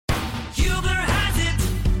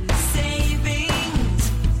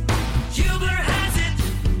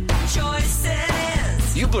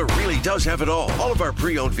ISC does have it all. All of our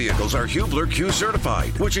pre-owned vehicles are Hubler Q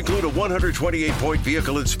certified, which include a 128-point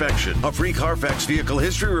vehicle inspection, a free Carfax vehicle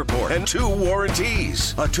history report, and 2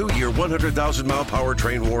 warranties. A 2-year, 100,000-mile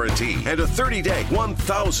powertrain warranty, and a 30-day,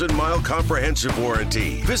 1,000-mile comprehensive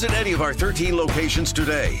warranty. Visit any of our 13 locations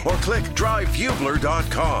today, or click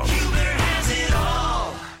drivehubler.com. Hubler has it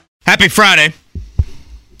all. Happy Friday.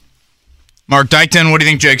 Mark Dykton, what do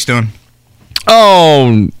you think Jake's doing?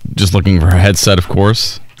 Oh, just looking for a headset, of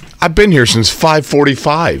course. I've been here since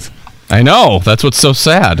 5:45. I know. That's what's so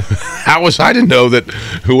sad. How was I to know that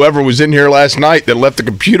whoever was in here last night that left the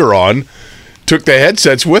computer on took the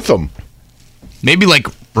headsets with them? Maybe like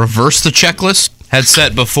reverse the checklist.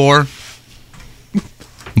 Headset before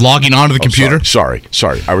logging onto the computer. Sorry.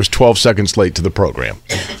 I was 12 seconds late to the program.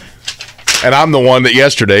 And I'm the one that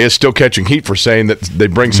yesterday is still catching heat for saying that they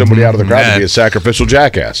bring somebody out of the crowd to be a sacrificial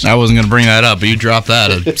jackass. I wasn't going to bring that up, but you dropped that.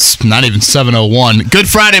 It's not even 7:01. Good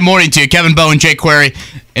Friday morning to you, Kevin Bowen, Jake Query,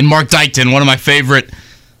 and Mark Dykton. One of my favorite,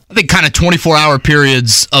 I think, kind of 24-hour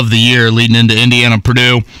periods of the year leading into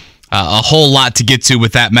Indiana-Purdue. A whole lot to get to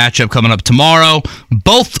with that matchup coming up tomorrow.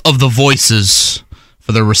 Both of the voices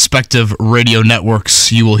for their respective radio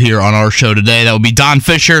networks you will hear on our show today. That will be Don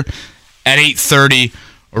Fischer at 8:30.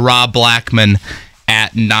 Rob Blackman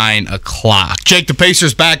at 9 o'clock. Jake, the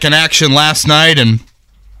Pacers back in action last night, and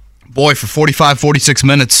boy, for 45, 46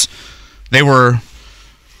 minutes, they were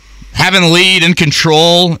having the lead, in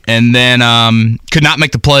control, and then could not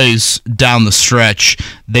make the plays down the stretch.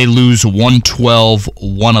 They lose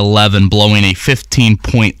 112-111, blowing a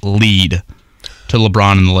 15-point lead to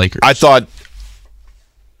LeBron and the Lakers. I thought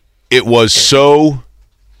it was so,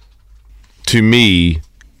 to me,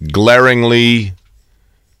 glaringly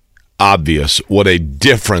obvious what a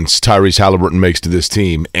difference Tyrese Halliburton makes to this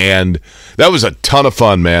team. And that was a ton of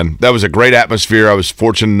fun, man. That was a great atmosphere. I was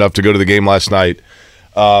fortunate enough to go to the game last night.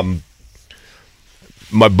 My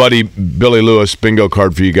buddy Billy Lewis, bingo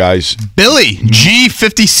card for you guys. Billy,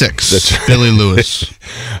 G56. That's Billy Lewis.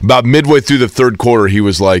 About midway through the third quarter, he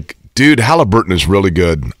was like, dude, Halliburton is really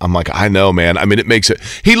good. I'm like, I know, man. I mean, it makes it.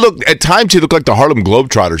 At times he looked like the Harlem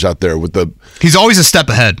Globetrotters out there with the. He's always a step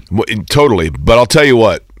ahead. Totally. But I'll tell you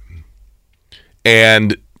what.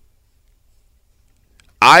 And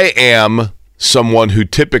I am someone who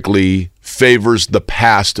typically favors the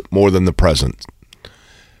past more than the present,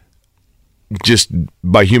 just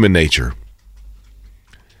by human nature.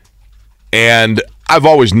 And I've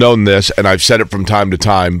always known this, and I've said it from time to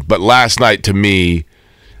time, but last night, to me,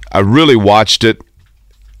 I really watched it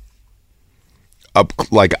up,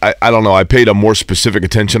 like, I don't know, I paid a more specific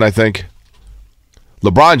attention, I think.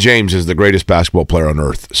 LeBron James is the greatest basketball player on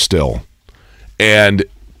earth still. And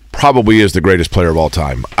probably is the greatest player of all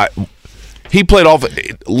time. He played off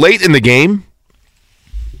late in the game.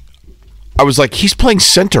 I was like, he's playing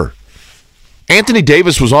center. Anthony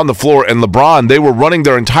Davis was on the floor, and LeBron, they were running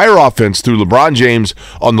their entire offense through LeBron James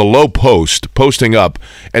on the low post, posting up,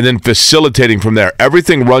 and then facilitating from there.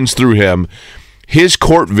 Everything runs through him. His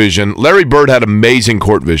court vision, Larry Bird had amazing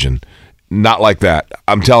court vision. Not like that.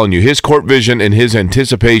 I'm telling you, his court vision and his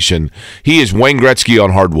anticipation, he is Wayne Gretzky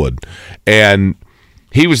on hardwood. And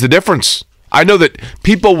he was the difference. I know that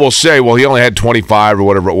people will say, well, he only had 25 or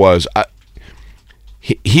whatever it was.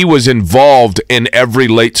 He was involved in every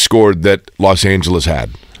late score that Los Angeles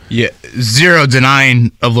had. Yeah, zero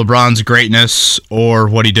denying of LeBron's greatness or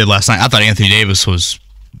what he did last night. I thought Anthony Davis was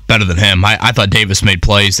better than him. I thought Davis made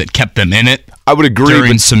plays that kept them in it. I would agree.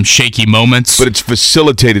 During some shaky moments. But it's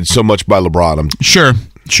facilitated so much by LeBron. Sure.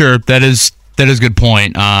 That is a good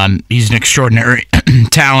point. He's an extraordinary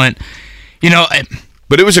talent.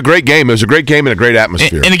 But it was a great game. It was a great game and a great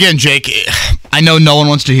atmosphere. And again, Jake, I know no one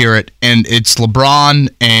wants to hear it, and it's LeBron,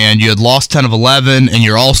 and you had lost 10 of 11, and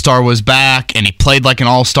your all-star was back, and he played like an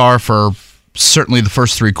all-star for certainly the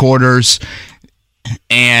first 3 quarters.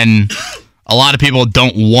 And a lot of people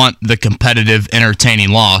don't want the competitive, entertaining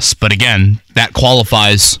loss, but again, that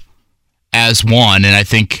qualifies as one, and I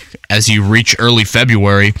think as you reach early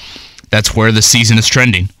February, that's where the season is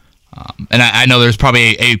trending. And I know there's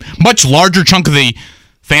probably a much larger chunk of the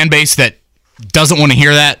fan base that doesn't want to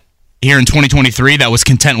hear that here in 2023 that was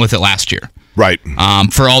content with it last year. Right.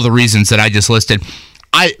 For all the reasons that I just listed.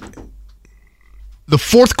 The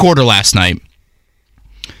fourth quarter last night,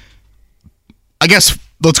 I guess,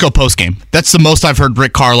 let's go post-game. That's the most I've heard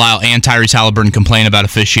Rick Carlisle and Tyrese Halliburton complain about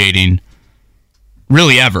officiating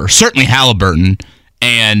really ever. Certainly Halliburton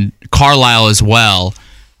and Carlisle as well.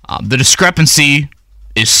 The discrepancy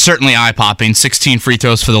is certainly eye-popping. 16 free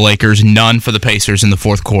throws for the Lakers, none for the Pacers in the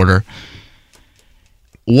fourth quarter.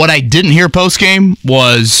 What I didn't hear post-game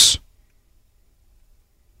was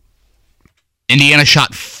Indiana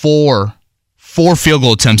shot four field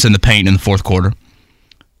goal attempts in the paint in the fourth quarter.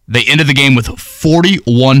 They ended the game with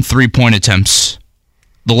 41 three-point attempts.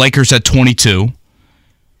 The Lakers had 22.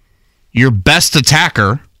 Your best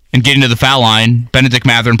attacker in getting to the foul line, Benedict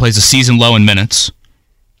Mathurin, plays a season low in minutes.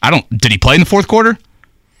 Did he play in the fourth quarter?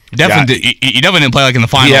 He definitely didn't play like in the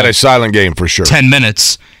final. He had a silent game for sure. 10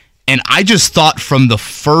 minutes. And I just thought from the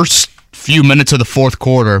first few minutes of the fourth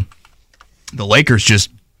quarter, the Lakers just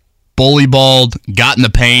bully balled, got in the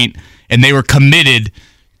paint, and they were committed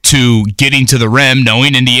to getting to the rim,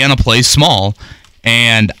 knowing Indiana plays small.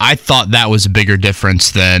 And I thought that was a bigger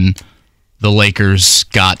difference than the Lakers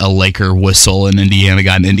got a Laker whistle and Indiana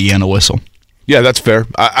got an Indiana whistle. Yeah, that's fair.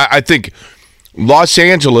 I think Los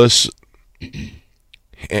Angeles,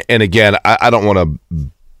 and again, I don't want to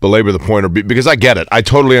belabor the point because I get it. I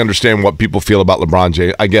totally understand what people feel about LeBron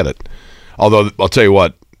James. I get it. Although, I'll tell you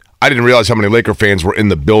what, I didn't realize how many Laker fans were in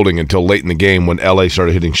the building until late in the game when LA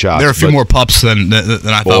started hitting shots. There are a few more pups than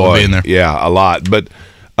I thought would be in there. Yeah, a lot.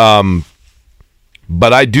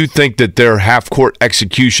 But I do think that their half-court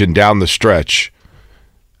execution down the stretch,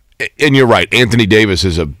 and you're right, Anthony Davis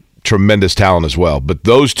is a tremendous talent as well. But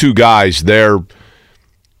those two guys, their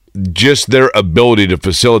ability to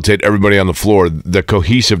facilitate everybody on the floor, the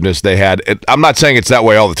cohesiveness they had. I'm not saying it's that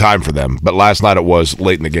way all the time for them, but last night it was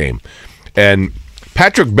late in the game. And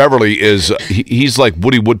Patrick Beverley he's like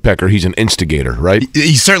Woody Woodpecker. He's an instigator, right?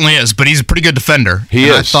 He certainly is, but he's a pretty good defender. He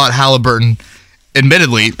is. I thought Halliburton,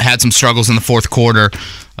 admittedly, had some struggles in the fourth quarter,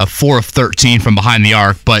 4 of 13 from behind the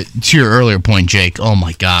arc. But to your earlier point, Jake, oh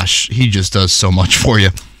my gosh, he just does so much for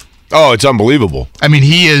you. Oh, it's unbelievable. I mean,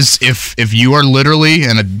 he is, if you are literally,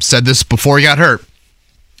 and I said this before he got hurt,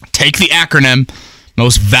 take the acronym,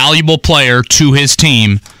 most valuable player to his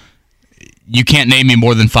team, you can't name me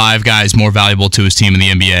more than 5 guys more valuable to his team in the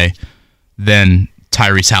NBA than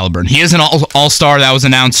Tyrese Halliburton. He is an all-star. That was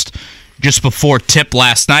announced just before tip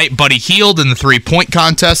last night. Buddy Hield in the three-point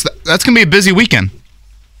contest. That's going to be a busy weekend.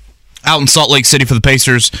 Out in Salt Lake City for the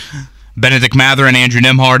Pacers, Benedict Mathurin, Andrew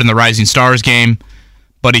Nembhard in the Rising Stars game.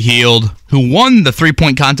 Buddy Hield, who won the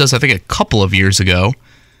three-point contest, I think, a couple of years ago.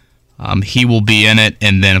 He will be in it.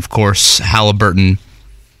 And then, of course, Halliburton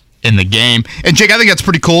in the game. And, Jake, I think that's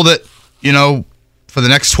pretty cool that, for the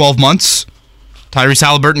next 12 months, Tyrese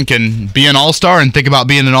Halliburton can be an all-star and think about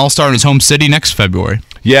being an all-star in his home city next February.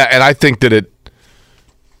 Yeah, and I think that it,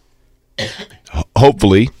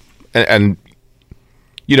 hopefully, and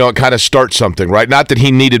it kind of starts something, right? Not that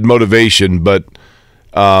he needed motivation, but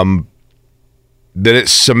that it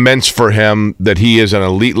cements for him that he is an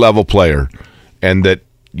elite-level player and that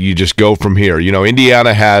you just go from here.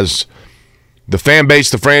 Indiana has the fan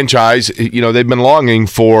base, the franchise, they've been longing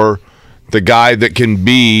for the guy that can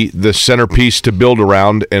be the centerpiece to build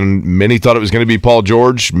around, and many thought it was going to be Paul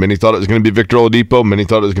George. Many thought it was going to be Victor Oladipo. Many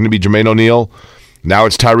thought it was going to be Jermaine O'Neal. Now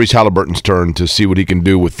it's Tyrese Halliburton's turn to see what he can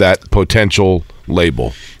do with that potential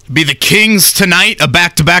label. Be the Kings tonight, a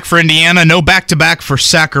back-to-back for Indiana, no back-to-back for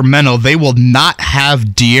Sacramento. They will not have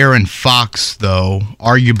De'Aaron Fox, though,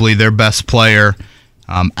 arguably their best player,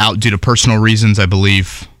 out due to personal reasons, I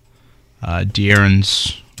believe.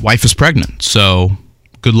 De'Aaron's wife is pregnant, so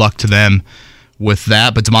good luck to them with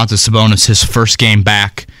that. But Domantas Sabonis, his first game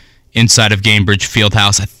back inside of Gainbridge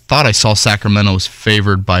Fieldhouse. I thought I saw Sacramento was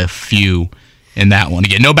favored by a few in that one.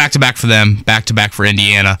 Again, no back-to-back for them, back-to-back for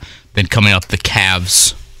Indiana. Then coming up, the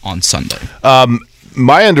Cavs on Sunday.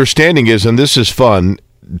 My understanding is, and this is fun,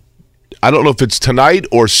 I don't know if it's tonight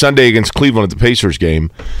or Sunday against Cleveland at the Pacers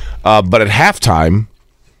game, but at halftime,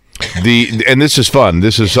 and this is fun.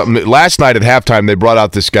 This is something. Last night at halftime, they brought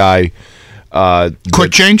out this guy.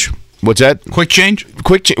 Quick change? What's that? Quick change?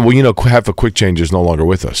 Well, half a quick change is no longer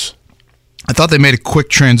with us. I thought they made a quick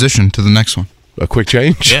transition to the next one. A quick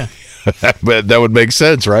change? Yeah. But that would make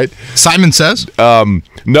sense, right? Simon Says?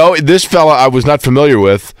 No, this fella I was not familiar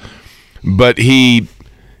with, but he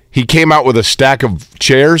came out with a stack of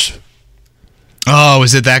chairs. Oh,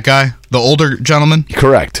 is it that guy? The older gentleman?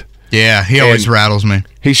 Correct. Yeah, he always rattles me.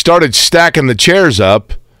 He started stacking the chairs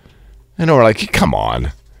up, and we're like, come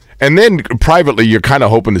on. And then privately, you're kind of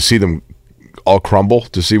hoping to see them all crumble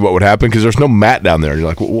to see what would happen because there's no mat down there. You're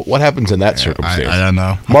like, what happens in that circumstance? I don't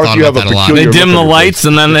know. Mark, you have a peculiar. They dim the lights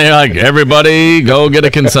and then they're like, everybody go get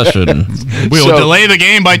a concession. We'll delay the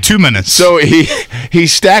game by 2 minutes. So he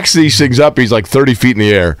stacks these things up. He's like 30 feet in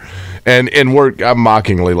the air. And I'm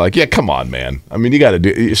mockingly like, yeah, come on, man. I mean, you got to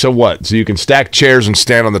do. So what? So you can stack chairs and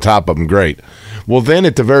stand on the top of them. Great. Well, then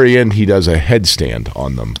at the very end, he does a headstand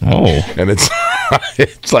on them. Oh. And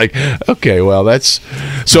it's like, okay, well, that's...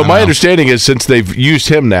 So my understanding is since they've used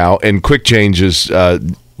him now and Quick Change is,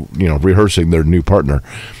 rehearsing their new partner,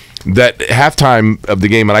 that halftime of the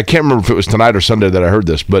game, and I can't remember if it was tonight or Sunday that I heard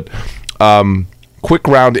this, but quick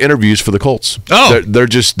round interviews for the Colts. Oh, they're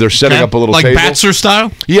setting up a little like table. Bachelor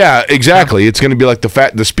style. Yeah, exactly. It's going to be like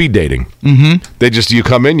the speed dating. Mm-hmm. You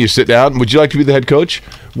come in, you sit down. Would you like to be the head coach?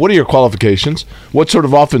 What are your qualifications? What sort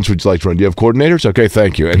of offense would you like to run? Do you have coordinators? Okay,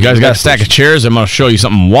 thank you. And You guys got a stack of chairs. I'm going to show you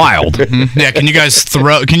something wild. Yeah, can you guys do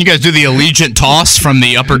the Allegiant toss from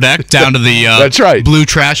the upper deck down to the That's right. blue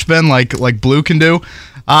trash bin like Blue can do?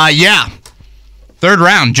 Yeah. Third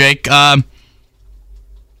round, Jake.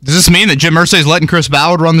 Does this mean that Jim Irsay's letting Chris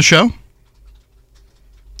Ballard run the show?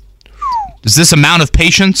 Does this amount of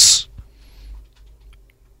patience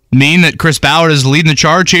mean that Chris Ballard is leading the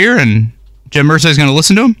charge here and Jim Irsay's going to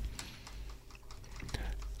listen to him?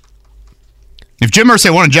 If Jim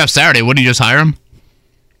Irsay wanted Jeff Saturday, wouldn't he just hire him?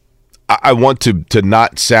 I want to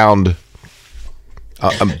not sound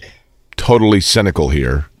I'm totally cynical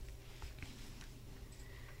here.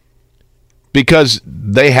 Because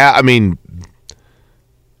they have, in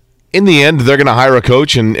the end, they're going to hire a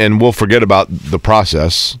coach and we'll forget about the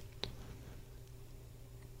process.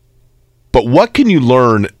 But what can you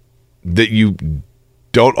learn that you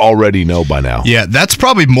don't already know by now? Yeah, that's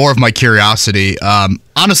probably more of my curiosity.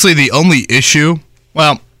 Honestly, the only issue,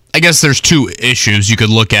 well, I guess there's two issues you could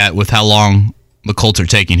look at with how long the Colts are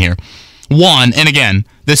taking here. One, and again,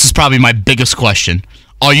 this is probably my biggest question,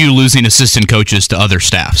 are you losing assistant coaches to other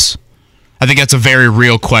staffs? I think that's a very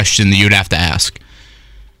real question that you'd have to ask.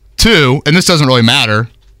 Two, and this doesn't really matter,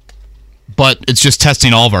 but it's just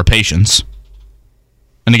testing all of our patience.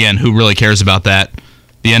 And again, who really cares about that?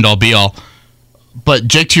 The end-all, be-all. But,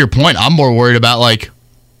 Jake, to your point, I'm more worried about,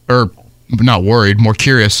 not worried, more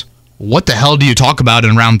curious. What the hell do you talk about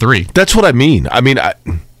in round 3? That's what I mean. It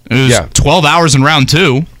was 12 hours in round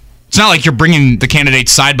 2. It's not like you're bringing the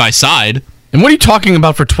candidates side by side. And what are you talking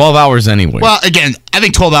about for 12 hours anyway? Well, again, I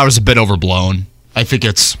think 12 hours is a bit overblown. I think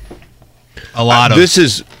it's a lot of... This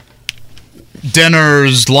is...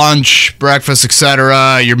 dinners, lunch, breakfast,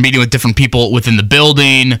 etc. You're meeting with different people within the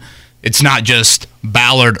building. It's not just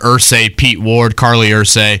Ballard, Irsay, Pete Ward, Carly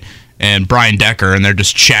Irsay, and Brian Decker, and they're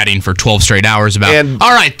just chatting for 12 straight hours about,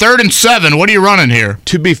 all right, 3rd and 7, what are you running here?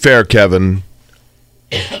 To be fair, Kevin,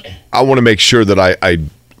 I want to make sure that I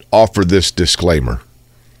offer this disclaimer.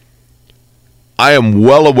 I am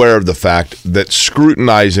well aware of the fact that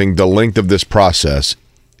scrutinizing the length of this process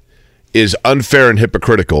is unfair and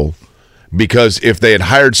hypocritical, because if they had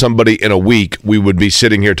hired somebody in a week, we would be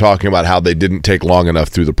sitting here talking about how they didn't take long enough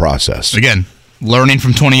through the process. Again, learning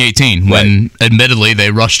from 2018 when, admittedly, they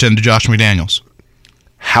rushed into Josh McDaniels.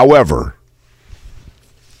 However,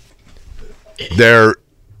 there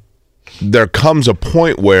comes a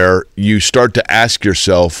point where you start to ask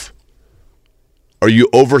yourself, are you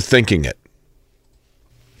overthinking it?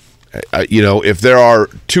 If there are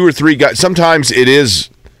 2 or 3 guys, sometimes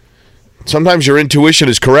your intuition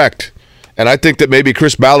is correct. And I think that maybe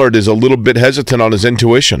Chris Ballard is a little bit hesitant on his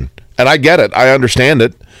intuition. And I get it. I understand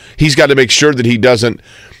it. He's got to make sure that he doesn't.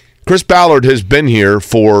 Chris Ballard has been here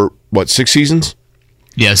for, 6 seasons?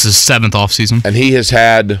 Yeah, this is 7th offseason. And he has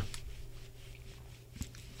had,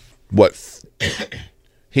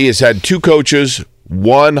 he has had 2 coaches,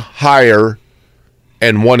 1 hire,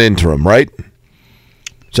 and 1 interim, right?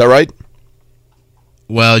 Is that right?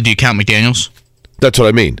 Well, do you count McDaniels? That's what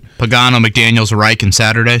I mean. Pagano, McDaniels, Reich, and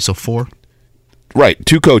Saturday, so 4. Right,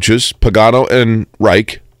 2 coaches, Pagano and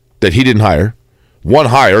Reich, that he didn't hire. 1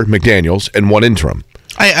 hire, McDaniels, and 1 interim.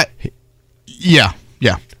 Yeah.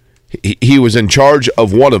 He was in charge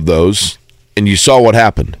of one of those, and you saw what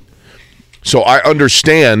happened. So I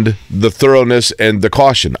understand the thoroughness and the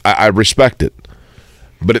caution. I respect it.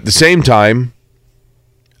 But at the same time,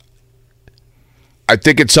 I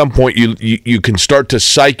think at some point you can start to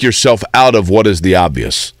psych yourself out of what is the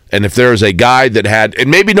obvious. And if there is a guy that had,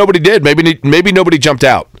 and maybe nobody did, maybe nobody jumped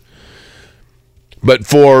out. But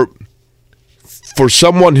for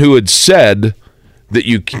someone who had said that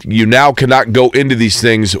you now cannot go into these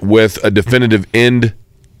things with a definitive end,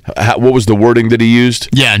 what was the wording that he used?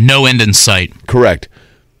 Yeah, no end in sight. Correct.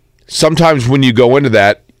 Sometimes when you go into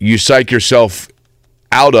that, you psych yourself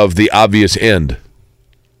out of the obvious end.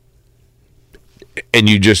 And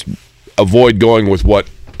you just avoid going with what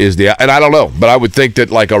is and I don't know, but I would think that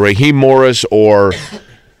like a Raheem Morris or,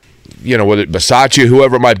 whether it Bisaccia,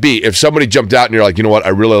 whoever it might be, if somebody jumped out and you're like, you know what, I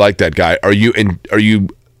really like that guy, are you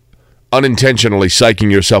unintentionally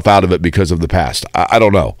psyching yourself out of it because of the past? I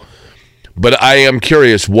don't know. But I am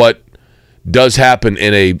curious what does happen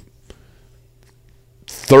in a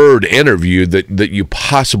third interview that you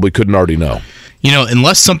possibly couldn't already know.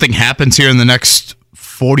 Unless something happens here in the next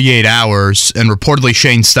 48 hours, and reportedly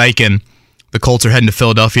Shane Steichen The Colts are heading to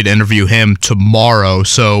Philadelphia to interview him tomorrow,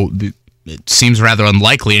 so it seems rather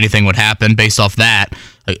unlikely anything would happen based off that.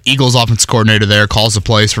 Eagles offensive coordinator there calls the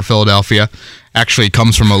plays for Philadelphia. Actually, it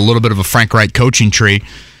comes from a little bit of a Frank Wright coaching tree.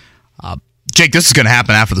 Jake, this is going to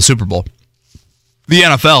happen after the Super Bowl. The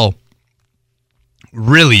NFL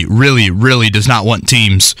really, really, really does not want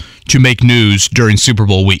teams to make news during Super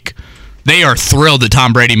Bowl week. They are thrilled that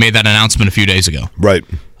Tom Brady made that announcement a few days ago. Right.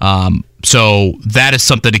 So that is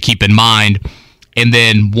something to keep in mind. And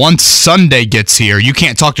then once Sunday gets here, you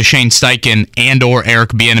can't talk to Shane Steichen and or Eric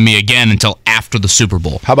Bieniemy again until after the Super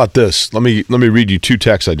Bowl. How about this? Let me read you 2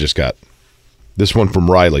 texts I just got. This one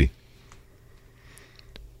from Riley.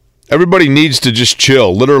 Everybody needs to just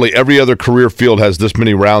chill. Literally every other career field has this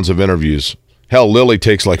many rounds of interviews. Hell, Lily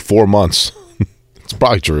takes like 4 months. It's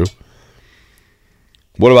probably true.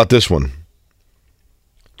 What about this one?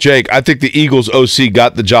 Jake, I think the Eagles OC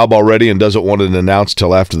got the job already and doesn't want it announced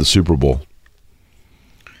till after the Super Bowl.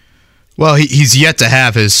 Well, he's yet to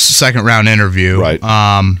have his second-round interview. Right.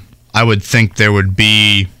 I would think there would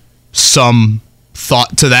be some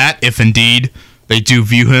thought to that if indeed they do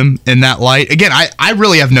view him in that light. Again, I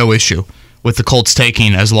really have no issue with the Colts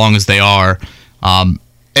taking as long as they are.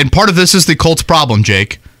 And part of this is the Colts' problem,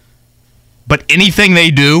 Jake. But anything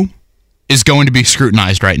they do is going to be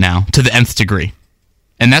scrutinized right now to the nth degree.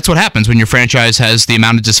 And that's what happens when your franchise has the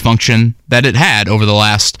amount of dysfunction that it had over the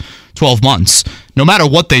last 12 months. No matter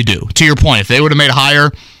what they do, to your point, if they would have made a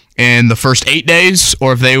hire in the first 8 days,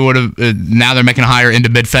 or if they would have, now they're making a hire into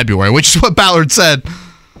mid-February, which is what Ballard said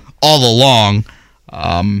all along.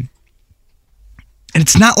 And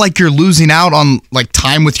it's not like you're losing out on like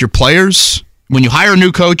time with your players. When you hire a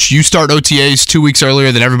new coach, you start OTAs 2 weeks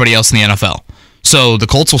earlier than everybody else in the NFL. So the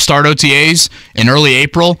Colts will start OTAs in early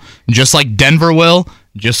April, just like Denver will,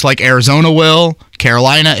 just like Arizona will,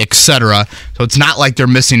 Carolina, etc. So it's not like they're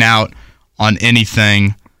missing out on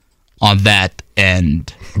anything on that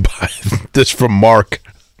end. This from Mark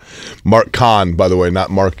Kahn, by the way, not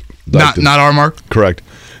Mark. Not our Mark? Correct.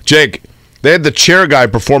 Jake, they had the chair guy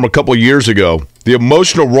perform a couple years ago. The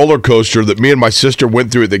emotional roller coaster that me and my sister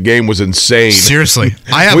went through at the game was insane. Seriously.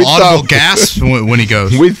 I have audible gasps when he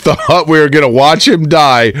goes. We thought we were going to watch him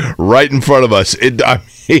die right in front of us.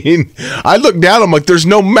 I looked down, I'm like, there's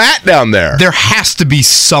no mat down there. There has to be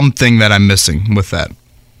something that I'm missing with that.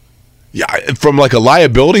 Yeah, from like a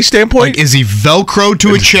liability standpoint? Like, is he Velcroed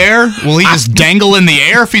to a chair? Will he just dangle in the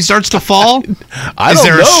air if he starts to fall? I is don't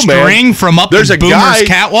there know, a string man. from up There's the a Boomer's guy,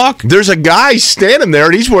 catwalk? There's a guy standing there,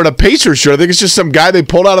 and he's wearing a Pacers shirt. I think it's just some guy they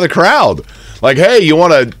pulled out of the crowd. Like, hey, you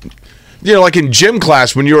want to, like in gym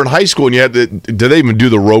class when you were in high school and you had to, did they even do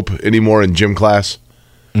the rope anymore in gym class?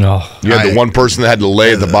 No. You had the one person that had to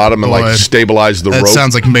lay at the bottom and like stabilize the rope. That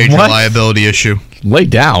sounds like a major liability issue. Lay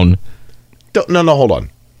down? No, hold on.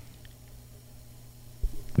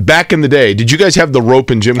 Back in the day, did you guys have the rope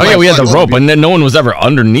in gym class? Oh, yeah, we had the rope, and then no one was ever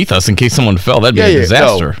underneath us in case someone fell. That'd be a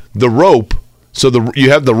disaster. No, the rope, so you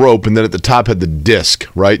have the rope, and then at the top had the disc,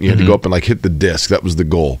 right? And you had to go up and like hit the disc. That was the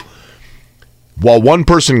goal. While one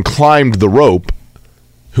person climbed the rope,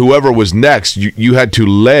 whoever was next, you had to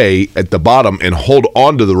lay at the bottom and hold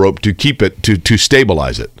onto the rope to keep it, to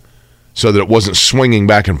stabilize it, so that it wasn't swinging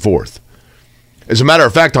back and forth. As a matter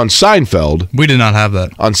of fact, on Seinfeld... We did not have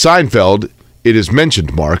that. On Seinfeld... It is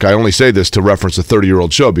mentioned, Mark. I only say this to reference a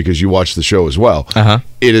 30-year-old show because you watch the show as well.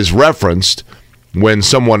 It is referenced when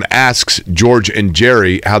someone asks George and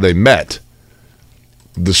Jerry how they met.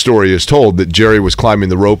 The story is told that Jerry was climbing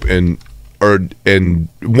the rope and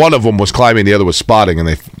one of them was climbing, the other was spotting, and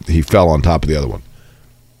he fell on top of the other one.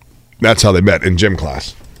 That's how they met in gym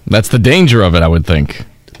class. That's the danger of it, I would think.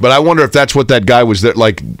 But I wonder if that's what that guy was there.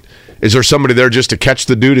 Like, is there somebody there just to catch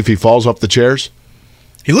the dude if he falls off the chairs?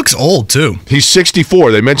 He looks old, too. He's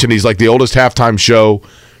 64. They mentioned he's like the oldest halftime show,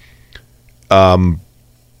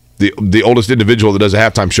 the oldest individual that does a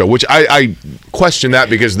halftime show, which I question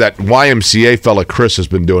that because that YMCA fella, Chris, has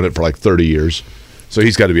been doing it for like 30 years. So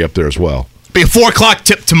he's got to be up there as well. Be a 4 o'clock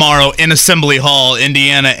tip tomorrow in Assembly Hall,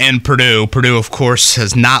 Indiana and Purdue. Purdue, of course,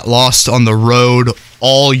 has not lost on the road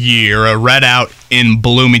all year. A red out in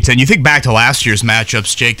Bloomington. You think back to last year's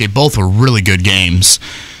matchups, Jake, they both were really good games.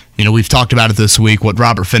 You know, we've talked about it this week, what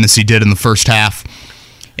Robert Finney did in the first half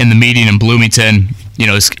in the meeting in Bloomington, you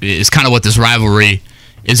know, is kind of what this rivalry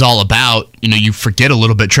is all about. You know, you forget a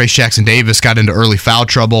little bit, Trace Jackson-Davis got into early foul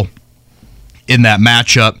trouble in that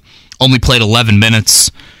matchup, only played 11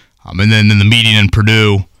 minutes. And then in the meeting in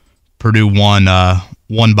Purdue won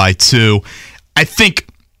by 2. I think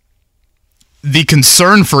the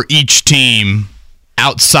concern for each team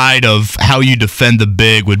outside of how you defend the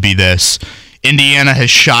big would be this. Indiana has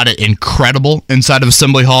shot it incredible inside of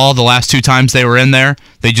Assembly Hall the last 2 times they were in there.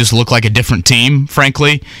 They just look like a different team,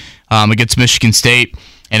 frankly, against Michigan State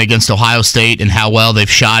and against Ohio State and how well they've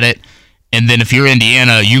shot it. And then if you're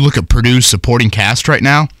Indiana, you look at Purdue's supporting cast right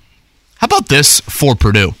now. How about this for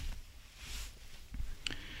Purdue?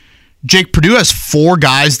 Jake, Purdue has 4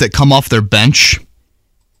 guys that come off their bench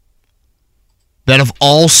that have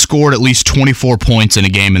all scored at least 24 points in a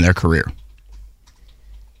game in their career.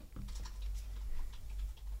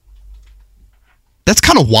 That's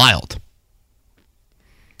kind of wild.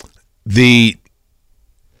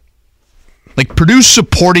 Purdue's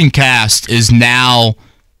supporting cast is now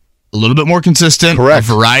a little bit more consistent. Correct.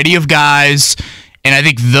 A variety of guys. And I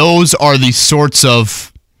think those are the sorts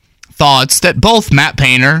of thoughts that both Matt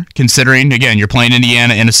Painter, considering, again, you're playing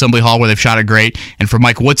Indiana in Assembly Hall where they've shot it great, and for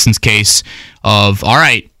Mike Woodson's case of, all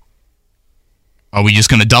right, are we just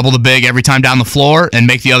going to double the big every time down the floor and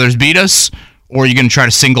make the others beat us? Or are you going to try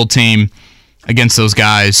to single team against those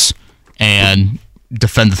guys and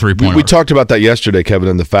defend the three-pointer? We talked about that yesterday, Kevin,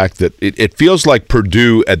 and the fact that it feels like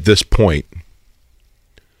Purdue at this point,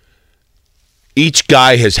 each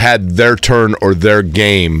guy has had their turn or their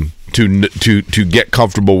game to get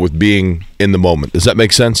comfortable with being in the moment. Does that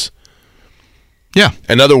make sense? Yeah.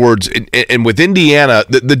 In other words, and with Indiana,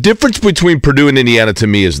 the difference between Purdue and Indiana to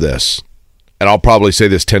me is this, and I'll probably say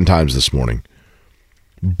this 10 times this morning.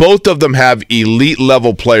 Both of them have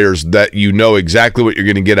elite-level players that you know exactly what you're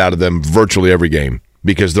going to get out of them virtually every game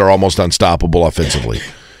because they're almost unstoppable offensively.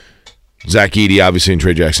 Zach Edey, obviously, and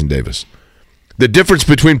Trey Jackson-Davis. The difference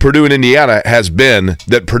between Purdue and Indiana has been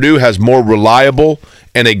that Purdue has more reliable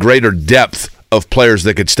and a greater depth of players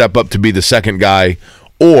that could step up to be the second guy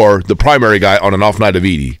or the primary guy on an off night of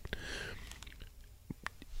Edey,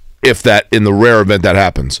 if that, in the rare event that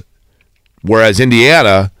happens. Whereas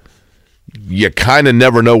Indiana, you kind of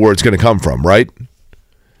never know where it's going to come from, right?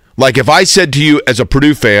 Like if I said to you as a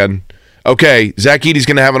Purdue fan, okay, Zach Edey's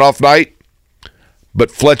going to have an off night, but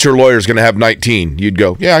Fletcher Lawyer's going to have 19, you'd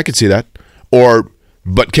go, yeah, I could see that. Or,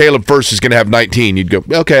 but Caleb First is going to have 19, you'd go,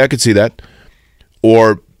 okay, I could see that.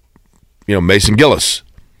 Or, Mason Gillis.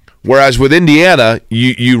 Whereas with Indiana,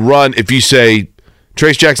 you run, if you say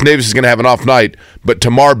Trace Jackson-Davis is going to have an off night, but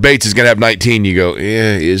Tamar Bates is going to have 19, you go,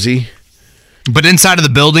 yeah, is he? But inside of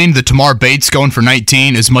the building, the Tamar Bates going for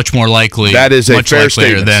 19 is much more likely. That is a fair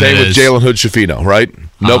statement. Same with Jalen Hood-Schifino, right?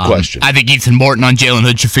 No question. I think Ethan Morton on Jalen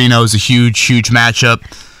Hood-Schifino is a huge, huge matchup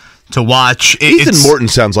to watch. Ethan Morton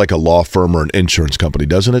sounds like a law firm or an insurance company,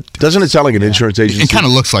 doesn't it? Doesn't it sound like an insurance agency? It kind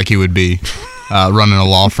of looks like he would be running a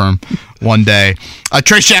law firm one day.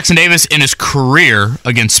 Trace Jackson-Davis in his career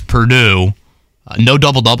against Purdue, no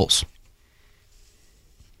double-doubles.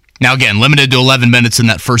 Now, again, limited to 11 minutes in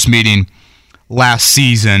that first meeting last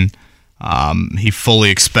season. He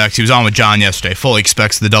fully expects, he was on with John yesterday, fully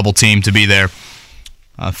expects the double team to be there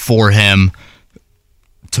for him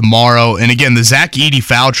tomorrow. And again, the Zach Edey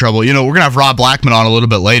foul trouble, we're going to have Rob Blackman on a little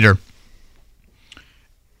bit later.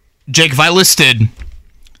 Jake, if I listed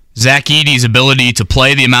Zach Edey's ability to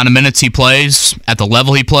play the amount of minutes he plays at the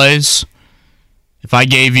level he plays, if I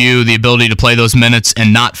gave you the ability to play those minutes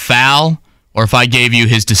and not foul, or if I gave you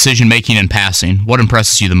his decision-making and passing, what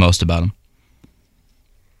impresses you the most about him?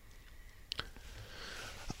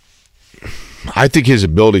 I think his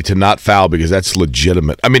ability to not foul, because that's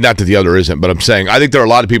legitimate. I mean, not that the other isn't, but I'm saying I think there are a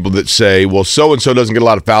lot of people that say, well, so-and-so doesn't get a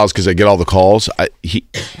lot of fouls because they get all the calls. He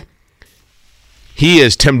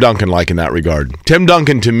is Tim Duncan-like in that regard. Tim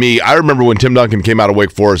Duncan, to me, I remember when Tim Duncan came out of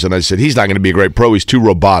Wake Forest, and I said, he's not going to be a great pro. He's too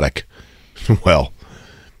robotic. Well,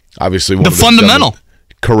 obviously. The fundamental.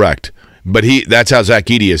 Correct. But that's how Zach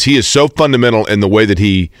Edey is. He is so fundamental in the way that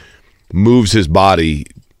he moves his body.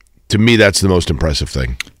 To me, that's the most impressive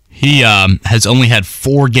thing. He has only had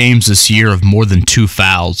 4 games this year of more than 2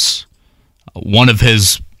 fouls. One of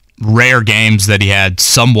his rare games that he had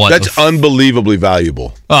somewhat. That's unbelievably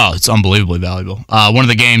valuable. Oh, it's unbelievably valuable. One of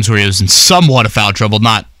the games where he was in somewhat of foul trouble,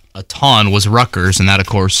 not a ton, was Rutgers, and that, of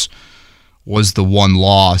course, was the one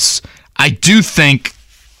loss. I do think,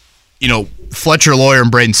 Fletcher Lawyer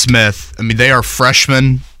and Braden Smith, I mean, they are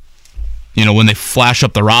freshmen, when they flash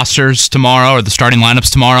up the rosters tomorrow or the starting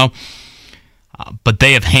lineups tomorrow. But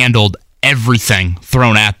they have handled everything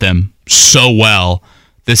thrown at them so well.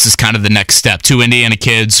 This is kind of the next step. 2 Indiana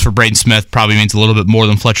kids for Braden Smith probably means a little bit more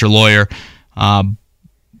than Fletcher Lawyer.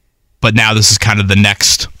 But now this is kind of the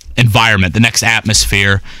next environment, the next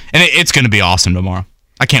atmosphere. And it's going to be awesome tomorrow.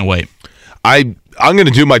 I can't wait. I'm going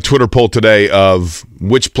to do my Twitter poll today of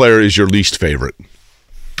which player is your least favorite.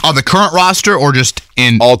 On the current roster or just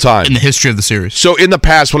in all time in the history of the series? So in the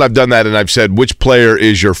past when I've done that and I've said which player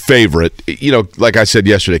is your favorite, like I said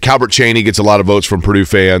yesterday, Calbert Chaney gets a lot of votes from Purdue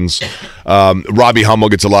fans. Robbie Hummel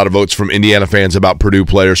gets a lot of votes from Indiana fans about Purdue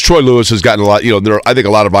players. Troy Lewis has gotten a lot. There are, I think,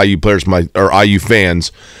 a lot of IU players, or IU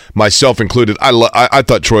fans, myself included. I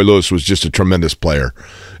thought Troy Lewis was just a tremendous player,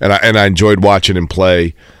 and I enjoyed watching him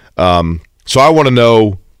play. So I want to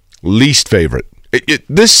know least favorite.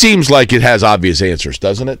 This seems like it has obvious answers,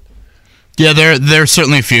 doesn't it? Yeah, there's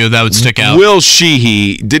certainly a few that would stick out. Will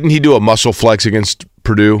Sheehy, didn't he do a muscle flex against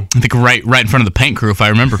Purdue? I think right in front of the paint crew, if I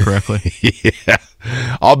remember correctly. Yeah.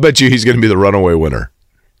 I'll bet you he's going to be the runaway winner.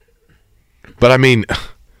 But, I mean,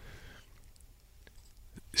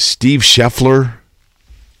 Steve Scheffler,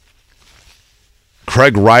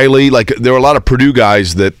 Craig Riley, there were a lot of Purdue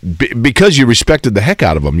guys that, because you respected the heck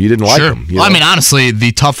out of them, you didn't like them. Well, I mean, honestly,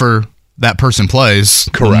 the tougher that person plays,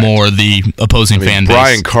 correct, the more the opposing fan base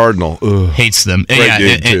Brian Cardinal hates them. Great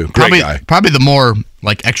dude, too. Great guy. Probably the more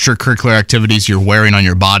extracurricular activities you're wearing on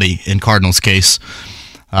your body in Cardinal's case,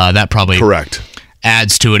 that probably correct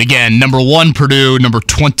adds to it. Again, number 1 Purdue, number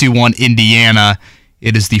 21 Indiana.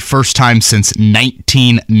 It is the first time since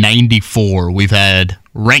 1994 we've had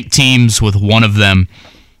ranked teams with one of them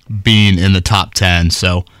being in the top 10.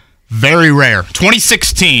 So very rare.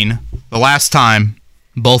 2016, the last time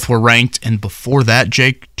both were ranked, and before that,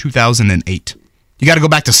 Jake, 2008. You got to go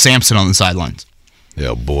back to Sampson on the sidelines.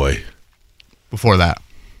 Oh, boy. Before that.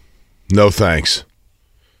 No thanks.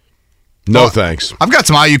 No thanks. I've got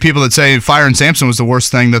some IU people that say firing Sampson was the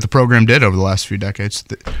worst thing that the program did over the last few decades.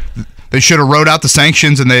 They should have wrote out the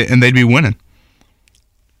sanctions, and they'd be winning.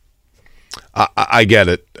 I get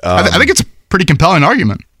it. I think it's a pretty compelling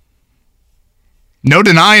argument. No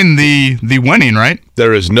denying the winning, right?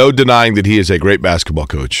 There is no denying that he is a great basketball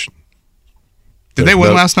coach. Did they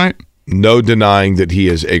win last night? No denying that he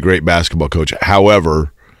is a great basketball coach.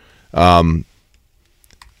 However,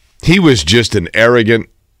 he was just an arrogant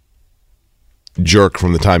jerk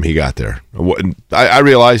from the time he got there. I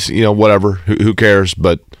realize, whatever, who cares,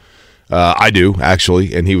 but I do,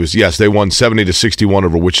 actually. And he was, yes, they won 70-61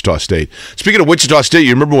 over Wichita State. Speaking of Wichita State,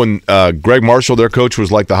 you remember when Greg Marshall, their coach,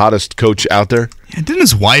 was like the hottest coach out there? Yeah, didn't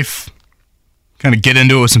his wife kind of get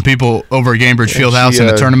into it with some people over at Gainbridge Fieldhouse in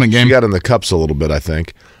a tournament game? She got in the cups a little bit, I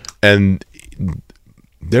think. And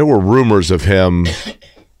there were rumors of him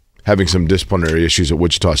having some disciplinary issues at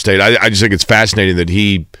Wichita State. I just think it's fascinating that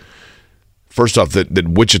he, first off, that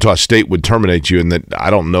Wichita State would terminate you, and that I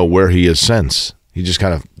don't know where he is since. He just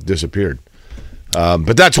kind of disappeared.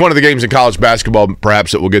 But that's one of the games in college basketball,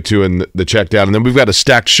 perhaps, that we'll get to in the check down. And then we've got a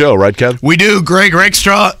stacked show, right, Kev? We do. Greg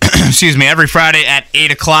Rakestraw, every Friday at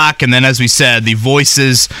 8 o'clock. And then, as we said, the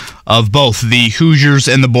voices of both the Hoosiers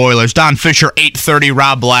and the Boilers. Don Fischer, 8:30.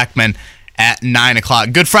 Rob Blackman at 9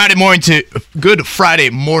 o'clock. Good Friday morning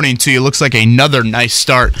to you. Looks like another nice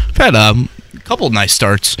start. We've had a couple of nice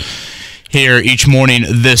starts here each morning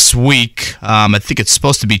this week. I think it's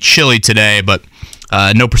supposed to be chilly today, but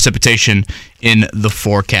no precipitation in the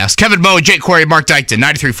forecast. Kevin Bowe, Jake Query, Mark Dykton,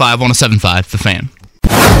 93.5, 107.5, The Fan.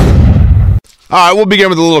 All right, we'll begin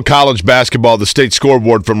with a little college basketball, the state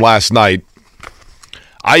scoreboard from last night.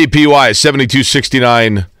 IUPUI is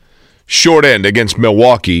 72-69 short end against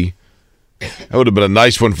Milwaukee. That would have been a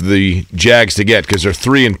nice one for the Jags to get because they're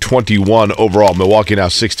 3-21 overall. Milwaukee now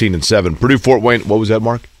 16-7. Purdue Fort Wayne, what was that,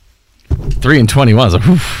 Mark? 3-21. I was like,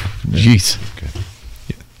 jeez. Okay.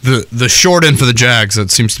 The short end for the Jags, that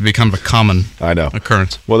seems to be kind of a common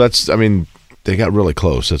occurrence. Well, they got really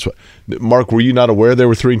close. That's what. Mark, were you not aware they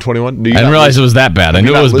were 3-21? I didn't realize it was that bad. I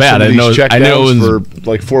knew it was bad. I know it was for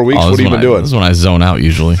like 4 weeks. What have you been doing? This is when I zone out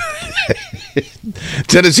usually.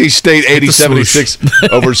 Tennessee State 80-76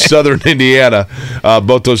 over Southern Indiana.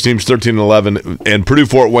 Both those teams 13-11, and Purdue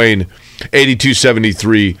Fort Wayne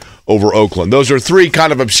 82-73 over Oakland. Those are three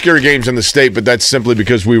kind of obscure games in the state, but that's simply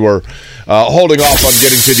because we were holding off on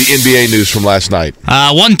getting to the NBA news from last night.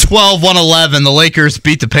 112-111, the Lakers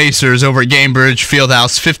beat the Pacers over at Gainbridge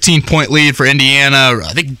Fieldhouse. 15-point lead for Indiana,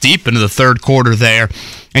 I think deep into the third quarter there.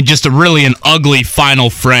 And just an ugly final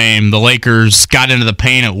frame. The Lakers got into the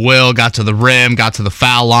paint at will, got to the rim, got to the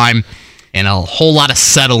foul line, and a whole lot of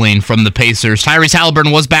settling from the Pacers. Tyrese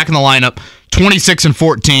Halliburton was back in the lineup,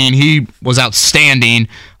 26-14. He was outstanding,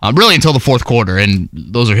 really until the fourth quarter, and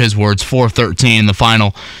those are his words, 4-13 in the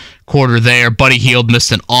final quarter there. Buddy Hield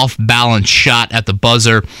missed an off-balance shot at the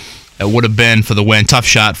buzzer. It would have been for the win. Tough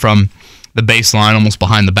shot from the baseline, almost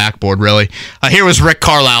behind the backboard, really. Here was Rick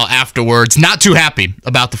Carlisle afterwards, not too happy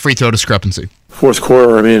about the free throw discrepancy. Fourth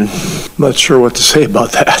quarter, I'm not sure what to say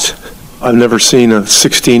about that. I've never seen a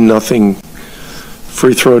 16-0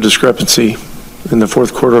 free throw discrepancy in the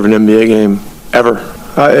fourth quarter of an NBA game ever.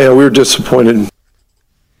 We were disappointed.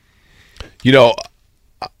 You know,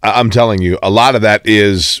 I'm telling you, a lot of that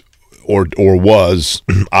is, or was,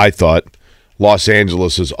 I thought, Los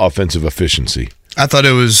Angeles' offensive efficiency. I thought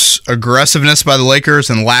it was aggressiveness by the Lakers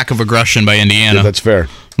and lack of aggression by Indiana. Yeah, that's fair.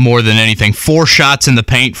 More than anything. 4 shots in the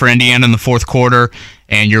paint for Indiana in the fourth quarter,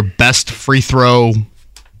 and your best free throw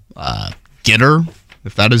getter,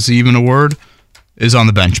 if that is even a word, is on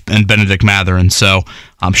the bench, and Benedict Mathurin. So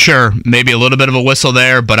I'm sure maybe a little bit of a whistle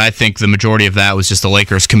there, but I think the majority of that was just the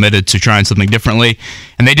Lakers committed to trying something differently.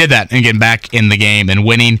 And they did that and getting back in the game and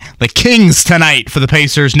winning the Kings tonight for the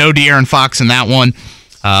Pacers. No De'Aaron Fox in that one.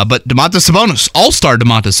 But Domantas Sabonis, all-star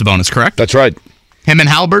Domantas Sabonis, correct? That's right. Him and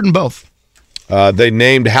Halliburton both. They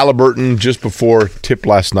named Halliburton just before tip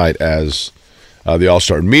last night as the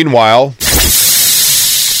all-star. Meanwhile,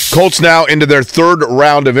 Colts now into their third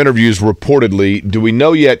round of interviews, reportedly. Do we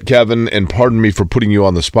know yet, Kevin, and pardon me for putting you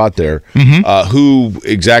on the spot there, who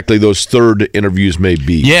exactly those third interviews may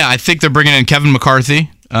be? Yeah, I think they're bringing in Kevin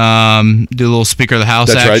McCarthy. Do a little Speaker of the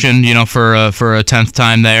House action, right. For a 10th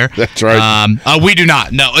time there. That's right. We do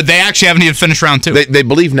not. No, they actually haven't even finished round 2. They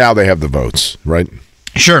believe now they have the votes, right?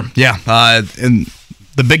 Sure, yeah. And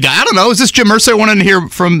the big guy, I don't know, is this Jim Irsay wanting to hear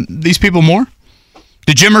from these people more?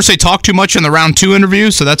 Did Jim Irsay talk too much in the round 2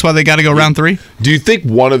 interviews, so that's why they got to go round 3? Do you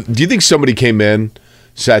think somebody came in,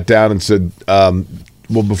 sat down, and said,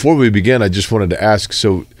 well, before we begin, I just wanted to ask,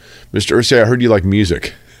 so, Mr. Irsay, I heard you like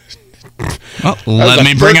music. Well, let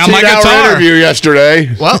me bring out my guitar. Interview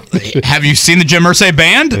yesterday. Well, have you seen the Jim Irsay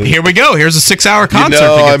band? Here we go. Here's a 6-hour concert.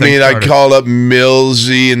 I called up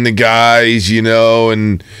Millsy and the guys,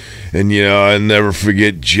 and I never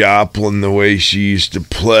forget Joplin, the way she used to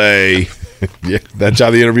play. Yeah, that's how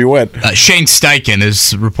the interview went. Shane Steichen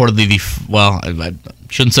is reportedly I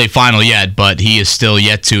shouldn't say final yet, but he is still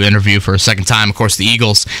yet to interview for a second time. Of course, the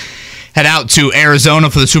Eagles head out to Arizona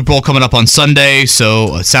for the Super Bowl coming up on Sunday,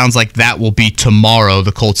 so it sounds like that will be tomorrow,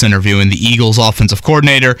 the Colts interviewing the Eagles offensive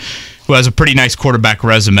coordinator, who has a pretty nice quarterback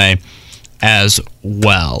resume as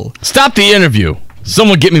well. Stop the interview.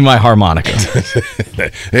 Someone get me my harmonica.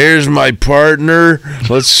 Here's my partner.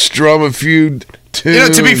 Let's strum a few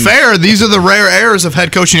tunes. To be fair, these are the rare errors of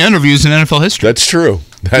head coaching interviews in NFL history. That's true.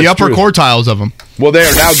 The upper quartiles of them. Well, they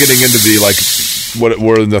are now getting into what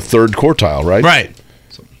we're in the third quartile, right? Right.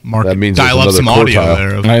 Mark, that means dial up some audio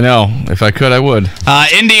there. I know. If I could, I would.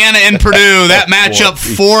 Indiana and Purdue, that matchup,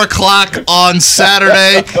 4 o'clock on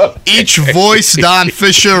Saturday. Each voice, Don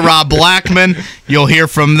Fischer, Rob Blackman. You'll hear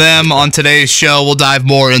from them on today's show. We'll dive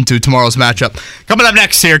more into tomorrow's matchup. Coming up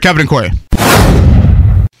next here, Kevin and Corey.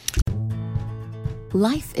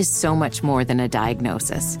 Life is so much more than a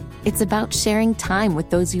diagnosis. It's about sharing time with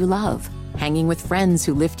those you love, hanging with friends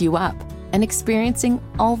who lift you up, and experiencing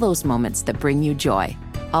all those moments that bring you joy.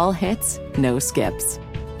 All hits, no skips.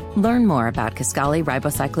 Learn more about Kisqali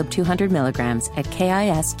Ribociclib 200 milligrams at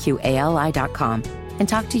KISQALI.com and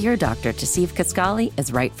talk to your doctor to see if Kisqali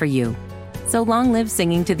is right for you. So long live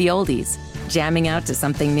singing to the oldies, jamming out to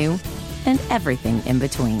something new, and everything in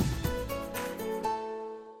between.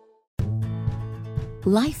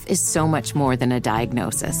 Life is so much more than a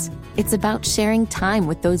diagnosis. It's about sharing time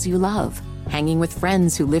with those you love, hanging with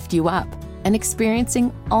friends who lift you up, and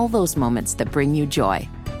experiencing all those moments that bring you joy.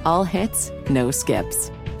 All hits, no skips.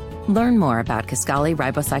 Learn more about Kisqali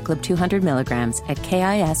Ribociclib 200 milligrams at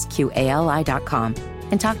KISQALI.com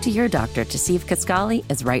and talk to your doctor to see if Kisqali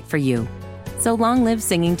is right for you. So long live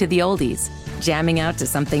singing to the oldies, jamming out to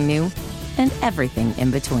something new, and everything in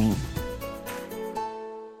between.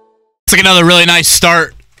 It's like another really nice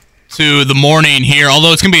start to the morning here,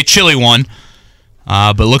 although it's going to be a chilly one.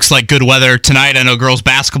 But it looks like good weather tonight. I know girls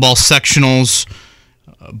basketball sectionals,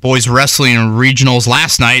 boys wrestling and regionals.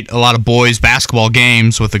 Last night, a lot of boys basketball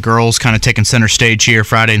games with the girls kind of taking center stage here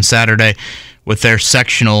Friday and Saturday with their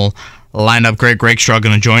sectional lineup. Greg Rakestraw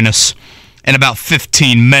going to join us in about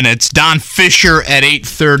 15 minutes. Don Fischer at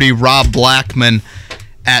 8:30, Rob Blackman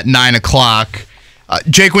at 9 o'clock.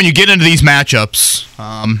 Jake, when you get into these matchups,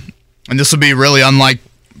 and this will be really unlike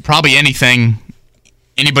probably anything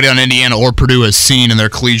anybody on Indiana or Purdue has seen in their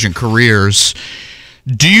collegiate careers,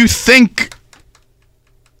 do you think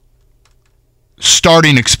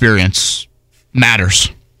starting experience matters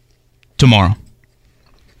tomorrow?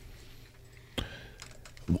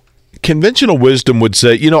 Conventional wisdom would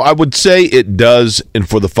say, I would say it does, and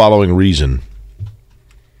for the following reason.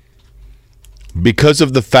 Because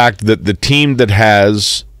of the fact that the team that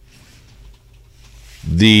has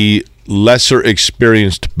the lesser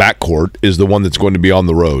experienced backcourt is the one that's going to be on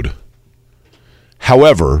the road.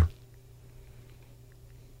 However,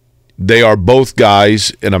 they are both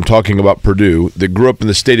guys, and I'm talking about Purdue, that grew up in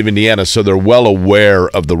the state of Indiana, so they're well aware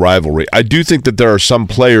of the rivalry. I do think that there are some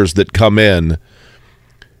players that come in,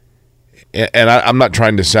 and I'm not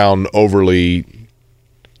trying to sound overly,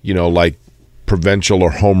 like provincial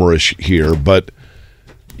or homerish here, but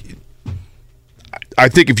I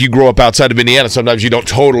think if you grow up outside of Indiana, sometimes you don't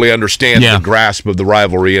totally understand the grasp of the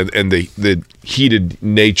rivalry and the heated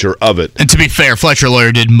nature of it. And to be fair, Fletcher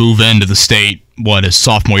Lawyer did move into the state, his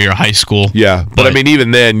sophomore year of high school. Yeah, but I mean, even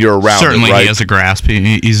then, you're around certainly it, right? He has a grasp.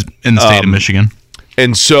 He's in the state of Michigan.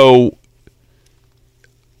 And so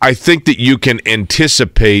I think that you can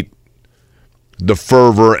anticipate the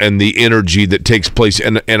fervor and the energy that takes place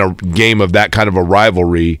in a game of that kind of a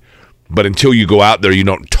rivalry, but until you go out there, you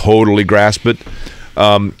don't totally grasp it.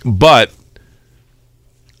 But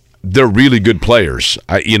they're really good players,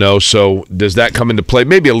 so does that come into play?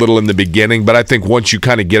 Maybe a little in the beginning, but I think once you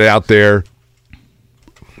kind of get out there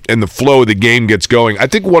and the flow of the game gets going, I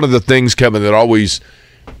think one of the things, Kevin, that always,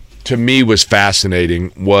 to me, was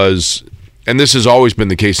fascinating was, and this has always been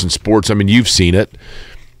the case in sports, I mean, you've seen it.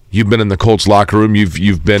 You've been in the Colts locker room.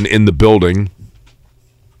 You've been in the building.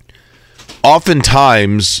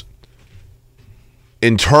 Oftentimes,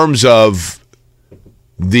 in terms of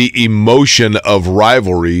the emotion of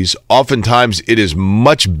rivalries, oftentimes it is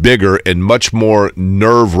much bigger and much more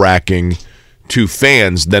nerve-wracking to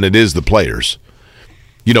fans than it is the players.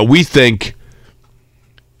 We think,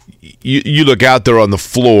 you look out there on the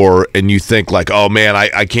floor and you think like, oh man,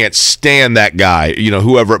 I can't stand that guy,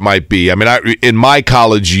 whoever it might be. I mean, in my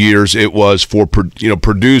college years, it was for,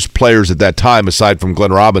 Purdue's players at that time, aside from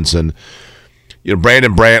Glenn Robinson,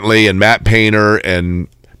 Brandon Brantley and Matt Painter and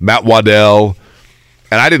Matt Waddell.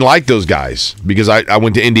 And I didn't like those guys because I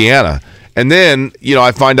went to Indiana. And then,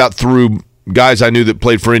 I find out through guys I knew that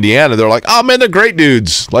played for Indiana, they're like, oh, man, they're great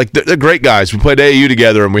dudes. Like, they're great guys. We played AAU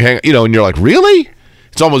together, and we hang, and you're like, really?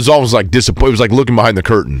 It's almost like disappointing. It was like looking behind the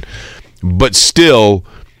curtain. But still,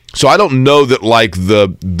 so I don't know that, like,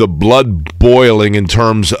 the blood boiling in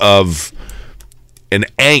terms of an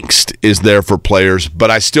angst is there for players, but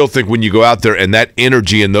I still think when you go out there and that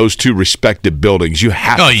energy in those two respective buildings, you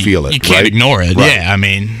have to feel it. You can't ignore it. Right. Yeah, I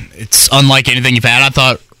mean, it's unlike anything you've had. I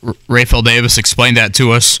thought Raphael Davis explained that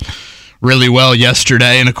to us really well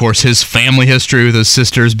yesterday, and of course his family history with his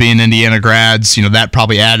sisters being Indiana grads, that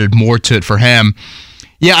probably added more to it for him.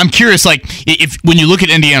 Yeah, I'm curious, like, if when you look at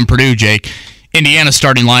Indiana and Purdue, Jake, Indiana's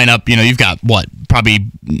starting lineup, you've got,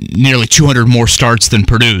 probably nearly 200 more starts than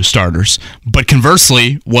Purdue starters. But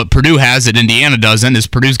conversely, what Purdue has that Indiana doesn't is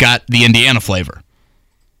Purdue's got the Indiana flavor.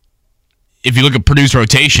 If you look at Purdue's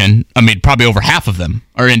rotation, I mean, probably over half of them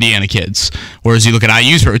are Indiana kids. Whereas you look at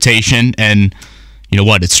IU's rotation, and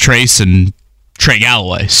it's Trace and Trey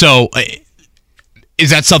Galloway. So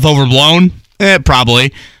is that stuff overblown?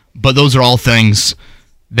 Probably. But those are all things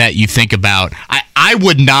that you think about. I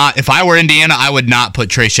would not, if I were Indiana, I would not put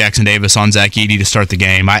Trace Jackson-Davis on Zach Edey to start the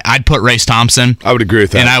game. I'd put Race Thompson. I would agree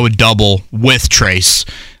with that. And I would double with Trace.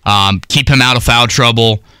 Keep him out of foul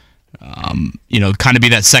trouble. Kind of be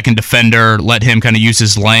that second defender. Let him kind of use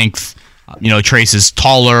his length. Trace is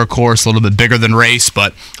taller, of course, a little bit bigger than Race.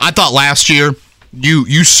 But I thought last year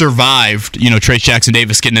you survived, Trace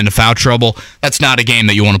Jackson-Davis getting into foul trouble. That's not a game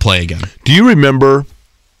that you want to play again. Do you remember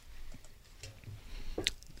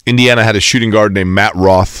Indiana had a shooting guard named Matt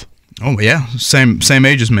Roth? Oh, yeah. Same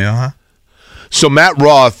age as me, huh? So Matt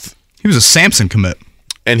Roth, he was a Samson commit.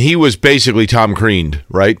 And he was basically Tom Creaned,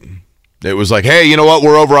 right? It was like, hey, you know what?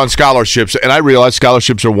 We're over on scholarships. And I realized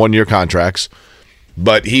scholarships are one-year contracts.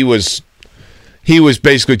 But he was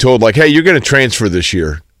basically told, like, hey, you're going to transfer this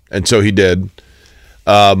year. And so he did.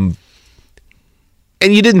 And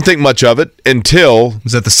you didn't think much of it until...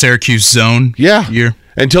 Was that the Syracuse zone year?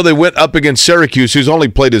 Until they went up against Syracuse, who's only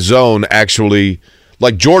played a zone, actually.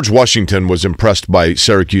 Like, George Washington was impressed by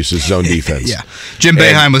Syracuse's zone defense. Yeah. Jim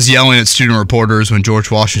Boeheim was yelling at student reporters when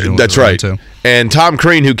George Washington was That's right. Too. And Tom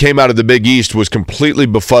Crean, who came out of the Big East, was completely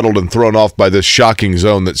befuddled and thrown off by this shocking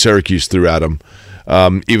zone that Syracuse threw at him,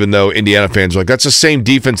 even though Indiana fans were like, that's the same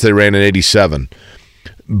defense they ran in 87.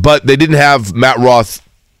 But they didn't have Matt Roth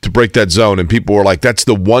to break that zone, and people were like, that's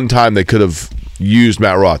the one time they could have used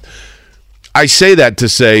Matt Roth. I say that to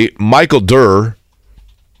say Michael Durr,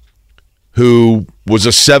 who was a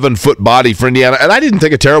 7-foot body for Indiana, and I didn't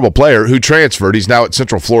think a terrible player, who transferred. He's now at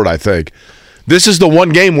Central Florida, I think. This is the one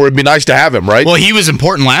game where it'd be nice to have him, right? Well, he was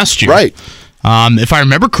important last year. Right. If I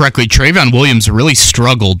remember correctly, Travion Williams really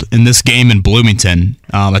struggled in this game in Bloomington.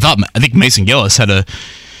 I think Mason Gillis had a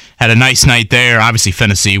nice night there. Obviously,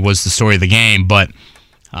 Fennessy was the story of the game, but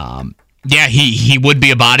yeah, he would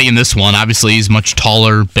be a body in this one. Obviously, he's much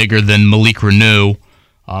taller, bigger than Malik Renew.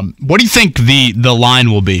 What do you think the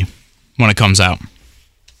line will be when it comes out?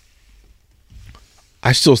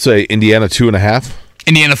 I still say Indiana 2.5.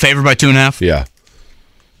 Indiana favored by 2.5? Yeah.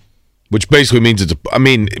 Which basically means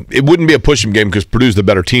it wouldn't be a push-em game because Purdue's the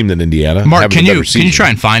better team than Indiana. Mark, can you try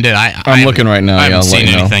and find it? I'm looking right now. I haven't seen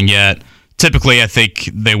anything yet. Typically, I think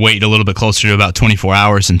they wait a little bit closer to about 24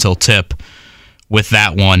 hours until tip with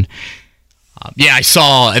that one. I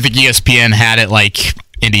think ESPN had it like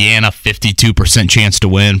Indiana 52% chance to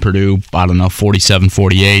win, Purdue,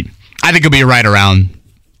 47-48. I think it'll be right around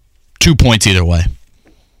 2 points either way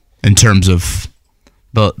in terms of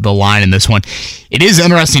the line in this one. It is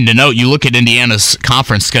interesting to note, you look at Indiana's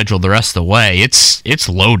conference schedule the rest of the way, it's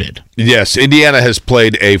loaded. Yes, Indiana has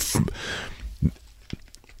played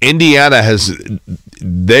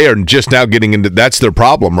they are just now getting into, that's their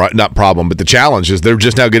problem, right? Not problem, but the challenge is they're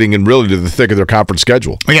just now getting in really to the thick of their conference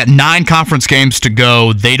schedule. We got 9 conference games to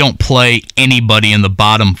go. They don't play anybody in the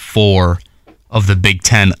bottom 4 of the Big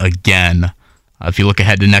Ten again. If you look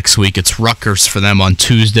ahead to next week, it's Rutgers for them on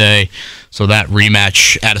Tuesday. So that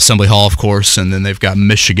rematch at Assembly Hall, of course, and then they've got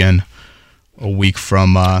Michigan a week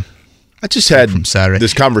from I just had from Saturday.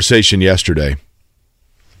 This conversation yesterday.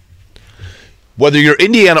 Whether you're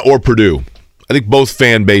Indiana or Purdue, I think both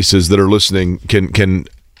fan bases that are listening can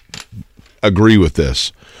agree with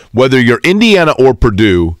this. Whether you're Indiana or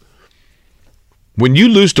Purdue, when you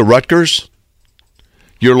lose to Rutgers,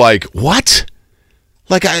 you're like, what?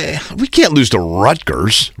 Like, we can't lose to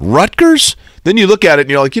Rutgers. Rutgers? Then you look at it and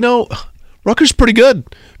you're like, Rutgers is pretty good.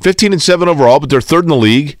 15-7 overall, but they're 3rd in the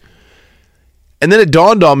league. And then it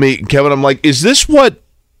dawned on me, Kevin, I'm like, is this what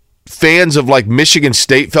fans of like Michigan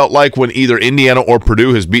State felt like when either Indiana or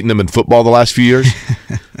Purdue has beaten them in football the last few years?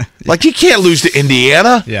 Like, you can't lose to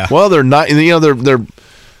Indiana. Yeah. Well, they're not, they're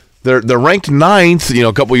ranked 9th,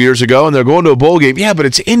 a couple years ago, and they're going to a bowl game. Yeah, but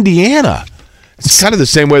it's Indiana. It's kind of the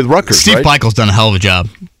same way with Rutgers, Steve right? Pikiell's done a hell of a job.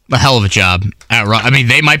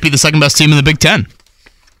 They might be the second best team in the Big Ten.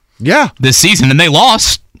 Yeah. This season, and they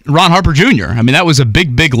lost Ron Harper Jr. That was a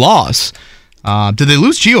big, big loss. Did they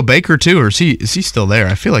lose Geo Baker too, or is he still there?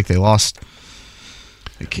 I feel like they lost.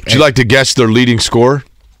 Would you like to guess their leading scorer?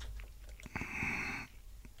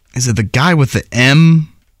 Is it the guy with the M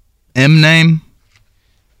name?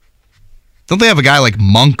 Don't they have a guy like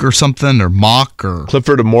Monk or something, or Mock, or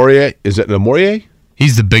Clifford Amorie? Is it Amorie?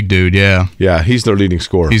 He's the big dude, yeah. Yeah, he's their leading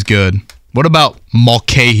scorer. He's good. What about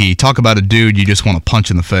Mulcahy? Talk about a dude you just want to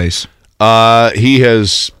punch in the face. He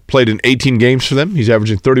has played in 18 games for them. He's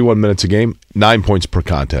averaging 31 minutes a game, 9 points per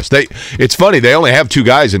contest. It's funny, they only have 2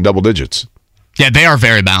 guys in double digits. Yeah, they are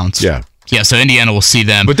very balanced. Yeah. Yeah, so Indiana will see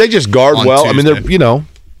them. But they just guard well. Tuesday. They're,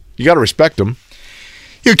 you got to respect them.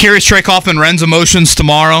 You're curious, Trey Kaufman, Ren's emotions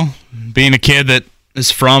tomorrow. Being a kid that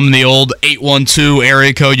is from the old 812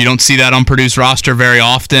 area code, you don't see that on Purdue's roster very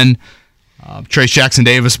often. Trace Jackson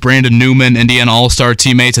Davis, Brandon Newman, Indiana All-Star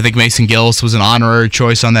teammates. I think Mason Gillis was an honorary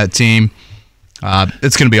choice on that team.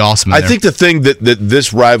 It's going to be awesome. I think the thing that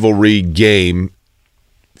this rivalry game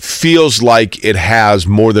feels like it has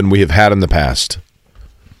more than we have had in the past.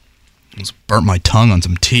 I just burnt my tongue on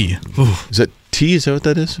some tea. Ooh. Is that tea? Is that what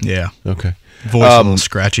that is? Yeah. Okay. Voice a little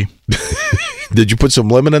scratchy. Did you put some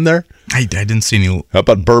lemon in there? I didn't see any. How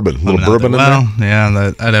about bourbon? A little bourbon in there? Well,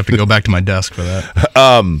 yeah, I'd have to go back to my desk for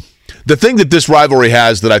that. The thing that this rivalry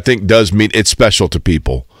has that I think does mean it's special to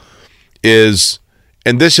people is,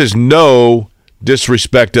 and this is no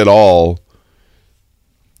disrespect at all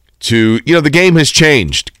to, the game has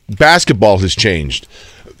changed. Basketball has changed.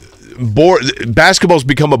 Basketball's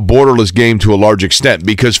become a borderless game to a large extent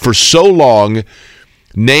because for so long,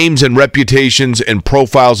 names and reputations and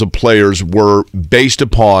profiles of players were based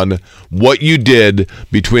upon what you did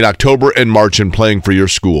between October and March in playing for your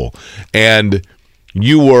school. And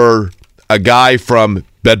you were a guy from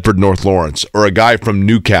Bedford North Lawrence, or a guy from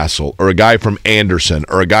Newcastle, or a guy from Anderson,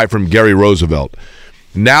 or a guy from Gary Roosevelt.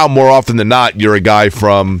 Now, more often than not, you're a guy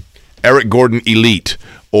from Eric Gordon Elite,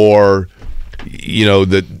 or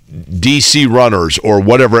the DC Runners, or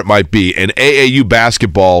whatever it might be. And AAU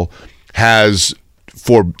basketball has,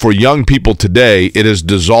 for young people today, it has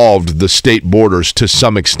dissolved the state borders to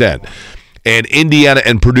some extent. And Indiana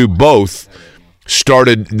and Purdue both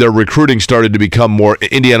their recruiting started to become more,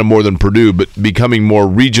 Indiana more than Purdue, but becoming more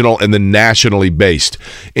regional and then nationally based.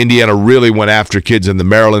 Indiana really went after kids in the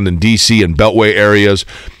Maryland and DC and Beltway areas.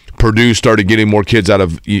 Purdue started getting more kids out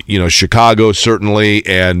of Chicago, certainly,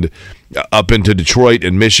 and up into Detroit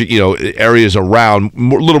and Michigan, areas around, a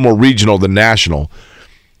little more regional than national.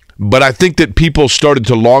 But I think that people started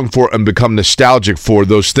to long for and become nostalgic for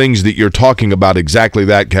those things that you're talking about, exactly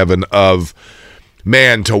that, Kevin, of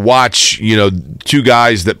man, to watch, two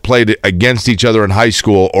guys that played against each other in high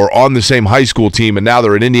school or on the same high school team, and now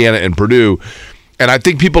they're in Indiana and Purdue. And I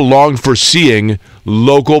think people long for seeing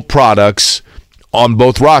local products on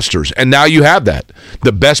both rosters. And now you have that.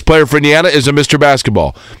 The best player for Indiana is a Mr.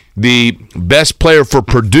 Basketball. The best player for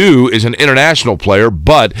Purdue is an international player,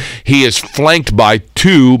 but he is flanked by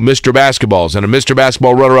two Mr. Basketballs and a Mr.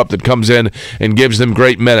 Basketball runner-up that comes in and gives them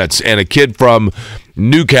great minutes, and a kid from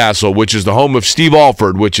Newcastle, which is the home of Steve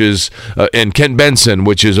Alford, which is and Kent Benson,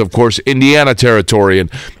 which is, of course, Indiana territory. And,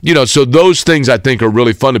 so those things I think are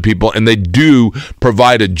really fun to people, and they do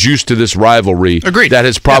provide a juice to this rivalry. Agreed. That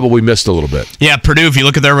has probably missed a little bit. Yeah, Purdue, if you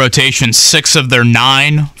look at their rotation, 6 of their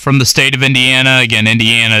 9 from the state of Indiana. Again,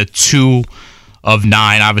 Indiana, 2 of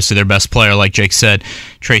 9. Obviously, their best player, like Jake said,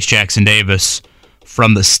 Trace Jackson Davis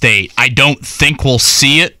from the state. I don't think we'll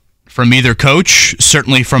see it from either coach,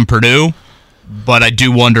 certainly from Purdue. But I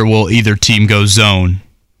do wonder, will either team go zone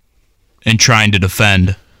in trying to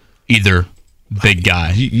defend either big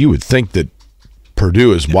guy? You would think that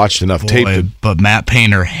Purdue has watched enough tape. But Matt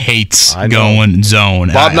Painter hates going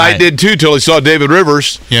zone. Bob Knight did too till he saw David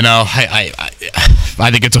Rivers. I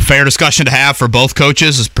think it's a fair discussion to have for both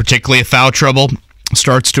coaches, particularly if foul trouble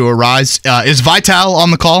starts to arise. Is Vital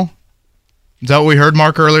on the call? Is that what we heard,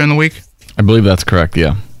 Mark, earlier in the week? I believe that's correct,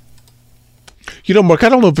 yeah. Mark, I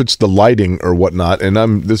don't know if it's the lighting or whatnot,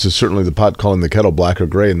 and this is certainly the pot calling the kettle black or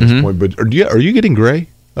gray in this point, but are you getting gray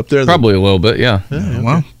up there? Probably a little bit, yeah. Okay.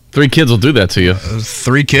 Well, 3 kids will do that to you.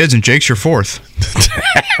 3 kids, and Jake's your 4th.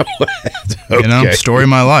 Okay. Story of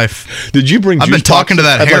my life. Did you bring? I've been talking to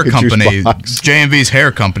that hair company, box. J&V's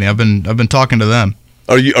hair company. I've been talking to them.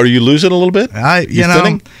 Are you losing a little bit? You know,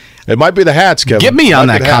 thinning? It might be the hats, Kevin. Get me on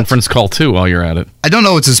that hats. conference call too while you're at it. I don't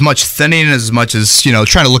know. It's as much thinning as much as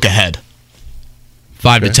trying to look ahead.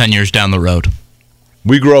 5 to 10 years down the road.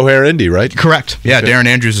 We grow hair Indy, right? Correct. Yeah, okay. Darren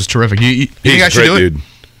Andrews is terrific. You think I should do it? Dude.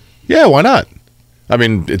 Yeah, why not? I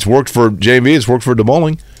mean, it's worked for JV. It's worked for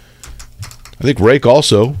DeMoling. I think Rake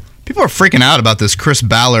also. People are freaking out about this Chris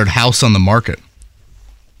Ballard house on the market.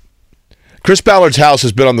 Chris Ballard's house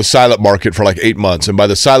has been on the silent market for like 8 months. And by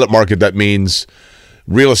the silent market, that means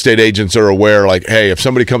real estate agents are aware, like, hey, if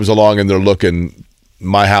somebody comes along and they're looking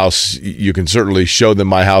my house, you can certainly show them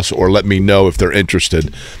my house or let me know if they're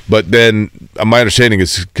interested. But then my understanding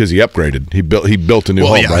is because he upgraded. He built a new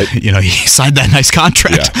home, right? He signed that nice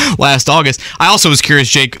contract last August. I also was curious,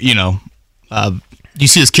 Jake, you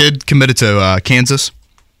see this kid committed to Kansas?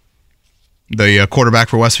 The quarterback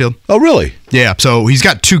for Westfield. Oh, really? Yeah, so he's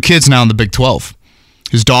got 2 kids now in the Big 12.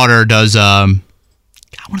 His daughter does, I want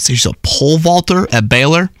to say she's a pole vaulter at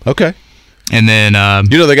Baylor. Okay. And then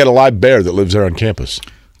they got a live bear that lives there on campus.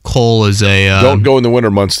 Cole is a don't go in the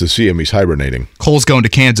winter months to see him. He's hibernating. Cole's going to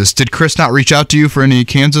Kansas. Did Chris not reach out to you for any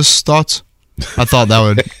Kansas thoughts? I thought that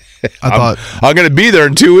would. I'm going to be there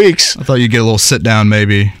in 2 weeks. I thought you'd get a little sit down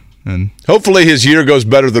maybe, and hopefully his year goes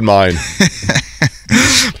better than mine.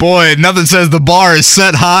 Boy, nothing says the bar is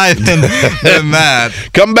set high than that.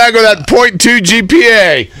 Come back with that 0.2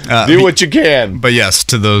 GPA. Do what you can. But yes,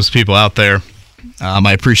 to those people out there.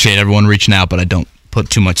 I appreciate everyone reaching out, but I don't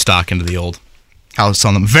put too much stock into the old house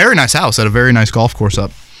on them. Very nice house at a very nice golf course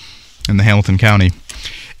up in the Hamilton County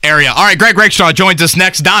area. All right, Greg Rakestraw joins us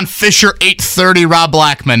next. Don Fischer, 8:30. Rob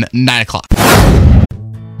Blackman, 9 o'clock.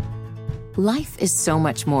 Life is so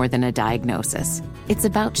much more than a diagnosis. It's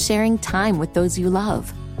about sharing time with those you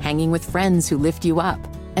love, hanging with friends who lift you up,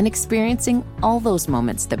 and experiencing all those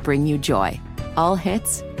moments that bring you joy. All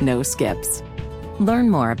hits, no skips.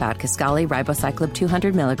 Learn more about Kisqali Ribociclib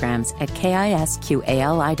 200 milligrams at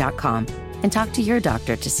KISQALI.com and talk to your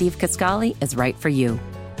doctor to see if Kisqali is right for you.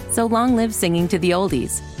 So long live singing to the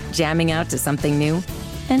oldies, jamming out to something new,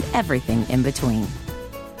 and everything in between.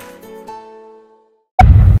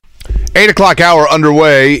 8 o'clock hour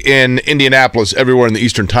underway in Indianapolis, everywhere in the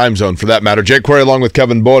Eastern time zone for that matter. Jake Query along with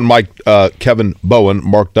Kevin Bowen, Mark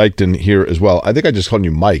Dykton here as well. I think I just called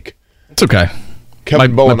you Mike. It's okay.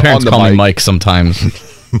 Kevin Bowen my parents on the call mic. me Mike sometimes.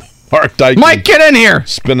 Mark Dykton. Mike, get in here.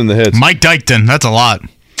 Spinning the hits. Mike Dykton, that's a lot.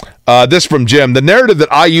 This from Jim. The narrative that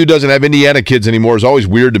IU doesn't have Indiana kids anymore is always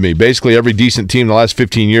weird to me. Basically, every decent team in the last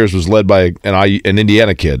 15 years was led by an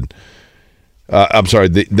Indiana kid. I'm sorry,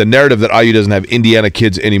 the narrative that IU doesn't have Indiana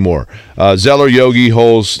kids anymore. Zeller, Yogi,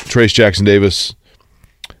 Holes, Trace Jackson Davis.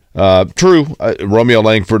 True. Romeo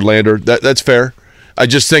Langford, Lander. That's fair. I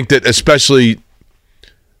just think that especially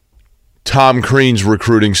Tom Crean's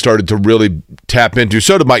recruiting started to really tap into.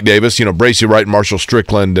 So did Mike Davis, Bracy Wright and Marshall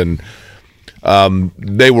Strickland, and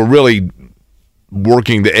they were really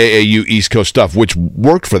working the AAU East Coast stuff, which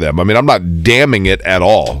worked for them. I mean, I'm not damning it at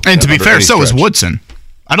all. And to be fair, so is Woodson.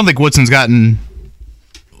 I don't think Woodson's gotten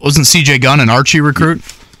wasn't C.J. Gunn an Archie recruit?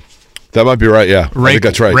 That might be right, yeah. I think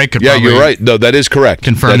that's right. Ray could you're right. No, that is correct.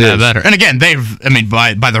 Confirm that better. And again, by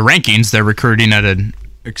the rankings, they're recruiting at an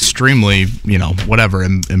extremely,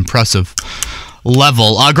 impressive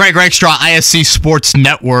level. Greg Rakestraw, ISC Sports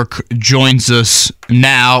Network, joins us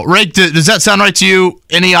now. Rake, does that sound right to you?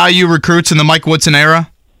 Any IU recruits in the Mike Woodson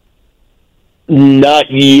era? Not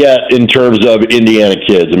yet in terms of Indiana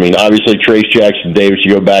kids. I mean, obviously, Trace Jackson Davis,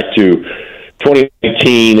 you go back to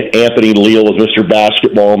 2019, Anthony Leal was Mr.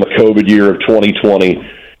 Basketball in the COVID year of 2020,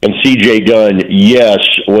 and C.J. Gunn, yes,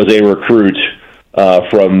 was a recruit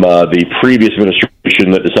from the previous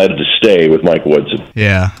administration that decided to stay with Mike Woodson.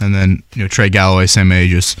 Yeah, and then Trey Galloway, same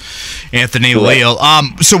age as Anthony Leal.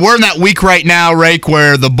 So we're in that week right now, Rake,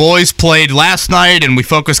 where the boys played last night, and we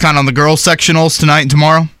focus kind of on the girls sectionals tonight and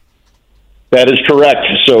tomorrow? That is correct.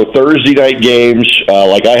 So Thursday night games,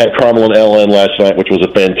 like I had Carmel and LN last night, which was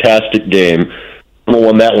a fantastic game. Carmel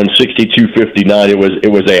won that one 62-59. It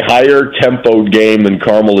was a higher tempoed game than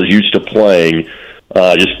Carmel is used to playing.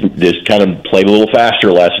 Just kind of played a little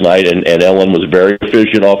faster last night, and LN was very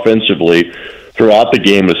efficient offensively throughout the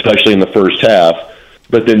game, especially in the first half.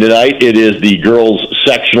 But then tonight it is the girls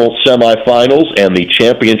sectional semifinals and the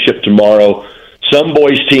championship tomorrow. Some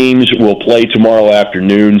boys teams will play tomorrow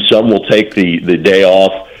afternoon. Some will take the day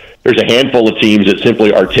off. There's a handful of teams that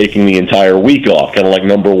simply are taking the entire week off, kind of like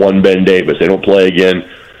number 1 Ben Davis. They don't play again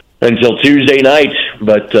until Tuesday night,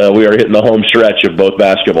 but we are hitting the home stretch of both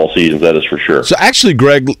basketball seasons, that is for sure. So actually,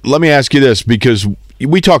 Greg, let me ask you this, because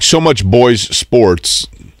we talk so much boys sports.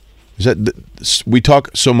 We talk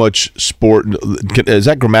so much sport. Is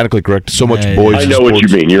that grammatically correct? So much boys. I know sports. what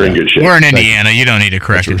you mean. You're in good shape. We're in Indiana. You don't need to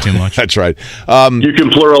correct it too much. That's right. You can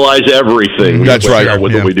pluralize everything. That's right.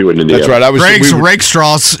 What we do in Indiana. That's right. Greg's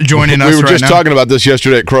Rakestraw's joining us right now. We were just talking about this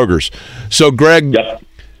yesterday at Kroger's. So, Greg,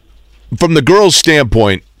 from the girls'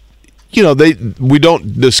 standpoint, we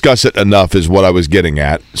don't discuss it enough is what I was getting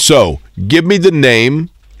at. So, give me the name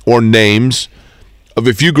or names of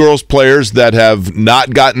a few girls players that have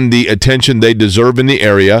not gotten the attention they deserve in the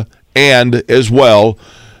area, and as well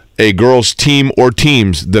a girls team or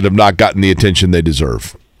teams that have not gotten the attention they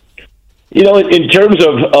deserve. In terms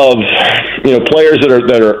of players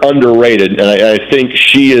that are underrated, and I think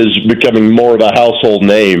she is becoming more of a household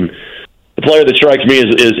name. The player that strikes me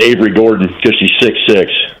is Avery Gordon, because she's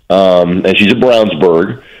 6'6", and she's at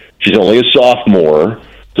Brownsburg. She's only a sophomore,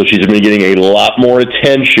 so she's been getting a lot more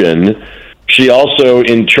attention. She also,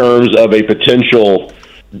 in terms of a potential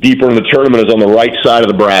deeper in the tournament, is on the right side of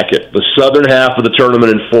the bracket. The southern half of the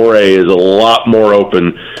tournament in 4A is a lot more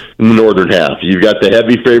open than the northern half. You've got the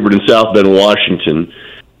heavy favorite in South Bend, Washington.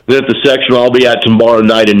 Then at the section I'll be at tomorrow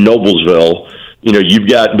night in Noblesville, you've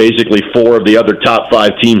got basically 4 of the other top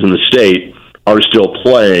 5 teams in the state are still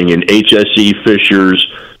playing in HSE, Fishers,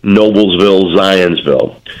 Noblesville,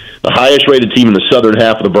 Zionsville. The highest rated team in the southern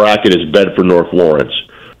half of the bracket is Bedford North Lawrence.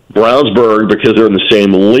 Brownsburg, because they're in the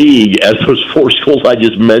same league as those 4 schools I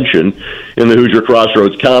just mentioned in the Hoosier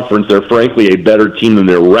Crossroads Conference, they're frankly a better team than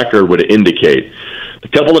their record would indicate. A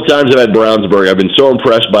couple of times I've had Brownsburg, I've been so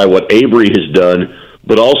impressed by what Avery has done,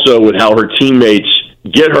 but also with how her teammates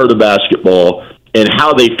get her the basketball and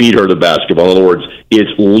how they feed her the basketball. In other words,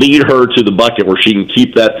 it's lead her to the bucket where she can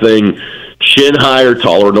keep that thing chin high or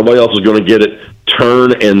taller. Nobody else is going to get it,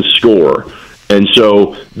 turn and score. And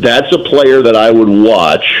so that's a player that I would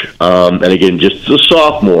watch. And again, just as a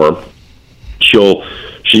sophomore,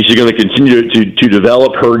 she's going to continue to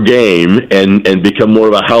develop her game and become more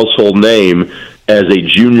of a household name as a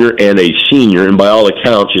junior and a senior. And by all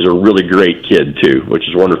accounts, she's a really great kid too, which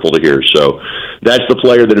is wonderful to hear. So that's the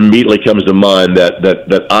player that immediately comes to mind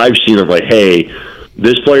that I've seen of like, hey,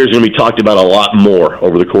 this player is going to be talked about a lot more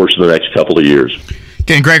over the course of the next couple of years.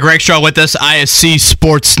 Again, Greg Rakestraw with us, ISC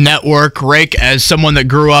Sports Network. Rake, as someone that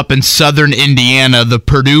grew up in southern Indiana, the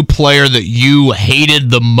Purdue player that you hated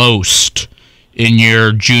the most in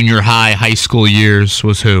your junior high school years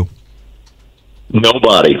was who?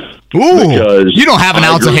 Nobody. Ooh, you don't have an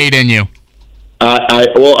ounce of hate in you.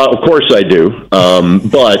 Well, of course I do.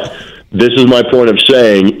 But this is my point of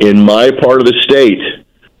saying, in my part of the state,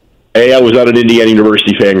 I was not an Indiana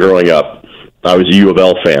University fan growing up. I was a U of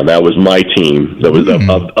L fan. That was my team. That was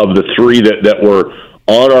of the 3 that were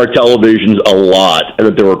on our televisions a lot and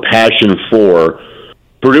that there were passion for.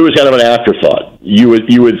 Purdue was kind of an afterthought. You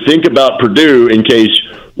would think about Purdue in case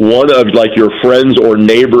one of like your friends or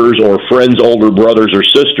neighbors or friends' older brothers or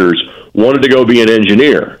sisters wanted to go be an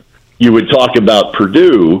engineer. You would talk about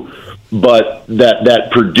Purdue, but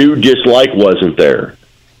that Purdue dislike wasn't there.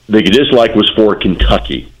 The dislike was for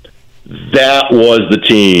Kentucky. That was the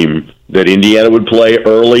team that Indiana would play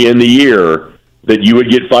early in the year that you would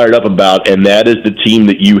get fired up about, and that is the team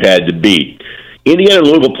that you had to beat. Indiana and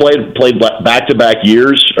Louisville played back-to-back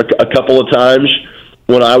years a couple of times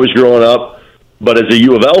when I was growing up, but as a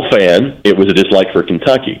U of L fan, it was a dislike for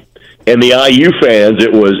Kentucky. And the IU fans,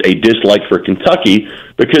 it was a dislike for Kentucky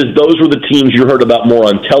because those were the teams you heard about more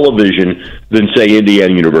on television than, say,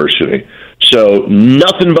 Indiana University. So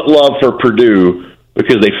nothing but love for Purdue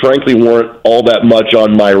because they frankly weren't all that much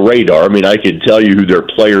on my radar. I mean, I could tell you who their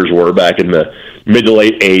players were back in the mid to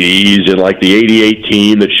late 80s and like the 88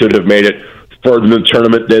 team that should have made it further in the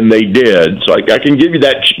tournament than they did. So I can give you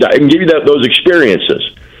that. I can give you those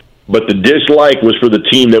experiences. But the dislike was for the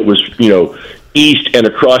team that was, east and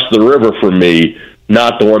across the river from me,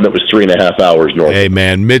 not the one that was 3.5 hours north. Hey,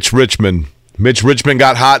 man, Mitch Richmond. Mitch Richmond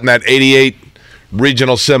got hot in that 88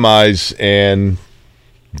 regional semis, and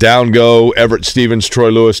down go Everett Stevens, Troy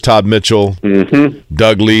Lewis, Todd Mitchell,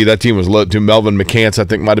 Doug Lee. That team was loaded too. Melvin McCants, I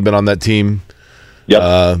think, might have been on that team.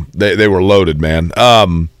 Yep. They were loaded, man.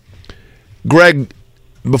 Greg,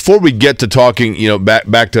 before we get to talking,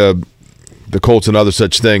 back to the Colts and other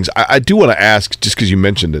such things, I do want to ask, just because you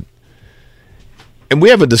mentioned it, and we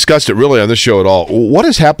haven't discussed it really on this show at all, what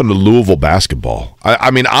has happened to Louisville basketball? I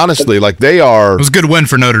mean, honestly, like they are... It was a good win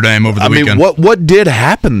for Notre Dame over the weekend. What did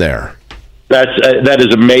happen there? That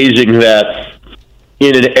is amazing that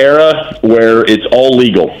in an era where it's all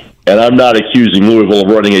legal, and I'm not accusing Louisville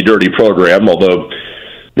of running a dirty program, although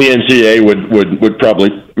the NCAA would probably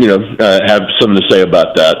have something to say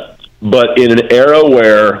about that. But in an era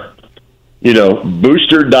where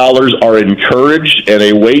booster dollars are encouraged and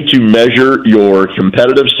a way to measure your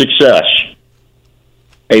competitive success,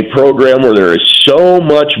 a program where there is so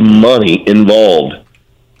much money involved,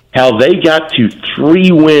 how they got to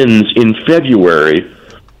 3 wins in February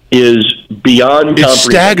is beyond comprehension. It's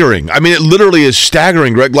staggering. I mean, it literally is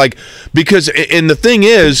staggering, Greg. Because the thing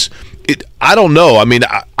is, I don't know. I mean,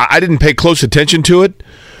 I didn't pay close attention to it,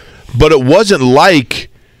 but it wasn't like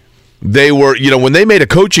they were, when they made a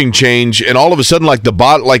coaching change and all of a sudden,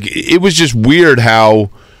 it was just weird how,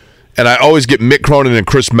 and I always get Mick Cronin and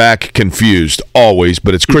Chris Mack confused, always,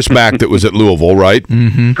 but it's Chris Mack that was at Louisville, right?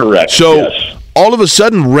 Mm-hmm. Correct. So yes. All of a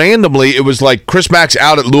sudden, randomly, it was like Chris Mack's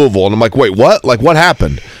out at Louisville, and I'm like, wait, what? Like, what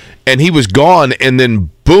happened? And he was gone, and then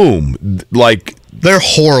boom, they're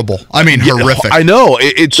horrible. I mean, horrific. I know.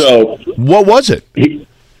 So what was it?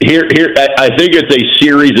 Here, I think it's a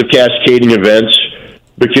series of cascading events.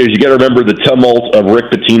 Because you got to remember the tumult of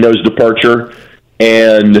Rick Pitino's departure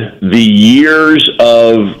and the years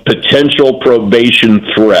of potential probation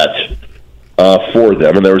threat for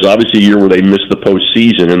them. And there was obviously a year where they missed the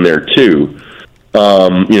postseason in there too.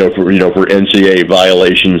 For NCAA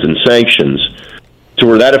violations and sanctions, to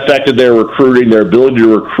where that affected their recruiting, their ability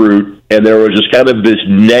to recruit, and there was just kind of this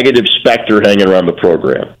negative specter hanging around the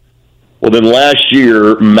program. Well, then last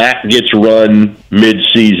year, Mack gets run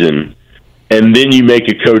mid-season. And then you make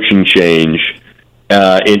a coaching change,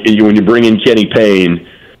 and when you bring in Kenny Payne,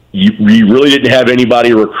 you really didn't have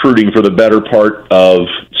anybody recruiting for the better part of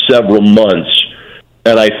several months,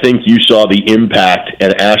 and I think you saw the impact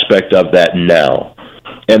and aspect of that now.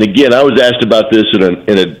 And again, I was asked about this in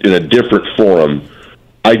a different forum.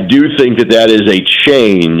 I do think that is a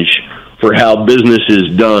change for how business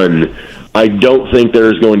is done. I don't think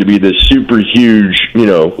there is going to be this super huge,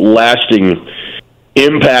 lasting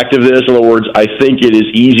impact of this. In other words, I think it is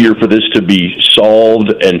easier for this to be solved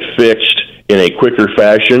and fixed in a quicker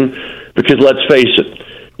fashion because let's face it,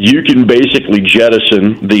 you can basically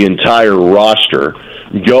jettison the entire roster,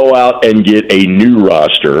 go out and get a new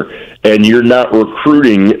roster, and you're not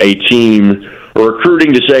recruiting a team or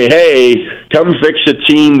recruiting to say, hey, come fix a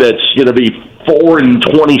team that's going to be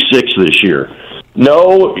 4-26 this year.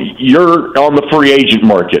 No, you're on the free agent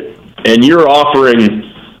market, and you're offering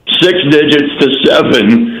 6 digits to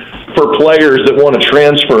 7 for players that want to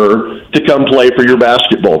transfer to come play for your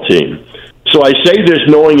basketball team. So I say this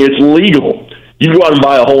knowing it's legal. You go out and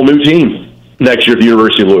buy a whole new team next year at the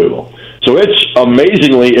University of Louisville. So it's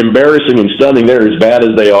amazingly embarrassing and stunning. They're as bad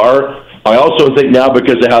as they are. I also think now,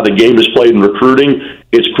 because of how the game is played in recruiting,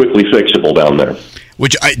 it's quickly fixable down there.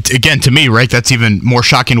 Which, again, to me, right, that's even more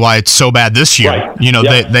shocking why it's so bad this year.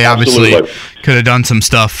 Right. They obviously could have done some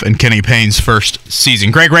stuff in Kenny Payne's first season.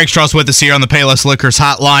 Greg Rakestraw's with us here on the Payless Liquors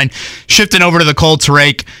hotline. Shifting over to the Colts,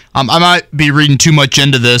 Rake. I might be reading too much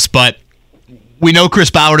into this, but we know Chris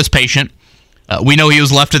Ballard is patient. We know he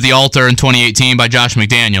was left at the altar in 2018 by Josh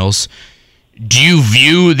McDaniels. Do you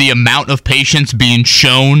view the amount of patience being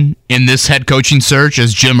shown in this head coaching search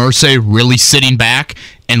as Jim Irsay really sitting back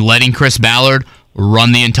and letting Chris Ballard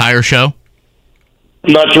run the entire show?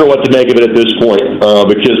 I'm not sure what to make of it at this point,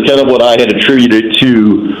 because kind of what I had attributed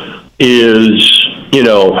to is,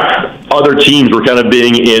 other teams were kind of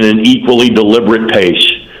being in an equally deliberate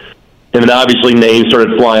pace. And then obviously names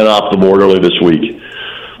started flying off the board early this week.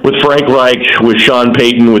 With Frank Reich, with Sean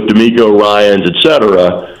Payton, with DeMeco Ryans, et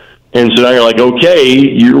cetera. And so now you're like, okay,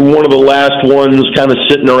 you're one of the last ones kind of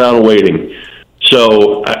sitting around waiting.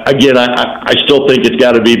 So, again, I still think it's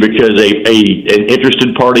got to be because an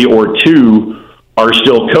interested party or two are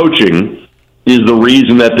still coaching is the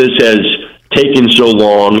reason that this has taken so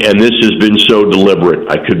long and this has been so deliberate.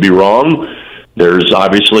 I could be wrong. There's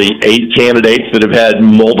obviously 8 candidates that have had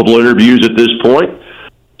multiple interviews at this point.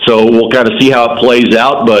 So we'll kind of see how it plays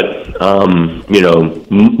out. But,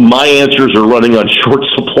 my answers are running on short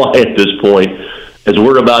supply at this point as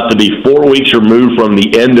we're about to be 4 weeks removed from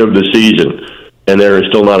the end of the season. And there is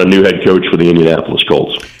still not a new head coach for the Indianapolis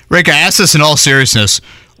Colts. Rick, I ask this in all seriousness.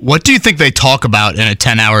 What do you think they talk about in a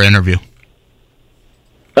 10-hour interview?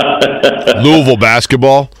 Louisville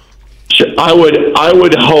basketball. I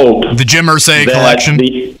would hope the Jim Irsay collection.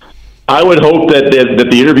 I would hope that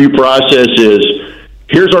the interview process is: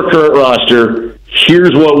 here's our current roster.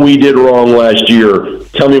 Here's what we did wrong last year.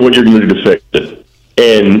 Tell me what you're going to do to fix it.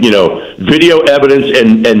 And video evidence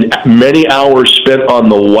and many hours spent on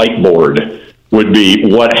the whiteboard would be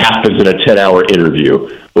what happens in a 10-hour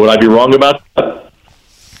interview. Would I be wrong about that?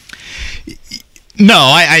 No,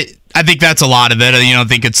 I think that's a lot of it. I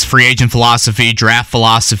think it's free agent philosophy, draft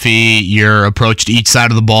philosophy, your approach to each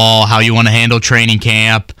side of the ball, how you want to handle training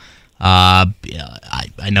camp. I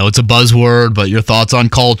know it's a buzzword, but your thoughts on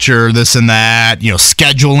culture, this and that,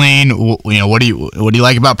 scheduling, what do you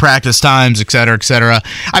like about practice times, et cetera, et cetera.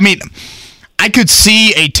 I mean, I could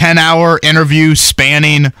see a 10-hour interview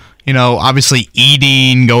spanning, obviously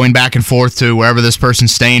eating, going back and forth to wherever this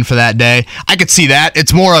person's staying for that day. I could see that.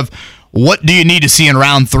 It's more of, what do you need to see in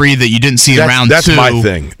round 3 that you didn't see in round 2? That's my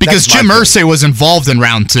thing. Because Jim Irsay was involved in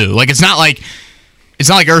round 2. Like, it's not like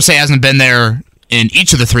Irsay hasn't been there in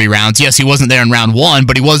each of the 3 rounds. Yes, he wasn't there in round 1,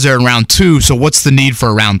 but he was there in round 2. So what's the need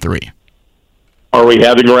for round 3? Are we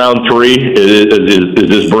having round 3? Is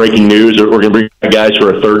this breaking news, or we're going to bring guys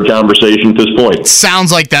for a third conversation at this point?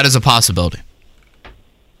 Sounds like that is a possibility.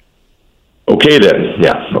 Okay, then.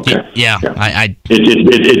 Yeah. Okay. Yeah.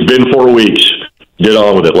 It's been 4 weeks. Get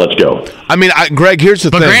on with it. Let's go. I mean, Greg, here's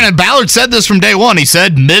the thing. But granted, Ballard said this from day one. He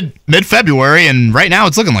said mid-February, and right now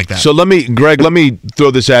it's looking like that. So let me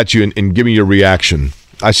throw this at you and give me your reaction.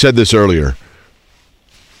 I said this earlier.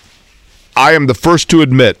 I am the first to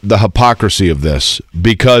admit the hypocrisy of this,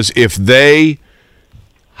 because if they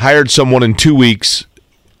hired someone in 2 weeks,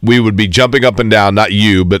 we would be jumping up and down. Not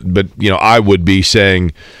you, but I would be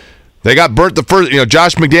saying, they got burnt the first,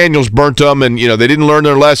 Josh McDaniels burnt them, and, they didn't learn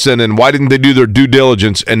their lesson, and why didn't they do their due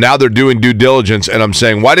diligence? And now they're doing due diligence, and I'm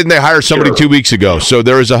saying, why didn't they hire somebody 2 weeks ago? So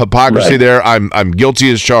there is a hypocrisy there. I'm guilty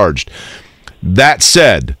as charged. That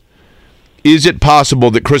said, is it possible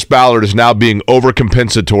that Chris Ballard is now being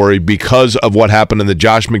overcompensatory because of what happened in the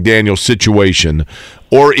Josh McDaniels situation,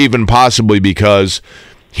 or even possibly because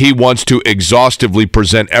he wants to exhaustively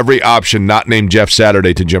present every option not named Jeff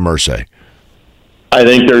Saturday to Jim Irsay? I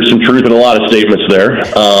think there's some truth in a lot of statements there.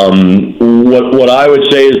 What I would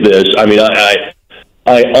say is this. I mean,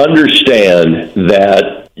 I understand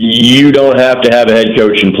that you don't have to have a head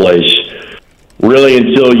coach in place really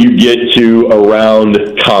until you get to around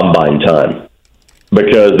combine time,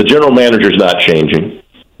 because the general manager's not changing.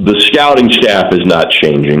 The scouting staff is not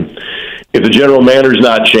changing. If the general manager's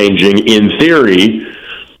not changing, in theory,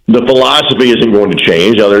 the philosophy isn't going to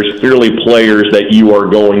change. Now, there's clearly players that you are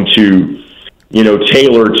going to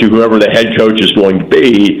tailor to whoever the head coach is going to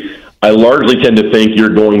be. I largely tend to think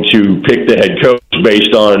you're going to pick the head coach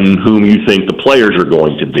based on whom you think the players are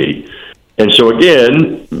going to be. And so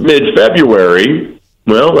again, mid-February,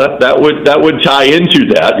 well, that would tie into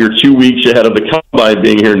that. You're 2 weeks ahead of the combine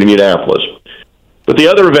being here in Indianapolis. But the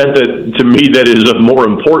other event that, to me, that is of more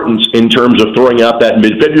importance in terms of throwing out that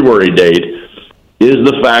mid-February date is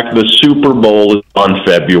the fact the Super Bowl is on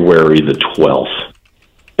February the 12th.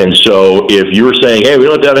 And so if you're saying, hey, we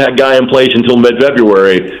don't have to have a guy in place until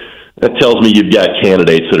mid-February, that tells me you've got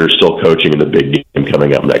candidates that are still coaching in the big game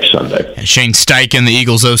coming up next Sunday. Shane Steichen, the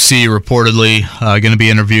Eagles OC, reportedly going to be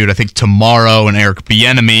interviewed, I think, tomorrow. And Eric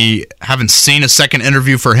Bieniemy, haven't seen a second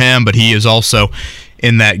interview for him, but he is also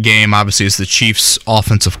in that game, obviously, as the Chiefs'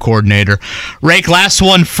 offensive coordinator. Rake, last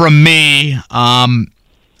one from me.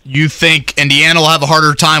 You think Indiana will have a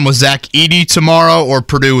harder time with Zach Edey tomorrow, or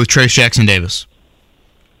Purdue with Trace Jackson-Davis?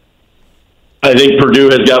 I think Purdue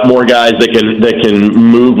has got more guys that can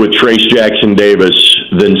move with Trace Jackson-Davis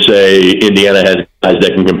than, say, Indiana has guys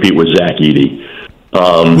that can compete with Zach Edey.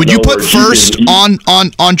 Would you put first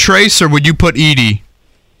on Trace, or would you put Edey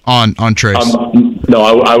on Trace? No,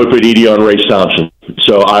 I would put Edie on Race Thompson.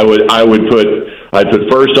 So I'd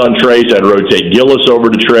put first on Trace. I'd rotate Gillis over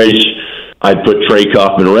to Trace. I'd put Trey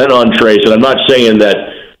Kaufman-Renn on Trace. And I'm not saying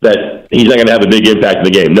that he's not going to have a big impact in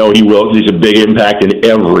the game. No, he will. He's a big impact in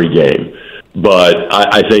every game. But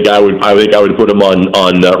I think I would put him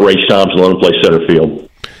on Race Thompson, let him play center field.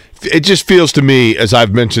 It just feels to me, as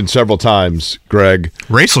I've mentioned several times, Greg,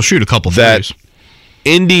 Race will shoot a couple threes.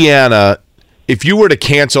 Indiana, if you were to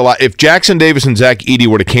cancel out, if Jackson Davis and Zach Edey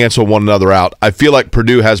were to cancel one another out, I feel like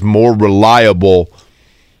Purdue has more reliable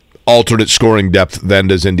alternate scoring depth than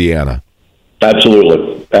does Indiana.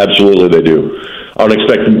 Absolutely they do. I don't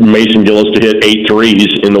expect Mason Gillis to hit 8 threes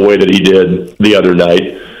in the way that he did the other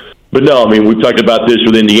night. But no, I mean, we've talked about this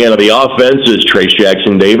with Indiana. The offense is Trace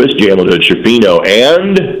Jackson Davis, Jalen Hood-Schifino,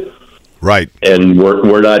 and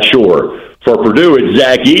we're not sure. For Purdue, it's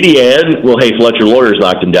Zach Edey, and, well, hey, Fletcher Lawyers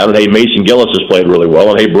knocked him down, and, hey, Mason Gillis has played really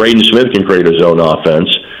well, and, hey, Braden Smith can create his own offense.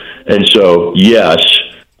 And so, yes,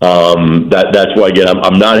 that's why, again,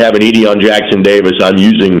 I'm not having Edey on Jackson Davis. I'm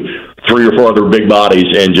using 3 or 4 other big bodies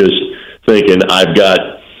and just thinking I've got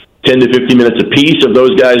 10 to 15 minutes apiece of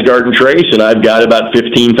those guys guarding Trace, and I've got about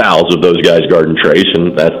 15 fouls of those guys guarding Trace,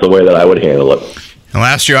 and that's the way that I would handle it. And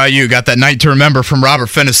last year, IU got that night to remember from Robert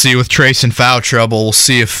Fennessy with Trace in foul trouble. We'll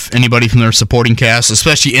see if anybody from their supporting cast,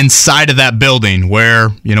 especially inside of that building where,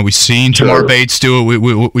 we've seen Tamar Bates do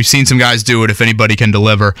it. We've seen some guys do it, if anybody can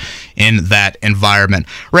deliver in that environment.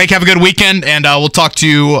 Rake, have a good weekend, and we'll talk to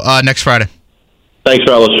you next Friday. Thanks,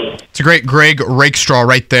 fellas. It's a great Greg Rakestraw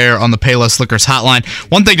right there on the Payless Liquors hotline.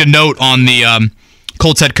 One thing to note on the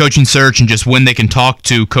Colts head coaching search and just when they can talk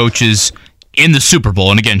to coaches in the Super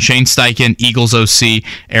Bowl. And again, Shane Steichen, Eagles OC,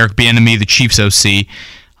 Eric Bieniemy, the Chiefs OC.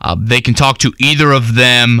 They can talk to either of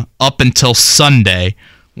them up until Sunday.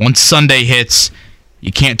 Once Sunday hits,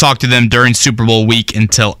 you can't talk to them during Super Bowl week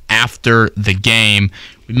until after the game.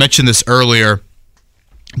 We mentioned this earlier.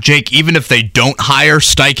 Jake, even if they don't hire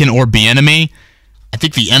Steichen or Bieniemy, I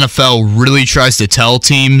think the NFL really tries to tell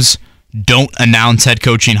teams, don't announce head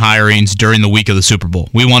coaching hirings during the week of the Super Bowl.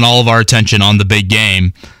 We want all of our attention on the big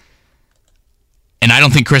game. And I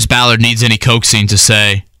don't think Chris Ballard needs any coaxing to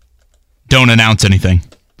say, don't announce anything.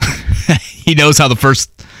 He knows how the first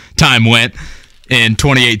time went in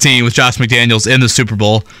 2018 with Josh McDaniels in the Super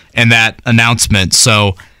Bowl and that announcement.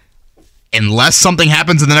 So unless something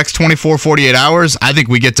happens in the next 24, 48 hours, I think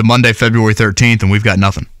we get to Monday, February 13th, and we've got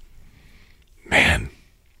nothing. Man,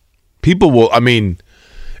 people will,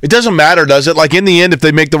 it doesn't matter, does it? Like, in the end, if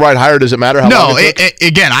they make the right hire, does it matter how long it took?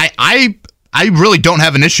 Again, I really don't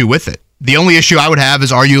have an issue with it. The only issue I would have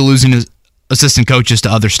is, are you losing assistant coaches to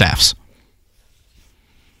other staffs?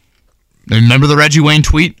 Remember the Reggie Wayne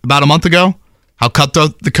tweet about a month ago? How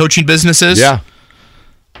cutthroat the coaching business is? Yeah.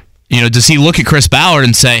 Does he look at Chris Ballard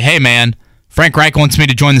and say, hey, man, Frank Reich wants me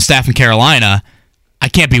to join the staff in Carolina. I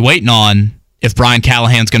can't be waiting on if Brian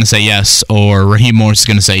Callahan's going to say yes, or Raheem Morris is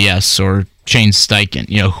going to say yes, or Shane Steichen,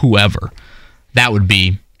 whoever. That would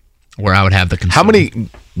be where I would have the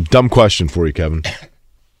concern. Dumb question for you, Kevin.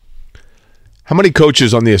 How many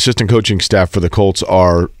coaches on the assistant coaching staff for the Colts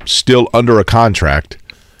are still under a contract?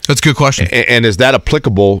 That's a good question. And is that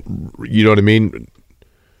applicable? You know what I mean?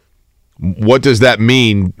 What does that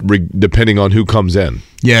mean depending on who comes in?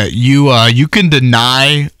 Yeah, you can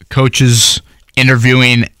deny coaches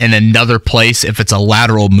interviewing in another place if it's a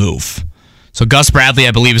lateral move. So Gus Bradley,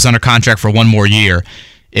 I believe, is under contract for 1 more year.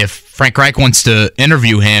 If Frank Reich wants to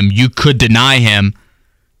interview him, you could deny him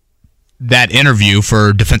that interview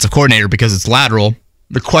for defensive coordinator because it's lateral.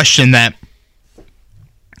 The question that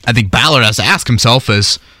I think Ballard has to ask himself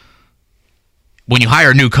is, when you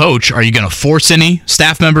hire a new coach, are you going to force any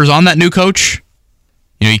staff members on that new coach?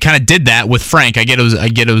 You kind of did that with Frank. I get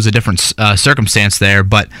it was a different circumstance there,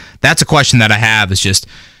 but that's a question that I have is just,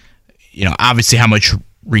 obviously how much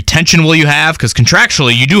retention will you have? Because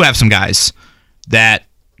contractually, you do have some guys that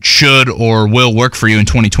should or will work for you in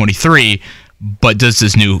 2023, but does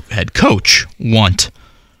this new head coach want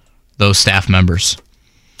those staff members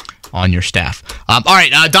on your staff? All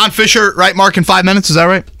right, Don Fischer, right, Mark, in 5 minutes, is that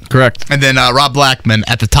right? Correct. And then Rob Blackman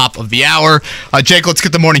at the top of the hour. Jake, let's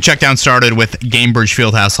get the morning checkdown started with Gamebridge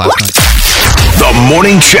Fieldhouse last night. The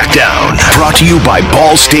Morning Checkdown, brought to you by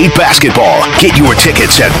Ball State Basketball. Get your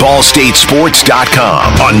tickets at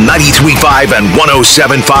ballstatesports.com on 93.5 and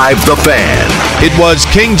 107.5 The Fan. It was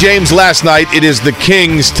King James last night. It is the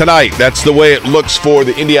Kings tonight. That's the way it looks for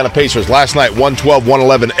the Indiana Pacers. Last night,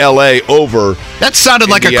 112-111 L.A. over. That sounded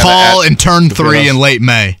like Indiana a call in turn 3 in late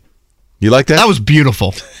May. You like that? That was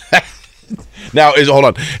beautiful. Now,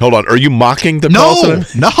 hold on. Are you mocking the call today?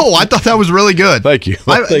 No, I thought that was really good. Thank you.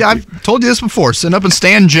 I've told you this before. Sitting up and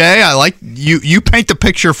Stan J, I like you. You paint the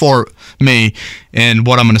picture for me and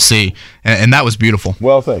what I'm going to see, and that was beautiful.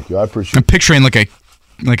 Well, thank you. I appreciate it. I'm picturing like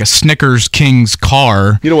a Snickers King's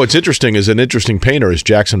car. You know what's interesting is an interesting painter is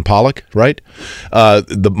Jackson Pollock, right?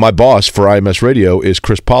 My boss for IMS Radio is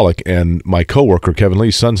Chris Pollock, and my coworker Kevin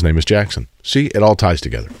Lee's son's name is Jackson. See, it all ties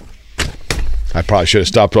together. I probably should have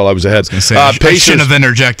stopped while I was ahead. I shouldn't have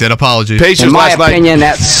interjected. Apologies. Pacers In my last opinion,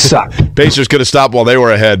 night, that sucked. Pacers could have stopped while they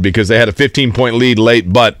were ahead because they had a 15-point lead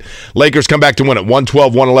late, but Lakers come back to win it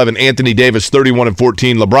 112-111. Anthony Davis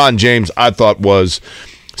 31-14. LeBron James, I thought, was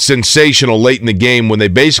sensational late in the game when they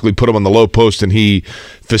basically put him on the low post and he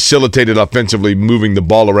facilitated offensively moving the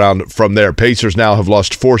ball around from there. Pacers now have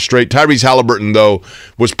lost 4 straight. Tyrese Halliburton, though,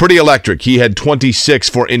 was pretty electric. He had 26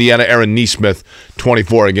 for Indiana. Aaron Nesmith,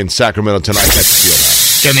 24 against Sacramento tonight. That's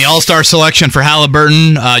the field. Again, the All-Star selection for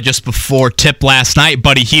Halliburton just before tip last night.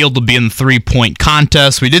 Buddy Hield will be in the 3-point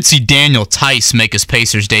contest. We did see Daniel Tice make his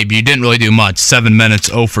Pacers debut. Didn't really do much. 7 minutes,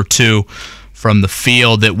 0 for 2. From the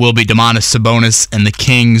field. It will be Domantas Sabonis and the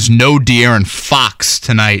Kings. No De'Aaron Fox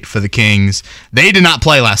tonight for the Kings. They did not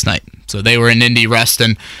play last night, so they were in Indy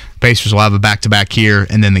resting. Pacers will have a back-to-back here,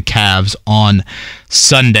 and then the Cavs on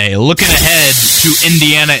Sunday. Looking ahead to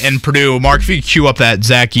Indiana and Purdue. Mark, if you could cue up that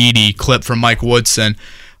Zach Edey clip from Mike Woodson.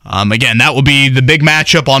 Again, that will be the big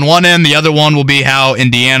matchup on one end. The other one will be how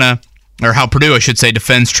Purdue, I should say,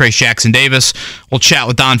 defends Trace Jackson-Davis. We'll chat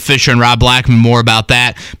with Don Fischer and Rob Blackman more about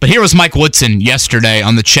that. But here was Mike Woodson yesterday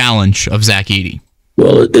on the challenge of Zach Edey.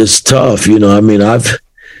 Well, it's tough. I've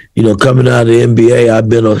coming out of the NBA, I've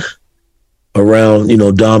been around,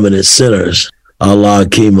 dominant centers, a la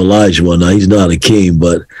Hakeem Olajuwon. Now, he's not Hakeem,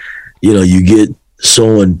 but, you get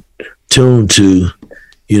so in tune to,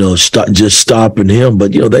 just stopping him.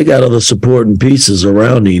 But, they got other supporting pieces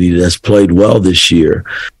around Edey that's played well this year.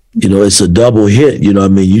 It's a double hit. You got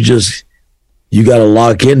to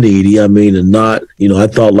lock into Edey. And not, I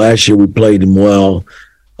thought last year we played him well,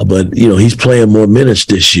 but, he's playing more minutes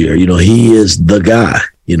this year. He is the guy.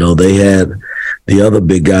 They had the other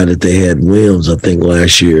big guy that they had, Williams, I think,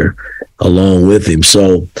 last year, along with him.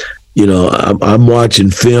 So, I'm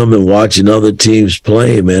watching film and watching other teams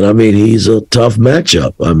play, man. He's a tough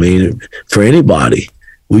matchup. For anybody.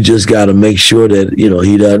 We just got to make sure that,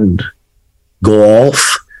 he doesn't go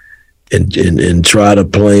off. And try to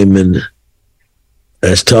play him in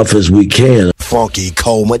as tough as we can. Funky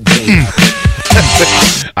Cole Medina.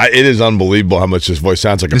 It is unbelievable how much this voice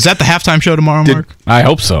sounds like. Is that the halftime show tomorrow, Mark? I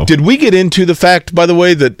hope so. Did we get into the fact, by the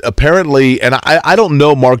way, that apparently, and I don't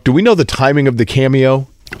know, Mark, do we know the timing of the cameo?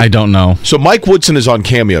 I don't know. So Mike Woodson is on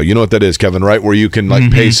Cameo. You know what that is, Kevin, right? Where you can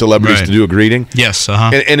pay celebrities to do a greeting? Yes,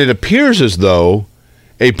 And it appears as though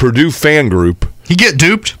a Purdue fan group... He get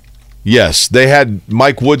duped? Yes, they had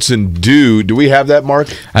Mike Woodson do we have that, Mark?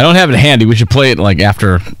 I don't have it handy. We should play it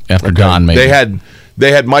after Don, maybe.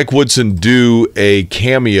 They had Mike Woodson do a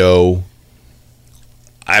cameo,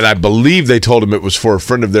 and I believe they told him it was for a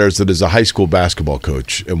friend of theirs that is a high school basketball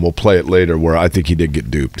coach, and we'll play it later where I think he did get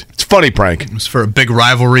duped. It's a funny prank. It was for a big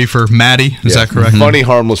rivalry for Maddie. Is that correct? Funny,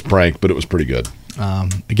 harmless prank, but it was pretty good.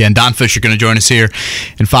 Again, Don Fischer going to join us here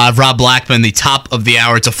in 5. Rob Blackman, the top of the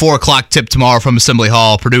hour. It's a 4 o'clock tip tomorrow from Assembly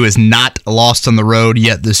Hall. Purdue is not lost on the road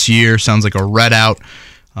yet this year. Sounds like a red out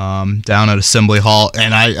down at Assembly Hall.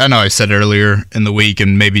 And I know I said earlier in the week,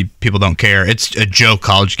 and maybe people don't care, it's a joke.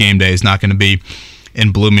 College game day is not going to be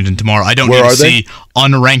in Bloomington tomorrow. I don't need to see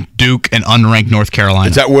unranked Duke and unranked North Carolina.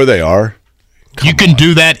 Is that where they are? You can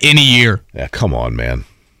do that any year. Yeah, come on, man.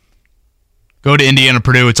 Go to Indiana,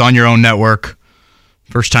 Purdue. It's on your own network.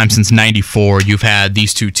 First time since 94 you've had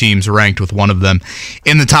these two teams ranked, with one of them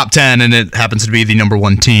in the top 10, and it happens to be the number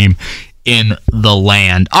 1 team in the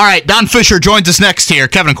land. All right, Don Fischer joins us next here.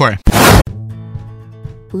 Kevin and Corey.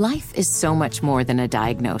 Life is so much more than a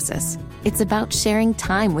diagnosis. It's about sharing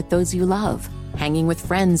time with those you love, hanging with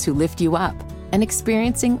friends who lift you up, and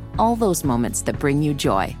experiencing all those moments that bring you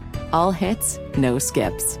joy. All hits, no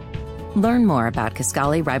skips. Learn more about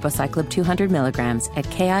Kisqali Ribociclib 200 milligrams at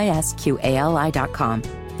KISQALI.com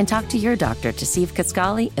and talk to your doctor to see if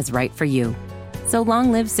Kisqali is right for you. So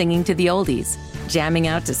long live singing to the oldies, jamming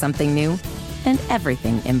out to something new, and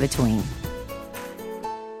everything in between.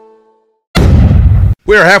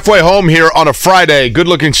 We're halfway home here on a Friday.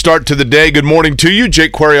 Good-looking start to the day. Good morning to you.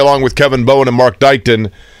 Jake Query along with Kevin Bowen and Mark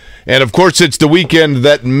Dykton. And, of course, it's the weekend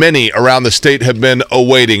that many around the state have been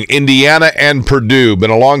awaiting. Indiana and Purdue.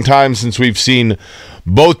 Been a long time since we've seen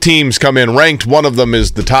both teams come in ranked. One of them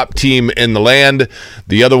is the top team in the land.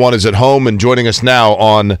 The other one is at home. And joining us now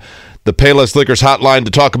on The Payless Liquors hotline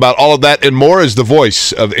to talk about all of that and more is the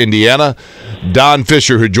voice of Indiana, Don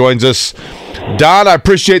Fischer, who joins us. Don, I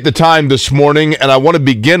appreciate the time this morning, and I want to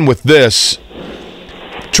begin with this.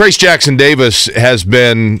 Trayce Jackson-Davis has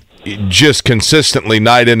been just consistently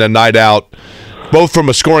night in and night out, both from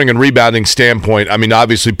a scoring and rebounding standpoint. I mean,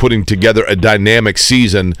 obviously putting together a dynamic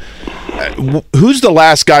season. Who's the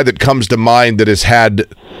last guy that comes to mind that has had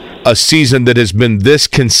a season that has been this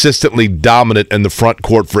consistently dominant in the front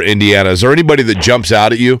court for Indiana? Is there anybody that jumps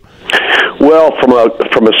out at you? Well,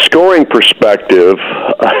 from a scoring perspective,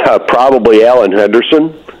 probably Alan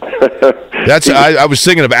Henderson. I was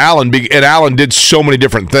thinking of Allen, and Allen did so many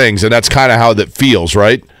different things, and that's kind of how that feels,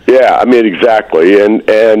 right? Yeah, I mean, exactly.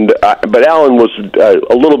 But Allen was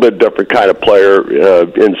a little bit different kind of player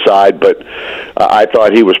inside, but I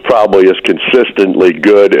thought he was probably as consistently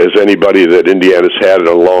good as anybody that Indiana's had in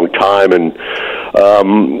a long time. And,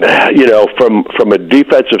 from a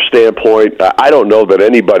defensive standpoint, I don't know that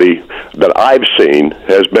anybody that I've seen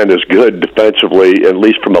has been as good defensively, at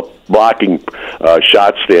least from a blocking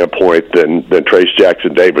shot standpoint, than Trayce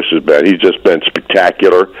Jackson-Davis has been. He's just been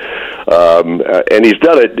spectacular, and he's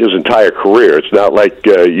done it his entire career. It's not like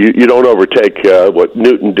you don't overtake what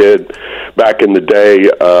Newton did back in the day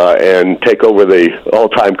and take over the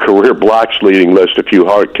all-time career blocks leading list if you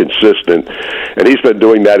aren't consistent. And he's been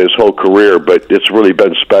doing that his whole career, but it's really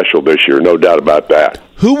been special this year, no doubt about that.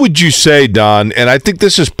 Who would you say, Don, and I think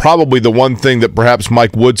this is probably the one thing that perhaps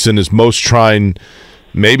Mike Woodson is most trying,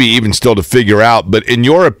 maybe even still, to figure out, but in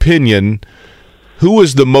your opinion, who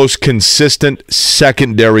is the most consistent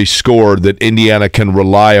secondary scorer that Indiana can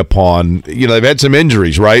rely upon? You know, they've had some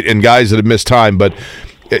injuries, right, and guys that have missed time, but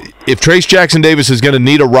if Trayce Jackson-Davis is going to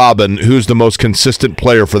need a Robin, who's the most consistent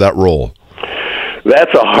player for that role?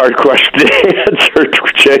 That's a hard question to answer,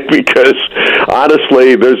 Jake, because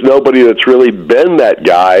honestly, there's nobody that's really been that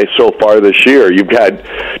guy so far this year. You've had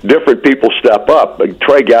different people step up.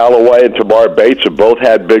 Trey Galloway and Tamar Bates have both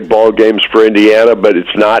had big ball games for Indiana, but it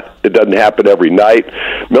doesn't happen every night.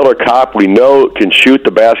 Miller Kopp, we know, can shoot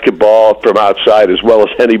the basketball from outside as well as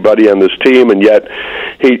anybody on this team, and yet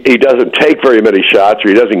he doesn't take very many shots, or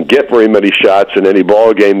he doesn't get very many shots in any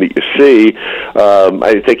ball game that you see.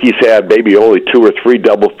 I think he's had maybe only 2 or 3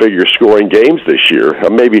 double-figure scoring games this year,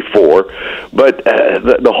 maybe 4. But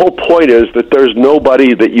the whole point is that there's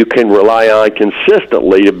nobody that you can rely on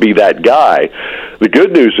consistently to be that guy. The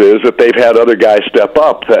good news is that they've had other guys step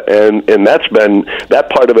up, and that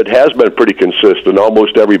part of it has been pretty consistent.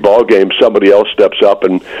 Almost every ball game, somebody else steps up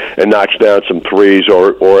and knocks down some threes,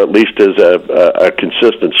 or at least is a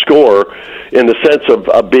consistent scorer in the sense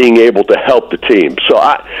of being able to help the team. So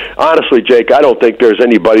honestly, Jake, I don't think there's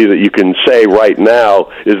anybody that you can say right now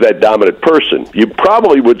is that dominant person. You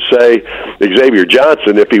probably would say Xavier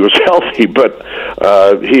Johnson if he was healthy, but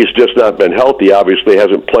he's just not been healthy. Obviously,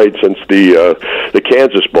 hasn't played since the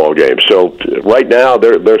Kansas ball game. So right now,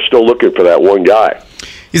 they're still looking for that one guy.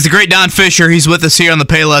 He's the great Don Fischer. He's with us here on the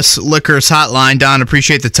Payless Liquors hotline. Don,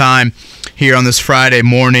 appreciate the time here on this Friday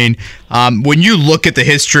morning. When you look at the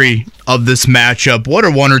history of this matchup, what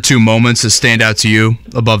are 1 or 2 moments that stand out to you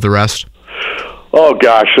above the rest? Oh,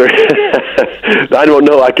 gosh. I don't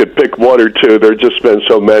know. I could pick 1 or 2. There's just been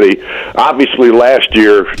so many. Obviously, last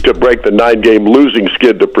year, to break the 9-game losing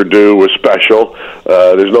skid to Purdue was special.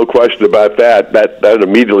 There's no question about that. That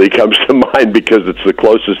immediately comes to mind because it's the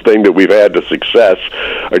closest thing that we've had to success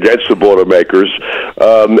against the Boilermakers.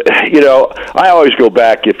 I always go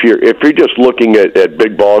back, if you're just looking at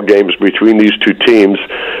big ball games between these two teams,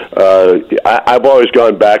 I've always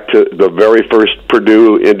gone back to the very first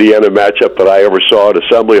Purdue-Indiana matchup that I ever saw at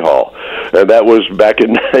Assembly Hall, and that was back in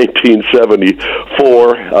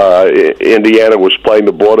 1974. Indiana was playing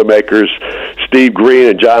the Boilermakers. Steve Green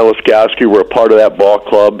and John Laskowski were a part of that ball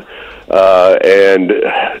club,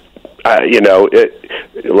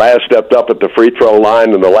 Laz stepped up at the free throw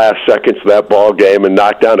line in the last seconds of that ball game and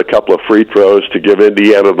knocked down a couple of free throws to give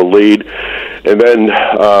Indiana the lead. And then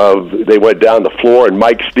they went down the floor, and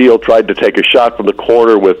Mike Steele tried to take a shot from the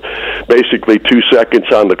corner with basically 2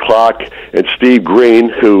 seconds on the clock. And Steve Green,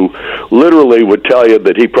 who literally would tell you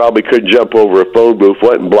that he probably couldn't jump over a phone booth,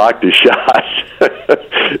 went and blocked his shot.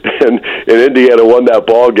 and Indiana won that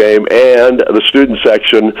ball game, and the student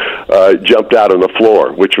section jumped out on the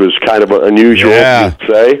floor, which was kind of unusual, you'd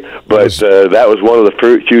say. But that was one of the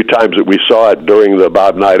few times that we saw it during the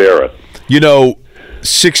Bob Knight era.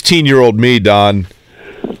 16-year-old me, Don,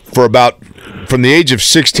 from the age of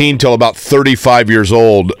 16 till about 35 years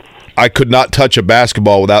old, I could not touch a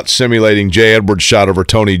basketball without simulating Jay Edwards' shot over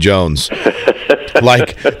Tony Jones.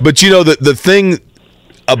 But the thing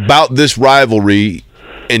about this rivalry,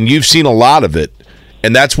 and you've seen a lot of it,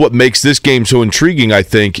 And that's what makes this game so intriguing, I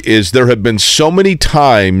think, is there have been so many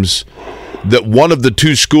times that one of the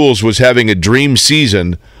two schools was having a dream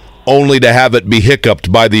season only to have it be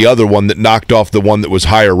hiccuped by the other one that knocked off the one that was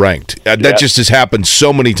higher ranked. That just has happened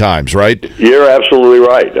so many times, right? You're absolutely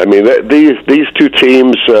right. I mean, these two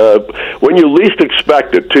teams, when you least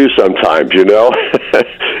expect it, too, sometimes, you know.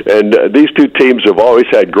 And these two teams have always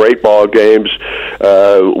had great ball games.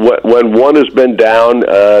 When one has been down,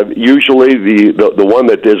 usually the one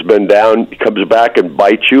that has been down comes back and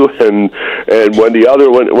bites you. And when the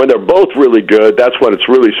other one, when they're both really good, that's when it's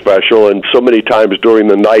really special. And so many times during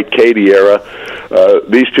the night Katie era,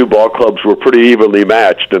 these two ball clubs were pretty evenly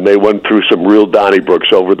matched, and they went through some real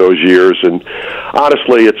Donnybrooks over those years. And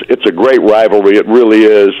honestly, it's a great rivalry. It really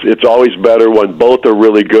is. It's always better when both are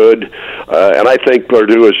really good. And I think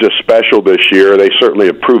Purdue is just special this year. They certainly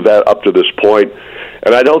have proved that up to this point.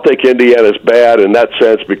 And I don't think Indiana's bad in that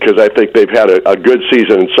sense, because I think they've had a good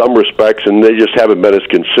season in some respects, and they just haven't been as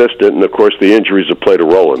consistent. And, of course, the injuries have played a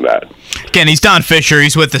role in that. Again, he's Don Fischer.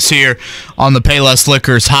 He's with us here on the Payless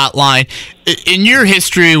Liquors hotline. In your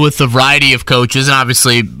history with a variety of coaches, and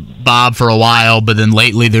obviously Bob for a while, but then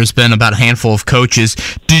lately there's been about a handful of coaches,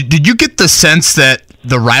 did you get the sense that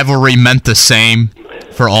the rivalry meant the same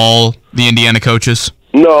for all the Indiana coaches?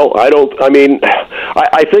 No, I don't. I mean,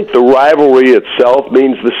 I think the rivalry itself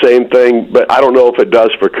means the same thing, but I don't know if it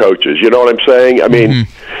does for coaches. You know what I'm saying? I mean,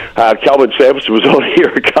 Calvin Sampson was only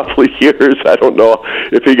here a couple of years. I don't know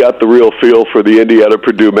if he got the real feel for the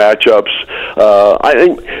Indiana-Purdue matchups. I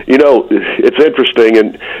think, you know, it's interesting,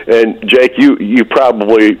 and Jake, you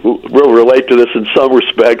probably will relate to this in some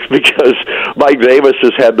respects, because Mike Davis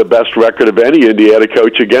has had the best record of any Indiana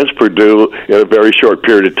coach against Purdue in a very short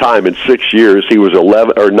period of time. In 6 years, he was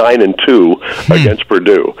 9-2 against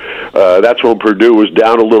Purdue. That's when Purdue was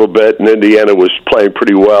down a little bit, and Indiana was playing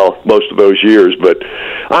pretty well most of those years. But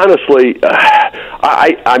honestly,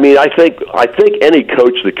 I think any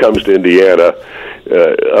coach that comes to Indiana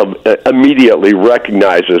immediately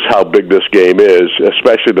recognizes how big this game is,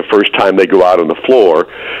 especially the first time they go out on the floor.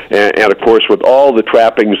 And of course, with all the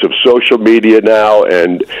trappings of social media now,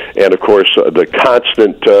 and of course the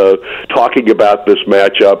constant talking about this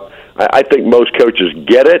matchup, I think most coaches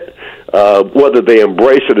get it. Whether they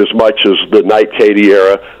embrace it as much as the Knight Katie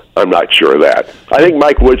era, I'm not sure of that. I think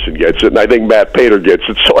Mike Woodson gets it, and I think Matt Pater gets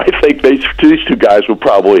it. So I think these two guys will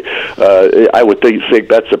probably, I would think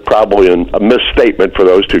that's probably a misstatement for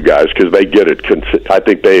those two guys, because they get it. I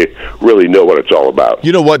think they really know what it's all about.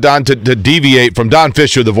 You know what, Don, to deviate from Don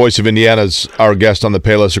Fischer, the voice of Indiana's our guest on the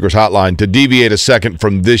Payless Liquors hotline, to deviate a second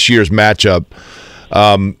from this year's matchup,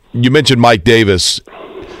 you mentioned Mike Davis.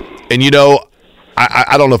 And, you know,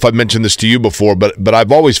 I don't know if I've mentioned this to you before, but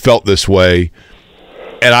I've always felt this way,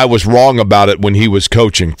 and I was wrong about it when he was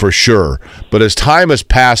coaching, for sure. But as time has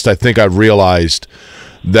passed, I think I've realized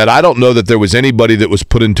that I don't know that there was anybody that was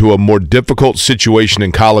put into a more difficult situation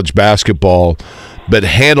in college basketball but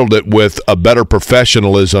handled it with a better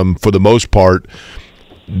professionalism for the most part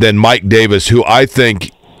than Mike Davis, who I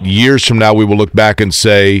think years from now we will look back and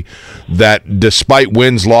say that despite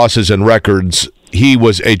wins, losses, and records, he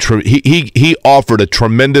was he offered a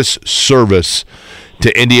tremendous service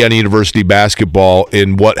to Indiana University basketball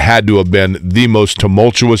in what had to have been the most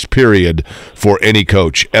tumultuous period for any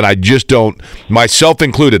coach. And I just don't, myself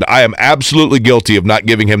included, I am absolutely guilty of not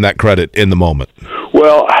giving him that credit in the moment.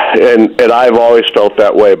 Well, and I've always felt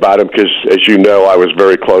that way about him, because, as you know, I was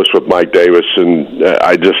very close with Mike Davis, and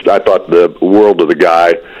I thought the world of the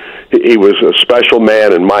guy. He was a special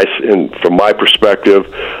man, from my perspective,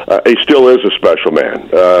 he still is a special man.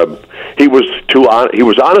 He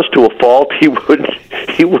was honest to a fault. He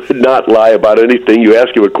would not lie about anything. You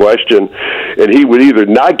ask him a question, and he would either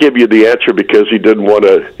not give you the answer because he didn't want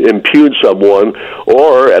to impugn someone,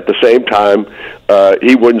 or at the same time,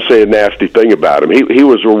 he wouldn't say a nasty thing about him. He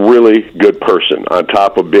was a really good person, on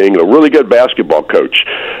top of being a really good basketball coach.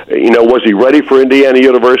 You know, was he ready for Indiana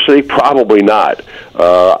University? Probably not.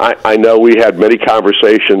 I know we had many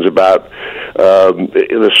conversations about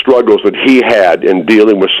the struggles that he had in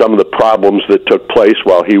dealing with some of the problems that took place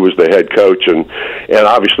while he was the head coach, and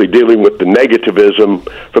obviously dealing with the negativism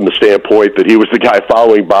from the standpoint that he was the guy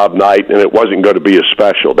following Bob Knight, and it wasn't going to be as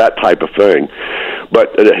special, that type of thing.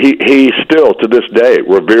 But he still, to this day,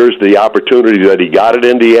 reveres the opportunity that he got at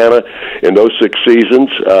Indiana in those 6 seasons.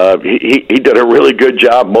 He did a really good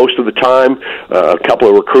job most of the time. A couple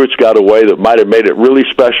of recruits got away that might have made it really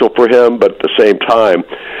special for him, but at the same time,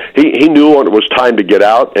 he knew when it was time to get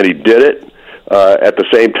out, and he did it. At the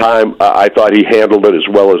same time, I thought he handled it as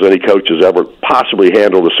well as any coach has ever possibly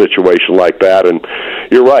handled a situation like that. And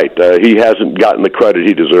you're right, he hasn't gotten the credit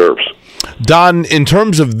he deserves. Don, in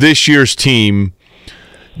terms of this year's team,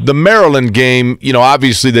 the Maryland game,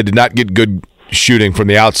 obviously they did not get good shooting from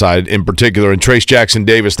the outside in particular, and Trace Jackson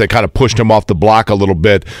Davis, they kind of pushed him off the block a little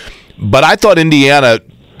bit. But I thought Indiana,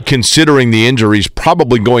 considering the injuries,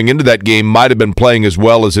 probably going into that game might have been playing as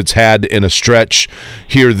well as it's had in a stretch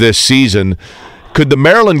here this season. Could the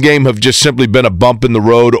Maryland game have just simply been a bump in the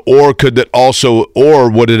road, or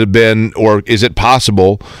would it have been, or is it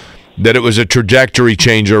possible that it was a trajectory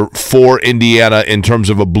changer for Indiana in terms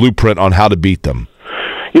of a blueprint on how to beat them?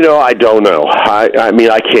 I don't know. I mean,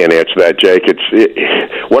 I can't answer that, Jake.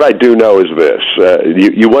 What I do know is this.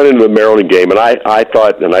 You went into the Maryland game, and I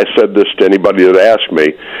thought, and I said this to anybody that asked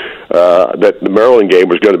me, that the Maryland game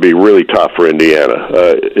was going to be really tough for Indiana.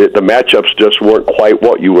 The matchups just weren't quite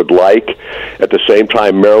what you would like. At the same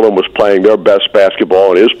time, Maryland was playing their best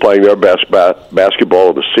basketball and is playing their best basketball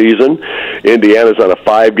of the season. Indiana's on a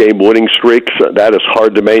 5-game winning streak. So that is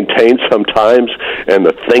hard to maintain sometimes, and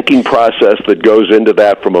the thinking process that goes into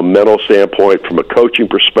that from a mental standpoint, from a coaching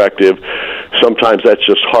perspective, sometimes that's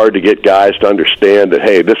just hard to get guys to understand that,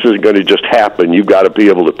 hey, this isn't going to just happen. You've got to be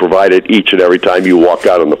able to provide it each and every time you walk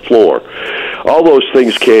out on the floor. All those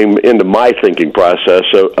things came into my thinking process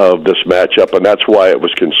of this matchup, and that's why it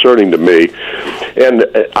was concerning to me. And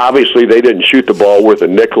obviously, they didn't shoot the ball worth a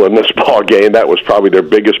nickel in this ball game. That was probably their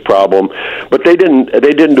biggest problem. But they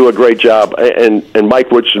didn't do a great job. And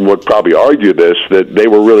Mike Woodson would probably argue this, that they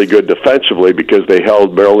were really good defensively because they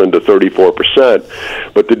held Maryland to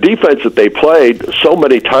 34%. But the defense that they played, so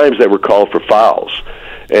many times they were called for fouls.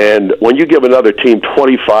 And when you give another team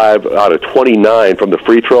 25 out of 29 from the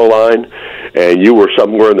free throw line, and you were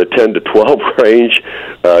somewhere in the 10 to 12 range,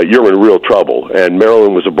 you're in real trouble. And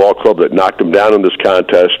Maryland was a ball club that knocked them down in this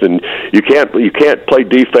contest. And you can't play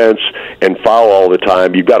defense and foul all the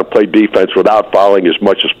time. You've got to play defense without fouling as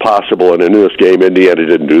much as possible. And in this game, Indiana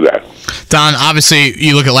didn't do that. Don, obviously,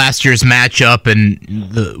 you look at last year's matchup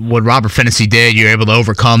and what Robert Finney did. You're able to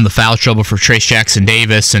overcome the foul trouble for Trace Jackson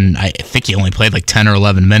Davis, and I think he only played like 10 or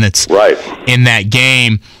 11 minutes in that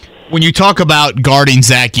game. When you talk about guarding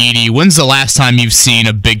Zach Edey, when's the last time you've seen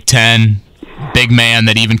a Big Ten big man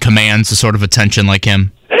that even commands the sort of attention like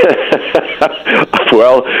him?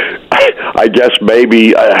 Well, I guess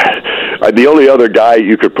maybe the only other guy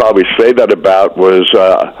you could probably say that about was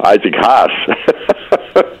Isaac Haas.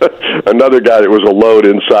 Another guy that was a load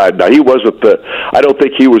inside. Now, he wasn't I don't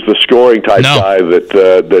think he was the scoring type guy that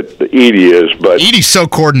Edey is. But Edey's so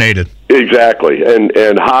coordinated. Exactly,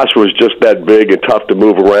 and Haas was just that big and tough to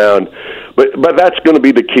move around. But that's going to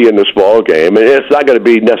be the key in this ball game, and it's not going to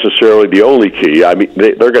be necessarily the only key. I mean,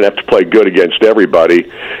 they're going to have to play good against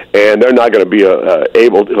everybody, and they're not going to be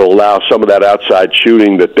able to allow some of that outside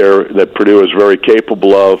shooting that Purdue is very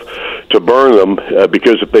capable of to burn them.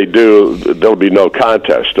 Because if they do, there'll be no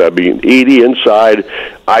contest. I mean, Edey inside,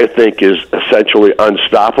 I think, is essentially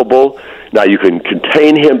unstoppable. Now, you can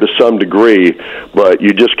contain him to some degree, but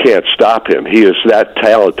you just can't stop him. He is that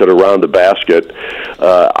talented around the basket.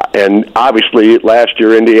 And obviously, last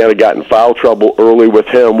year, Indiana got in foul trouble early with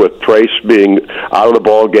him, with Trace being out of the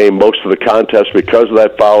ball game most of the contest because of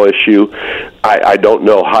that foul issue. I don't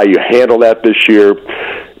know how you handle that this year.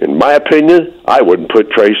 In my opinion, I wouldn't put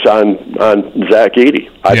Trace on Zach Edey.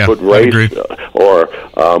 I'd put Race or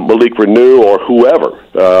Malik Renew or whoever.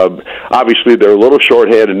 Obviously, they're a little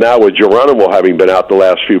shorthanded now with Geronimo having been out the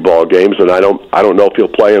last few ball games, and I don't know if he'll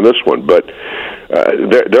play in this one. But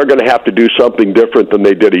they're going to have to do something different than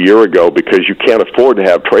they did a year ago because you can't afford to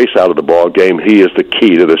have Trace out of the ball game. He is the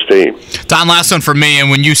key to this team. Don, last one for me, and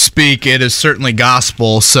when you speak, it is certainly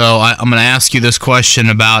gospel. So I'm going to ask you this question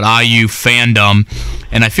about IU fandom.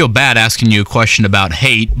 And I feel bad asking you a question about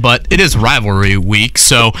hate, but it is rivalry week.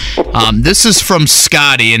 So this is from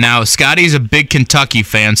Scotty. And now Scotty's a big Kentucky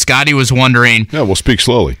fan. Scotty was wondering... Yeah, we'll speak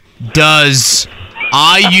slowly. Does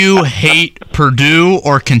IU hate Purdue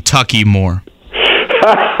or Kentucky more?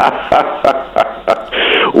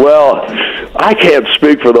 Well, I can't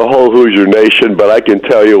speak for the whole Hoosier Nation, but I can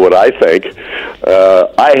tell you what I think.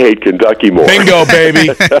 I hate Kentucky more. Bingo, baby.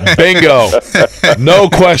 Bingo. No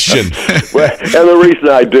question. And the reason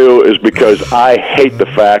I do is because I hate the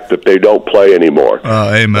fact that they don't play anymore.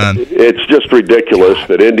 Oh, amen. It's just ridiculous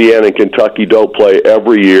that Indiana and Kentucky don't play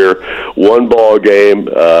every year, one ball game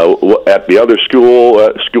at the other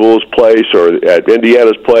school's place or at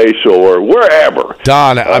Indiana's place or wherever.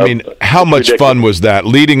 Don, I mean, how much fun was that?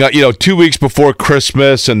 Leading up, 2 weeks before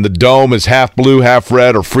Christmas, and the dome is half blue, half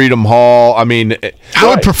red, or Freedom Hall. I mean, mean, I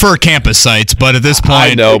would prefer campus sites, but at this point,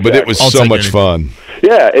 I know, but it was so much fun.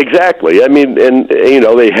 Yeah, exactly. I mean, and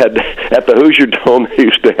they had at the Hoosier Dome. They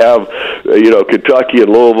used to have, Kentucky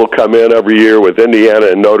and Louisville come in every year with Indiana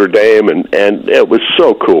and Notre Dame, and it was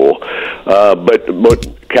so cool. But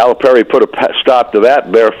Calipari put a stop to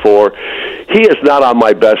that. Therefore, he is not on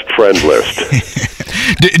my best friend list.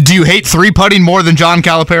 Do you hate three putting more than John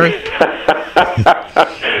Calipari?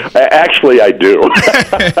 Actually, I do.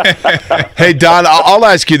 Hey, Don, I'll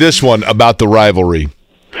ask you this one about the rivalry.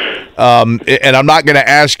 And I'm not going to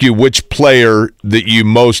ask you which player that you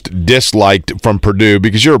most disliked from Purdue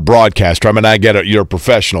because you're a broadcaster. I mean, I get it. You're a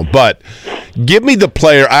professional. But give me the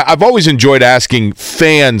player. I've always enjoyed asking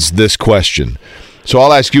fans this question. So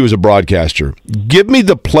I'll ask you as a broadcaster. Give me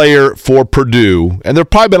the player for Purdue, and there have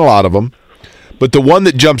probably been a lot of them, but the one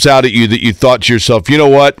that jumps out at you that you thought to yourself, you know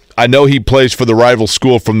what? I know he plays for the rival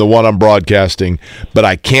school from the one I'm broadcasting, but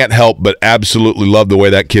I can't help but absolutely love the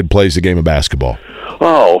way that kid plays the game of basketball.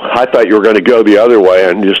 Oh, I thought you were going to go the other way,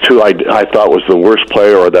 and just who I thought was the worst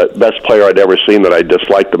player or the best player I'd ever seen that I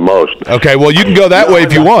disliked the most. Okay, well, you can go that way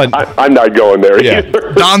if you want. I'm not going there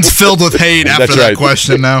either. Don's filled with hate after that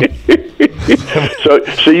question now.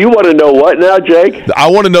 So you want to know what now, Jake? I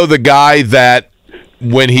want to know the guy that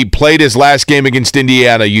when he played his last game against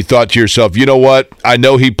Indiana, you thought to yourself, you know what? I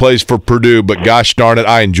know he plays for Purdue, but gosh darn it,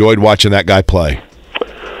 I enjoyed watching that guy play.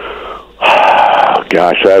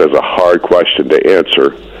 Gosh, that is a hard question to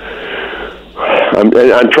answer.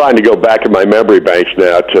 I'm trying to go back in my memory banks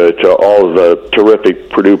now to all of the terrific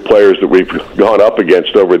Purdue players that we've gone up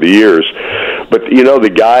against over the years. But, the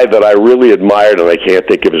guy that I really admired, and I can't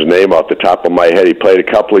think of his name off the top of my head, he played a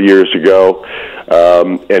couple of years ago,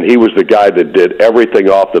 and he was the guy that did everything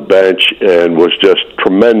off the bench and was just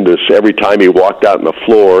tremendous. Every time he walked out on the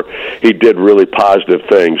floor, he did really positive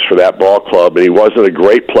things for that ball club, and he wasn't a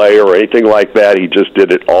great player or anything like that. He just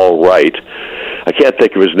did it all right. I can't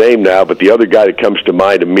think of his name now, but the other guy that comes to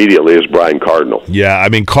mind immediately is Brian Cardinal. Yeah, I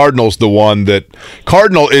mean, Cardinal is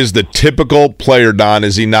the typical player, Don,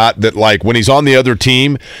 is he not? That, like, when he's on the other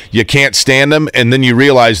team, you can't stand him, and then you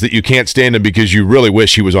realize that you can't stand him because you really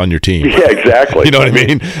wish he was on your team. Yeah, exactly. You know what I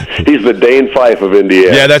mean? He's the Dane Fife of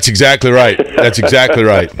Indiana. Yeah, that's exactly right. That's exactly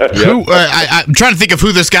right. Yep. I'm trying to think of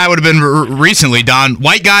who this guy would have been recently, Don.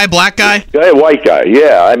 White guy, black guy? Yeah, white guy,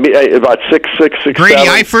 yeah. I mean, about 6'6", Grady 6'7".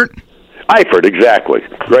 Eifert? Eifert, exactly.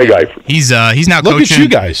 Greg Eifert. He's now Look coaching. at you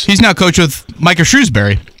guys. He's now coach with Micah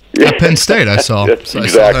Shrewsbury at Penn State. I saw. Yes, so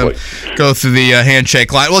exactly. I saw him go through the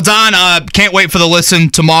handshake line. Well, Don, can't wait for the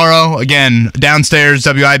listen tomorrow. Again, downstairs,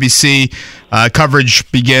 WIBC. Coverage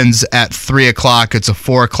begins at 3 o'clock. It's a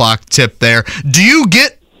 4 o'clock tip there. Do you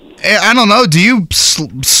get? I don't know. Do you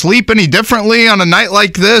sleep any differently on a night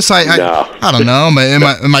like this? No. I don't know.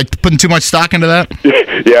 Am I putting too much stock into that?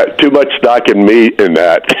 Yeah, too much stock in me in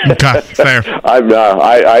that. Okay, fair. I'm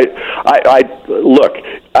I look.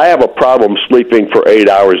 I have a problem sleeping for 8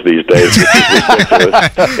 hours these days, which is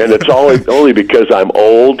ridiculous. And it's only because I'm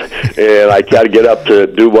old and I got to get up to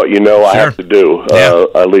do what I have to do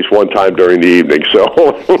at least one time during the evening.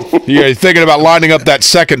 So you're thinking about lining up that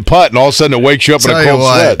second putt, and all of a sudden it wakes you up in a cold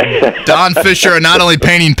sweat. Don Fischer not only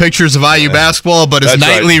painting pictures of IU basketball, but his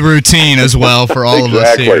nightly routine as well for all of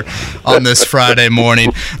us here on this Friday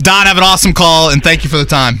morning. Don, have an awesome call, and thank you for the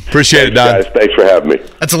time. Appreciate it, Don. Guys, thanks for having me.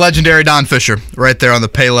 That's a legendary Don Fischer right there on the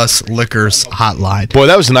Payless Liquors hotline. Boy,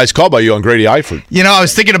 that was a nice call by you on Grady Eifert. I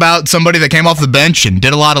was thinking about somebody that came off the bench and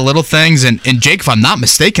did a lot of little things, and Jake, if I'm not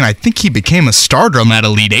mistaken, I think he became a starter on that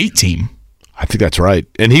Elite Eight team. I think that's right.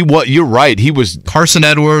 And you're right. He was Carson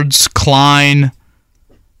Edwards, Klein,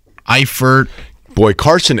 Eifert. Boy,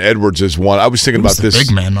 Carson Edwards is one. I was thinking about this.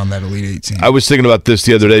 Big man on that Elite Eight team. I was thinking about this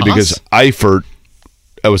the other day because Eifert,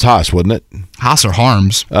 it was Haas, wasn't it? Haas or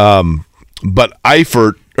Harms. But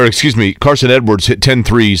Carson Edwards hit 10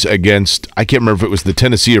 threes against, I can't remember if it was the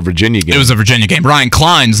Tennessee or Virginia game. It was a Virginia game. Ryan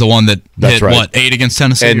Klein's the one that hit, 8 against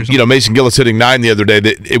Tennessee? And, Mason Gillis hitting 9 the other day.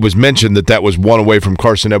 It was mentioned that was one away from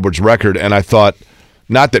Carson Edwards' record, and I thought,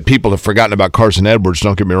 not that people have forgotten about Carson Edwards,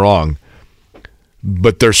 don't get me wrong,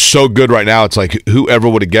 but they're so good right now, it's like, whoever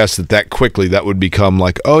would have guessed that quickly that would become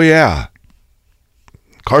like, oh, yeah.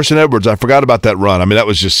 Carson Edwards, I forgot about that run. I mean, that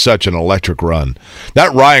was just such an electric run.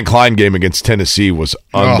 That Ryan Klein game against Tennessee was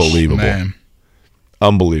unbelievable. Oh, man.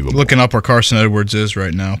 Unbelievable. Looking up where Carson Edwards is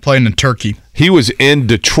right now, playing in Turkey. He was in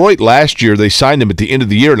Detroit last year. They signed him at the end of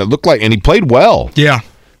the year, and it looked like, and he played well. Yeah.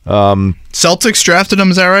 Celtics drafted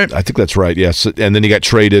him, is that right? I think that's right, yes. And then he got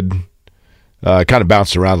traded, kind of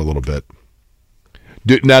bounced around a little bit.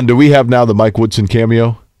 Do we have now the Mike Woodson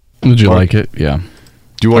cameo? Would you like it? Yeah.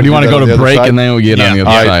 Do you want to go to break and then we get on the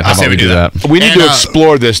other side? How about we do that? We need to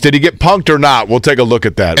explore this. Did he get punked or not? We'll take a look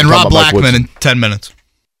at that. And Rob Blackman in 10 minutes.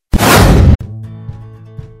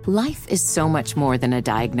 Life is so much more than a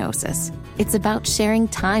diagnosis. It's about sharing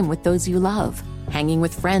time with those you love, hanging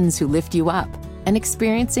with friends who lift you up, and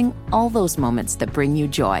experiencing all those moments that bring you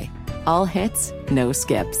joy. All hits, no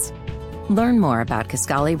skips. Learn more about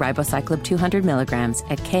Kisqali Ribociclib 200 milligrams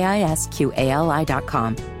at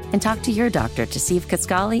KISQALI.com and talk to your doctor to see if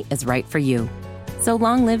Kisqali is right for you. So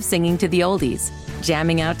long live singing to the oldies,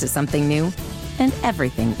 jamming out to something new, and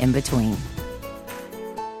everything in between.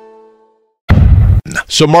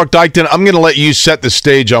 So, Mark Dykton, I'm going to let you set the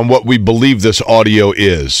stage on what we believe this audio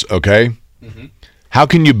is, okay? Mm-hmm. How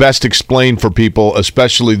can you best explain for people,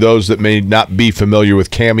 especially those that may not be familiar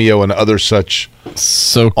with Cameo and other such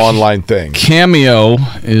online things? Cameo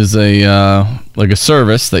is a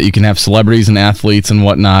service that you can have celebrities and athletes and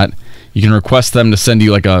whatnot. You can request them to send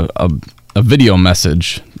you like a video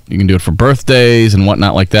message. You can do it for birthdays and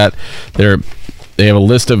whatnot like that. They have a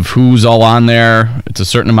list of who's all on there. It's a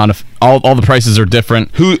certain amount of all the prices are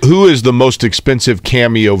different. Who is the most expensive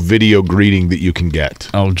Cameo video greeting that you can get?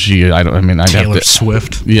 Oh gee, I'd Taylor have to,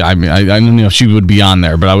 Swift. Yeah, I don't know if she would be on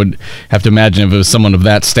there, but I would have to imagine if it was someone of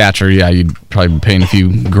that stature, yeah, you'd probably be paying a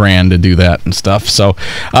few grand to do that and stuff. So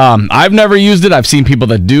I've never used it. I've seen people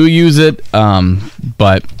that do use it,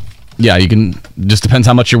 but yeah, you can. Just depends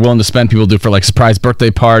how much you're willing to spend. People do it for like surprise birthday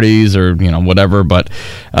parties or whatever, but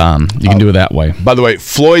you can do it that way. By the way,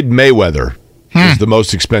 Floyd Mayweather is the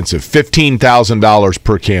most expensive, $15,000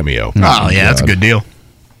 per Cameo. Oh yeah, that's a good deal.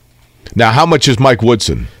 Now, how much is Mike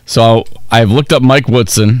Woodson? So I've looked up Mike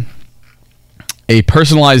Woodson. A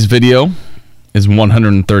personalized video is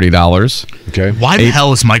 $130. Okay. Why the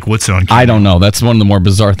hell is Mike Woodson on Cameo? I don't know. That's one of the more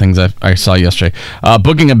bizarre things I saw yesterday.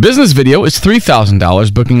 Booking a business video is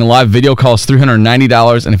 $3,000. Booking a live video call is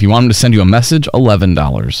 $390. And if you want him to send you a message,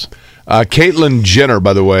 $11. Caitlyn Jenner,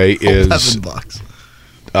 by the way, is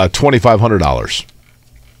 $2,500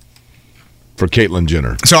 for Caitlyn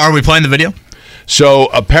Jenner. So are we playing the video? So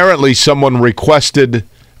apparently someone requested,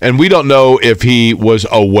 and we don't know if he was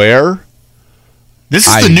aware. This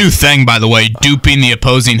is the new thing, by the way, duping the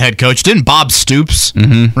opposing head coach. Didn't Bob Stoops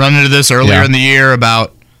run into this earlier in the year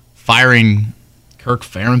about firing Kirk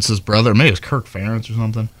Ferentz's brother? Maybe it was Kirk Ferentz or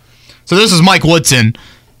something. So this is Mike Woodson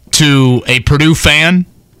to a Purdue fan.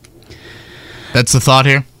 That's the thought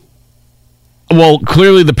here? Well,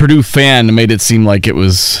 clearly the Purdue fan made it seem like it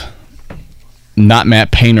was not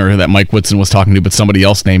Matt Painter that Mike Woodson was talking to, but somebody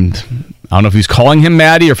else named... I don't know if he's calling him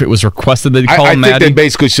Maddie or if it was requested that he call him Maddie. I think they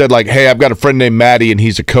basically said, like, hey, I've got a friend named Maddie, and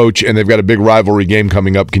he's a coach, and they've got a big rivalry game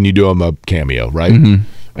coming up. Can you do him a cameo, right? Mm-hmm.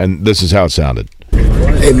 And this is how it sounded.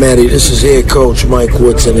 Hey, Maddie, this is head coach Mike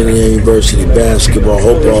Woodson, Indiana University basketball.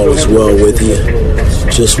 Hope all is well with you.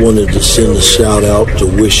 Just wanted to send a shout-out to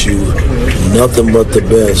wish you nothing but the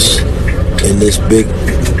best in this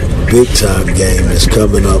big-time game that's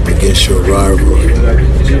coming up against your rival.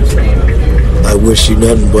 I wish you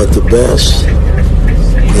nothing but the best.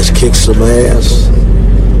 Let's kick some ass.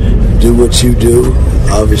 Do what you do.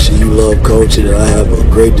 Obviously, you love coaching, and I have a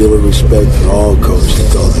great deal of respect for all coaching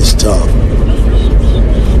because it's tough.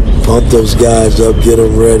 Pump those guys up, get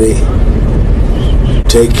them ready.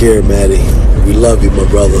 Take care, Maddie. We love you, my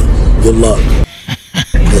brother. Good luck.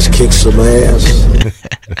 Let's kick some ass.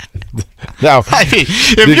 Now, I mean,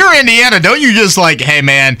 if you're Indiana, don't you just like, hey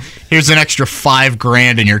man, here's an extra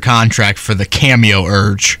 $5,000 in your contract for the cameo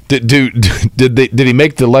urge? Did he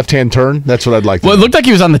make the left-hand turn? That's what I'd like to know. It looked like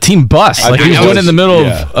he was on the team bus. Like he was doing it in the middle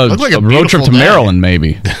of like a road trip to Maryland,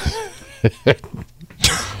 maybe.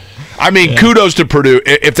 I mean, kudos to Purdue.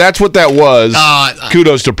 If that's what that was,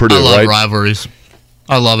 kudos to Purdue, I love right? rivalries.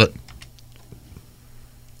 I love it.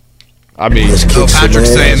 I mean,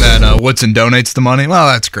 Patrick's saying that Woodson donates the money. Well,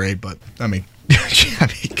 that's great, but I mean,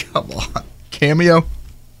 come on, cameo.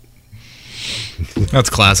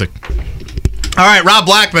 That's classic. All right, Rob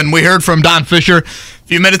Blackman. We heard from Don Fischer a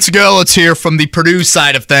few minutes ago. Let's hear from the Purdue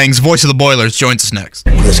side of things. Voice of the Boilers joins us next.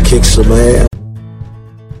 Let's kick some ass.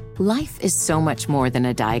 Life is so much more than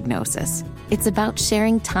a diagnosis. It's about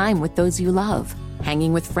sharing time with those you love,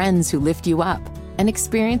 hanging with friends who lift you up, and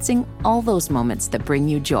experiencing all those moments that bring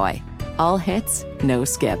you joy. All hits, no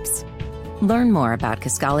skips. Learn more about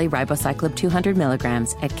Kisqali Ribociclib 200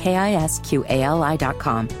 milligrams at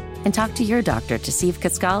KISQALI.com and talk to your doctor to see if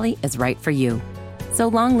Kisqali is right for you. So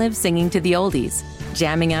long live singing to the oldies,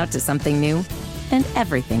 jamming out to something new, and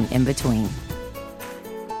everything in between.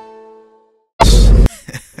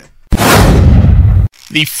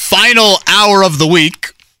 The final hour of the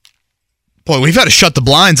week. Boy, we've had to shut the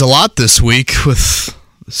blinds a lot this week with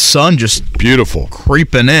sun just beautiful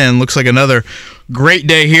creeping in. Looks like another great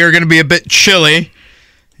day here. Going to be a bit chilly.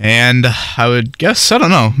 And I would guess, I don't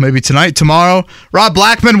know, maybe tonight, tomorrow. Rob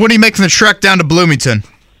Blackman, when are you making the trek down to Bloomington?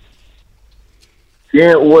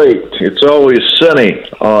 Can't wait. It's always sunny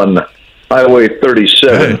on Highway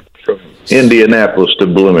 37 from Indianapolis to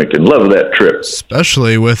Bloomington. Love that trip.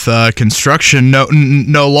 Especially with construction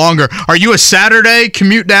no longer. Are you a Saturday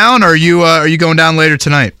commute down, or are you going down later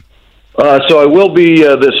tonight? So I will be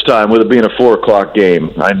this time, with it being a 4 o'clock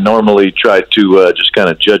game. I normally try to just kind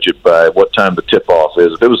of judge it by what time the tip-off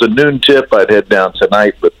is. If it was a noon tip, I'd head down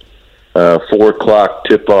tonight, but 4 o'clock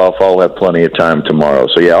tip-off, I'll have plenty of time tomorrow.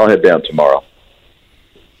 So, yeah, I'll head down tomorrow.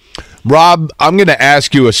 Rob, I'm going to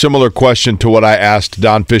ask you a similar question to what I asked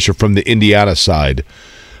Don Fischer from the Indiana side.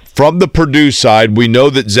 From the Purdue side, we know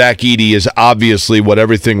that Zach Edey is obviously what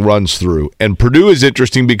everything runs through. And Purdue is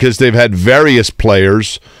interesting because they've had various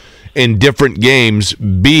players in different games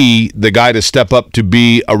be the guy to step up to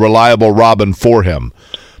be a reliable Robin for him.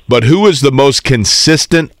 But who is the most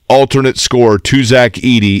consistent alternate scorer to Zach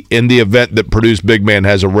Edey in the event that Purdue's big man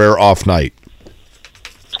has a rare off night?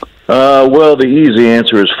 Well, the easy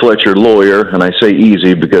answer is Fletcher Lawyer, and I say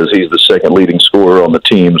easy because he's the second leading scorer on the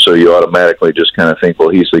team, so you automatically just kind of think, well,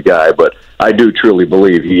 he's the guy. But I do truly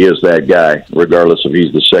believe he is that guy, regardless if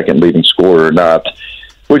he's the second leading scorer or not,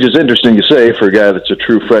 which is interesting to say for a guy that's a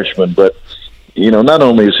true freshman. But, you know, not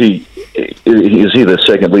only is he the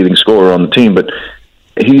second leading scorer on the team, but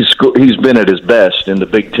he's been at his best in the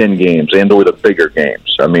Big Ten games and or the bigger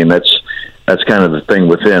games. I mean, that's kind of the thing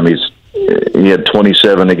with him. He had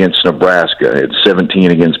 27 against Nebraska, had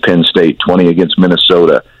 17 against Penn State, 20 against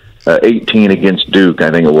Minnesota, 18 against Duke,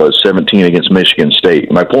 I think it was, 17 against Michigan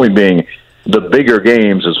State. My point being, the bigger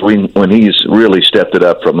games is when he's really stepped it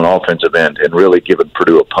up from an offensive end and really given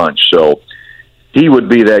Purdue a punch. So he would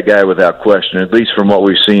be that guy without question, at least from what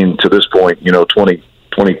we've seen to this point,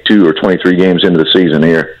 22 or 23 games into the season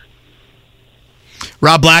here.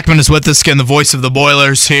 Rob Blackman is with us again, the voice of the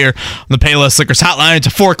Boilers here on the Payless Liquors Hotline. It's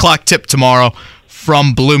a 4 o'clock tip tomorrow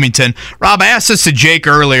from Bloomington. Rob, I asked this to Jake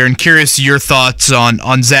earlier and curious your thoughts on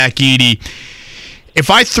Zach Edey. If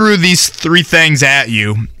I threw these three things at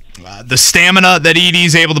you, the stamina that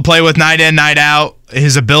Edey's able to play with night in, night out,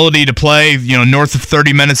 his ability to play north of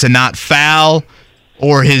 30 minutes and not foul,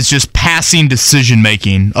 or his just passing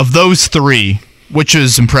decision-making, of those three, which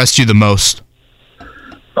has impressed you the most?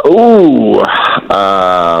 Ooh,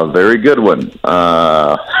 very good one.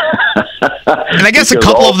 And I guess a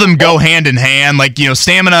couple of them go hand in hand, like,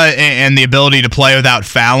 stamina and the ability to play without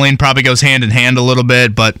fouling probably goes hand in hand a little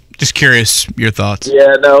bit, but just curious your thoughts.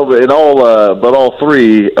 Yeah, no, but all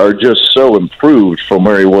three are just so improved from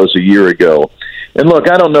where he was a year ago. And look,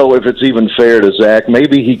 I don't know if it's even fair to Zach.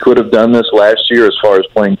 Maybe he could have done this last year as far as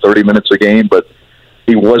playing 30 minutes a game, but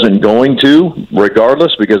he wasn't going to,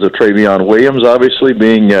 regardless, because of Travion Williams obviously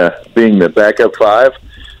being the backup five.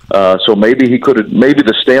 So maybe he could have. Maybe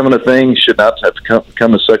the stamina thing should not have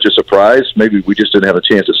come as such a surprise. Maybe we just didn't have a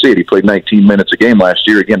chance to see it. He played 19 minutes a game last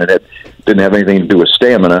year. Again, didn't have anything to do with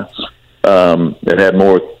stamina. It had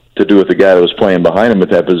more to do with the guy that was playing behind him at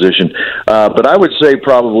that position. But I would say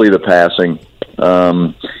probably the passing,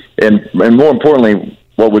 and more importantly,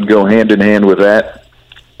 what would go hand in hand with that,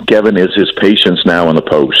 Kevin, is his patience now in the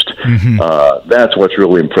post. Mm-hmm. That's what's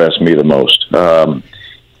really impressed me the most.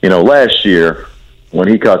 Last year, when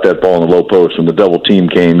he caught that ball in the low post, when the double team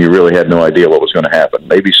came, you really had no idea what was going to happen.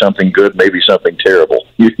 Maybe something good, maybe something terrible.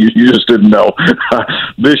 You just didn't know.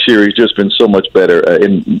 This year, he's just been so much better.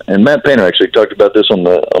 And Matt Painter actually talked about this on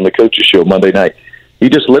the coaches show Monday night. He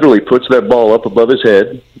just literally puts that ball up above his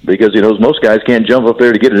head because he knows most guys can't jump up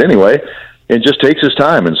there to get it anyway, and just takes his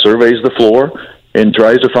time and surveys the floor and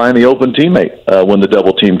tries to find the open teammate when the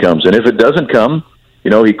double team comes. And if it doesn't come,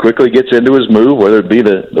 he quickly gets into his move, whether it be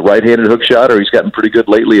the right-handed hook shot, or he's gotten pretty good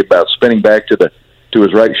lately about spinning back to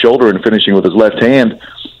his right shoulder and finishing with his left hand.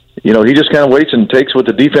 He just kind of waits and takes what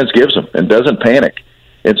the defense gives him and doesn't panic.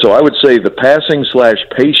 And so I would say the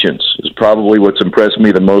passing/patience is probably what's impressed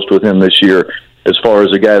me the most with him this year, as far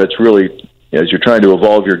as a guy that's really, as you're trying to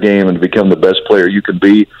evolve your game and become the best player you can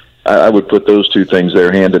be. I would put those two things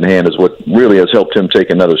there hand in hand as what really has helped him take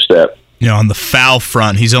another step. On the foul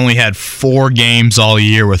front, he's only had 4 games all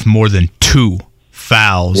year with more than 2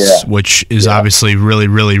 fouls, which is obviously really,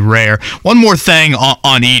 really rare. One more thing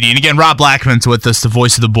on Edey, and again, Rob Blackman's with us, the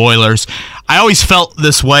voice of the Boilers. I always felt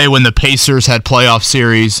this way when the Pacers had playoff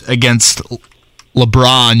series against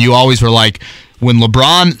LeBron. You always were like, when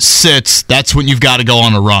LeBron sits, that's when you've got to go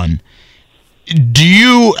on a run. Do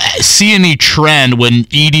you see any trend when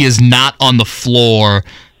Edey is not on the floor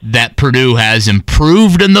that Purdue has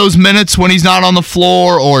improved in those minutes when he's not on the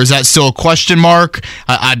floor, or is that still a question mark?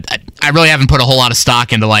 I really haven't put a whole lot of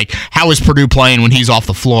stock into, like, how is Purdue playing when he's off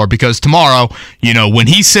the floor? Because tomorrow, when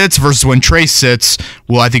he sits versus when Trace sits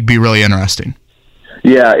will, I think, be really interesting.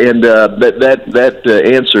 Yeah, and that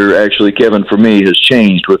answer, actually, Kevin, for me, has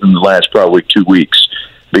changed within the last probably 2 weeks,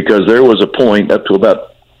 because there was a point up to about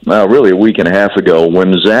really a week and a half ago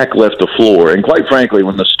when Zach left the floor, and quite frankly,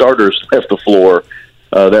 when the starters left the floor,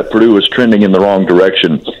 that Purdue was trending in the wrong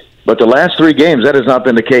direction. But the last 3 games, that has not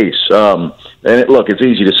been the case. Look, it's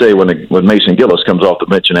easy to say when Mason Gillis comes off the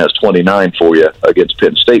bench and has 29 for you against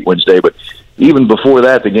Penn State Wednesday, but even before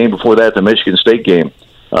that, the game before that, the Michigan State game,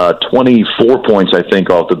 24 points, I think,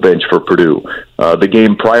 off the bench for Purdue. The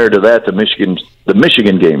game prior to that, the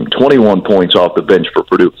Michigan game, 21 points off the bench for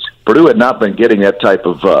Purdue. Purdue had not been getting that type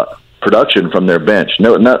of production from their bench.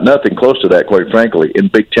 No, nothing close to that, quite frankly, in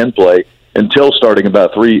Big Ten play until starting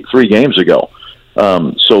about three games ago.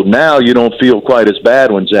 So now you don't feel quite as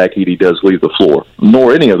bad when Zach Edey does leave the floor,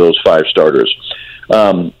 nor any of those 5 starters.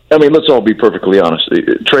 Let's all be perfectly honest.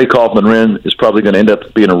 Trey Kaufman-Renn is probably going to end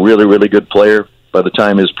up being a really, really good player by the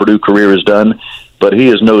time his Purdue career is done, but he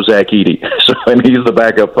is no Zach Edey, and he's the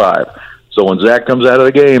backup 5. So when Zach comes out of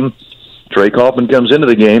the game, Trey Kaufman comes into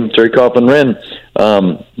the game, Trey Kaufman-Renn,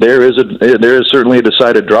 there is certainly a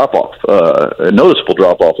decided drop-off, a noticeable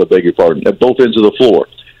drop-off, I beg your pardon, at both ends of the floor.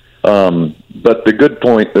 But the good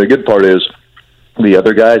part is the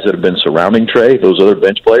other guys that have been surrounding Trey, those other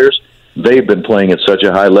bench players, they've been playing at such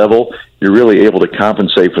a high level, you're really able to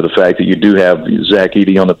compensate for the fact that you do have Zach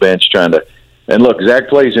Edey on the bench trying to. And look, Zach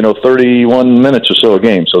plays 31 minutes or so a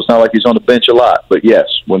game, so it's not like he's on the bench a lot. But yes,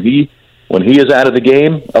 when he is out of the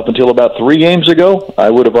game, up until about 3 games ago, I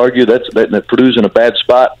would have argued that Purdue's in a bad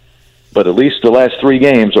spot. But at least the last 3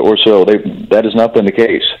 games or so, that has not been the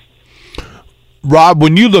case. Rob,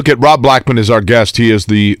 when you look at Rob Blackman as our guest, he is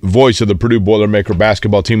the voice of the Purdue Boilermaker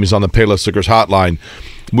basketball team. He's on the Payless Liquors hotline.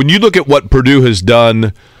 When you look at what Purdue has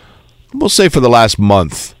done, we'll say for the last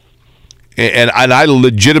month, and I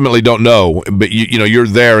legitimately don't know, but you're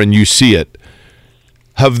there and you see it.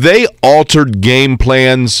 Have they altered game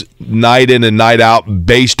plans night in and night out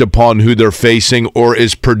based upon who they're facing, or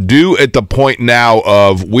is Purdue at the point now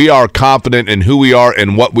of we are confident in who we are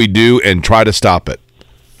and what we do and try to stop it?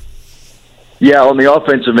 Yeah, on the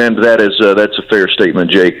offensive end, that's a fair statement,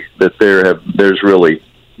 Jake. That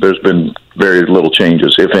there's been very little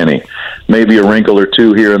changes, if any. Maybe a wrinkle or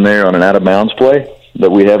 2 here and there on an out of bounds play that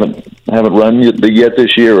we haven't run yet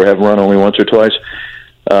this year, or have run only once or twice.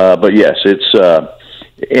 But yes, it's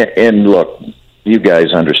and look, you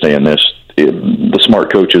guys understand this. The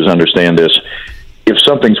smart coaches understand this. If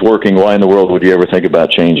something's working, why in the world would you ever think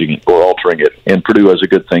about changing it or altering it? And Purdue has a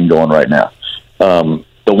good thing going right now.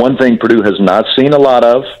 The one thing Purdue has not seen a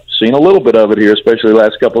little bit of it here, especially the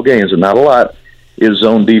last couple of games, and not a lot, is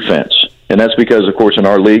zone defense. And that's because, of course, in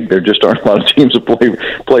our league, there just aren't a lot of teams that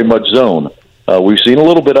play much zone. We've seen a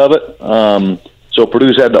little bit of it. So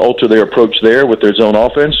Purdue's had to alter their approach there with their zone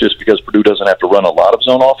offense, just because Purdue doesn't have to run a lot of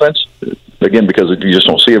zone offense, again, because you just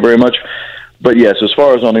don't see it very mumuch. But yes, as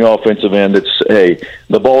far as on the offensive end, it's,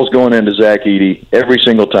 the ball's going into Zach Edey every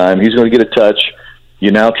single time. He's going to get a touch.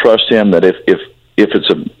 You now trust him that if it's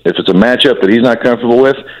a matchup that he's not comfortable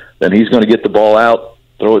with, then he's going to get the ball out,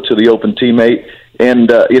 throw it to the open teammate,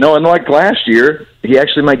 and and like last year, he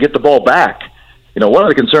actually might get the ball back. One of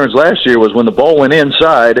the concerns last year was when the ball went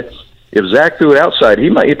inside. If Zach threw it outside, he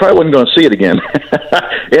probably wasn't going to see it again.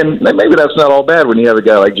 And maybe that's not all bad when you have a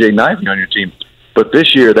guy like Jay Knifey on your team. But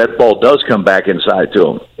this year, that ball does come back inside to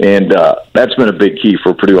him, and that's been a big key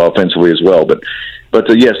for Purdue offensively as well. But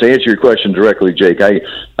yes, to answer your question directly, Jake, I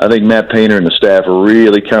think Matt Painter and the staff are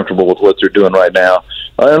really comfortable with what they're doing right now,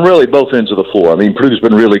 and really both ends of the floor. I mean, Purdue's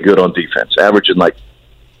been really good on defense, averaging like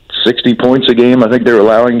 60 points a game. I think they're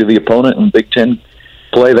allowing to the opponent in Big Ten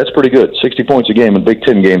play. That's pretty good. 60 points a game in Big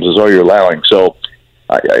Ten games is all you're allowing. So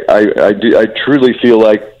I truly feel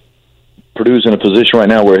like Purdue's in a position right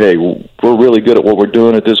now where, hey, we're really good at what we're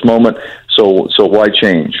doing at this moment, so why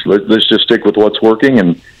change? Let's just stick with what's working,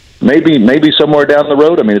 and maybe somewhere down the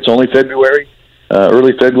road, I mean, it's only February,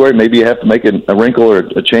 early February, maybe you have to make a wrinkle or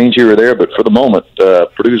a change here or there, but for the moment,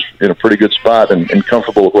 Purdue's in a pretty good spot and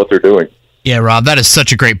comfortable with what they're doing. Yeah, Rob, that is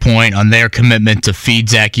such a great point on their commitment to feed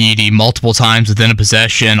Zach Edey multiple times within a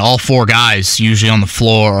possession. All 4 guys usually on the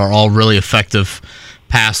floor are all really effective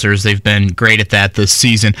passers. They've been great at that this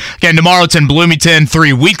season. Again, tomorrow it's in Bloomington.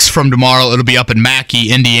 3 weeks from tomorrow, it'll be up in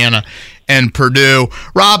Mackey, Indiana, and Purdue.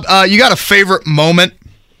 Rob, you got a favorite moment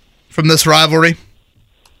from this rivalry?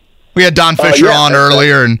 We had Don Fischer on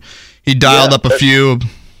earlier, and he dialed up a few.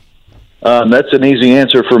 That's an easy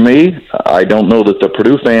answer for me. I don't know that the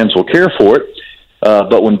Purdue fans will care for it,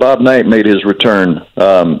 but when Bob Knight made his return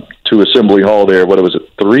to Assembly Hall there, what was it,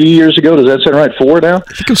 3 years ago? Does that sound right? 4 now? I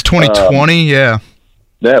think it was 2020, yeah.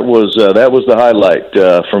 That was the highlight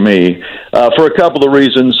for me for a couple of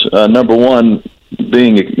reasons. Number one,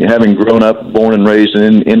 having grown up, born and raised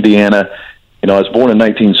in Indiana. I was born in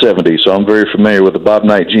 1970, so I'm very familiar with the Bob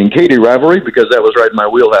Knight-Gene Katie rivalry because that was right in my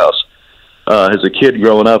wheelhouse as a kid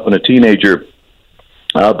growing up and a teenager.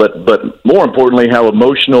 But more importantly, how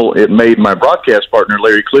emotional it made my broadcast partner,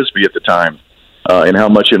 Larry Clisby, at the time, and how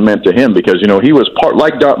much it meant to him because, he was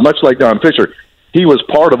much like Don Fischer, he was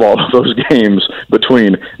part of all of those games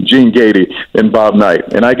between Gene Katie and Bob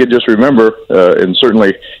Knight. And I could just remember, and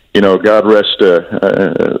certainly, God rest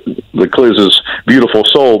the Cliz's beautiful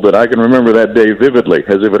soul, but I can remember that day vividly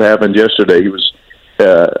as if it happened yesterday. He was,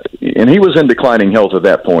 and he was in declining health at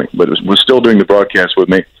that point, but was still doing the broadcast with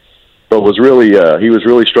me. But he was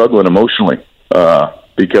really struggling emotionally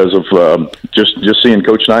because of just seeing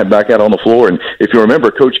Coach Knight back out on the floor. And if you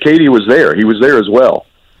remember, Coach Katie was there; he was there as well.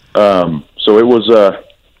 So it was a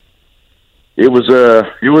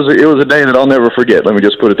day that I'll never forget. Let me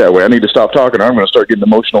just put it that way. I need to stop talking, or I'm going to start getting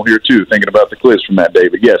emotional here too, thinking about the Cliz from that day.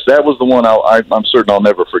 But yes, that was the one I'm certain I'll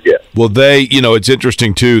never forget. Well, it's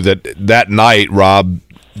interesting too that night, Rob,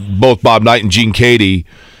 both Bob Knight and Gene Katie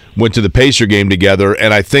went to the Pacer game together,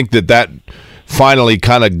 and I think that finally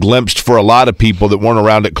kind of glimpsed for a lot of people that weren't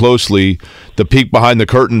around it closely the peek behind the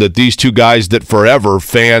curtain that these two guys that forever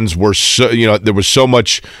fans were there was so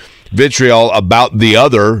much vitriol about the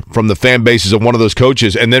other from the fan bases of one of those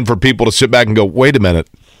coaches, and then for people to sit back and go, wait a minute,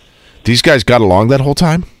 these guys got along that whole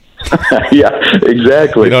time? Yeah,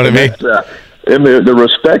 exactly. You know what I mean? And the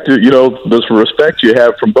respect, this respect you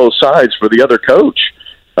have from both sides for the other coach.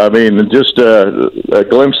 I mean, just a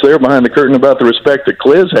glimpse there behind the curtain about the respect that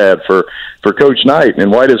Cliz had for Coach Knight. And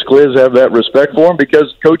why does Cliz have that respect for him?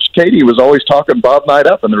 Because Coach Katie was always talking Bob Knight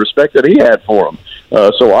up and the respect that he had for him.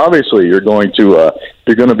 So obviously you're going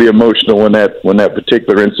to be emotional when that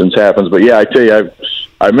particular instance happens. But yeah, I tell you,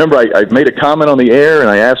 I remember I made a comment on the air and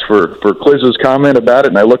I asked for Cliz's comment about it,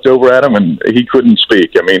 and I looked over at him and he couldn't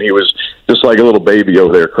speak. I mean, he was just like a little baby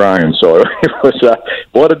over there crying. So it was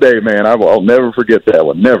what a day, man! I'll never forget that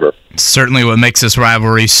one. Never. Certainly, what makes this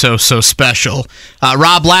rivalry so special.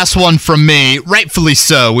 Rob, last one from me. Rightfully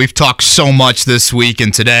so. We've talked so much this week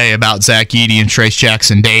and today about Zach Edey and Trace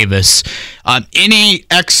Jackson Davis. Any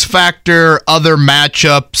X factor, other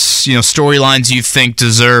matchups, storylines you think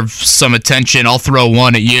deserve some attention? I'll throw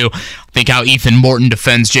one at you. I think how Ethan Morton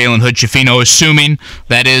defends Jalen Hood-Schifino, assuming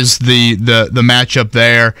that is the matchup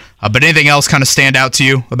there. But anything else kind of stand out to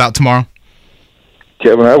you about tomorrow?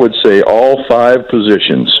 Kevin, I would say all 5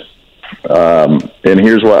 positions. And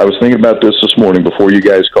here's why. I was thinking about this morning before you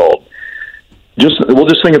guys called. We'll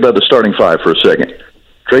just think about the starting 5 for a second.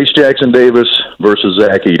 Trace Jackson Davis versus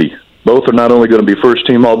Zach Edey. Both are not only going to be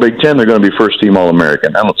first-team All-Big Ten, they're going to be first-team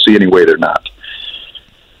All-American. I don't see any way they're not.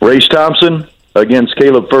 Race Thompson against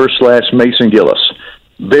Caleb First / Mason Gillis.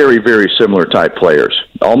 Very, very similar type players.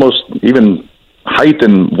 Almost even height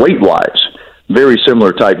and weight-wise. Very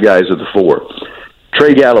similar type guys at the 4.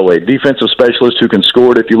 Trey Galloway, defensive specialist who can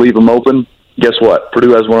score it if you leave him open. Guess what?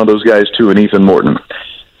 Purdue has one of those guys, too, in Ethan Morton.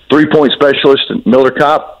 3-point specialist, Miller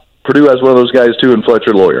Kopp. Purdue has one of those guys, too, in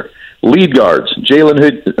Fletcher Lawyer. Lead guards, Jalen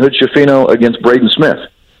Hood-Schifino against Braden Smith.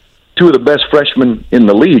 2 of the best freshmen in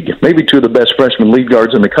the league, maybe 2 of the best freshman lead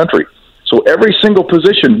guards in the country. So every single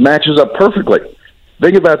position matches up perfectly.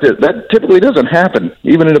 Think about this. That typically doesn't happen,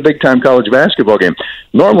 even in a big-time college basketball game.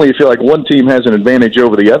 Normally, you feel like one team has an advantage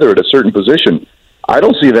over the other at a certain position. I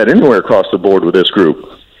don't see that anywhere across the board with this group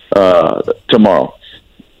tomorrow.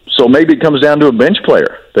 So maybe it comes down to a bench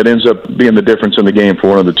player that ends up being the difference in the game for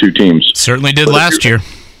one of the 2 teams. Certainly did last year.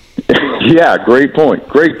 Yeah, great point.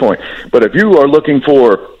 But if you are looking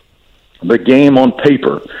for the game on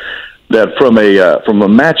paper that from a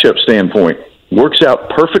matchup standpoint works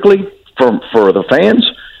out perfectly for the fans,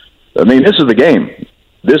 I mean, this is the game.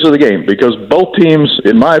 This is the game because both teams,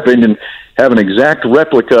 in my opinion, have an exact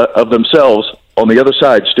replica of themselves on the other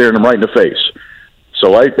side staring them right in the face.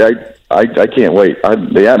 So I can't wait.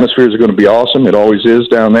 The atmospheres are going to be awesome. It always is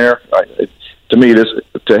down there. To me,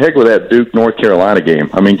 to heck with that Duke North Carolina game.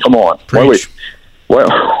 I mean, come on.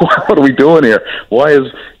 What are we doing here? Why is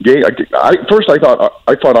game? First, I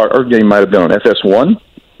thought our game might have been on FS1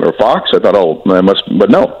 or Fox. I thought, but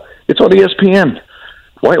no, it's on ESPN.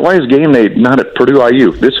 Why is game day not at Purdue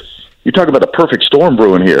IU? You talk about a perfect storm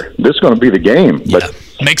brewing here. This is going to be the game. But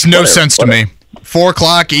makes no sense to me. 4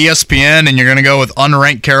 o'clock ESPN, and you're going to go with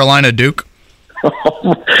unranked Carolina Duke?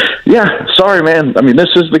 Yeah, sorry, man. I mean, this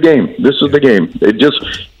is the game. This is the game.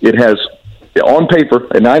 It has, on paper,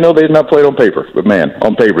 and I know they've not played on paper, but, man,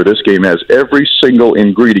 on paper, this game has every single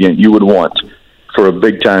ingredient you would want for a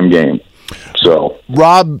big-time game. So,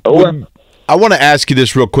 Rob, I want to ask you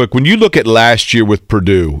this real quick. When you look at last year with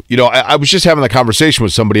Purdue, I was just having a conversation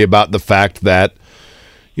with somebody about the fact that,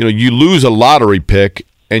 you lose a lottery pick,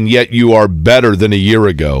 and yet you are better than a year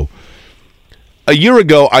ago. A year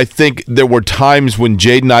ago, I think there were times when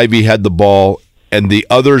Jaden Ivey had the ball and the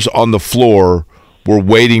others on the floor were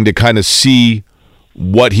waiting to kind of see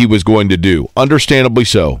what he was going to do. Understandably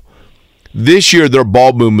so. This year, their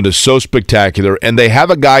ball movement is so spectacular, and they have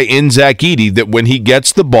a guy in Zach Edey that when he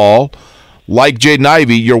gets the ball, like Jaden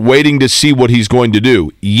Ivey, you're waiting to see what he's going to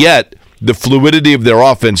do. Yet, the fluidity of their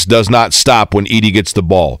offense does not stop when Edey gets the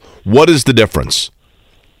ball. What is the difference?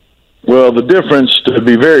 Well, the difference, to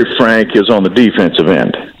be very frank, is on the defensive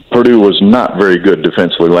end. Purdue was not very good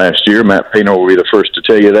defensively last year. Matt Painter will be the first to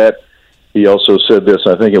tell you that. He also said this,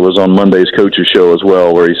 I think it was on Monday's coaches show as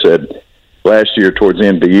well, where he said, last year towards the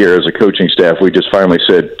end of the year as a coaching staff, we just finally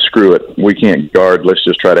said, screw it, we can't guard, let's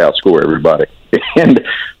just try to outscore everybody. And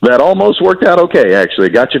that almost worked out okay, actually.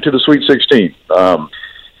 It got you to the Sweet 16.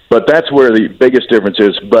 But that's where the biggest difference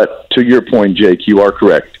is. But to your point, Jake, you are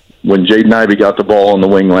correct. When Jaden Ivey got the ball on the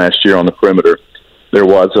wing last year on the perimeter, there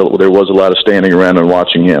was a lot of standing around and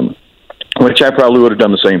watching him, which I probably would have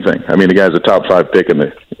done the same thing. I mean, the guy's a top 5 pick in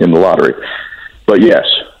the lottery. But yes,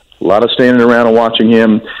 a lot of standing around and watching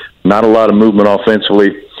him, not a lot of movement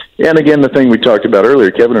offensively. And again, the thing we talked about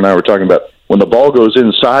earlier, Kevin and I were talking about, when the ball goes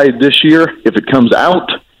inside this year, if it comes out,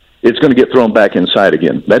 it's going to get thrown back inside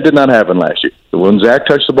again. That did not happen last year. When Zach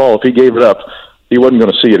touched the ball, if he gave it up, he wasn't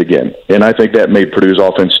going to see it again. And I think that made Purdue's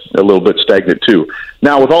offense a little bit stagnant too.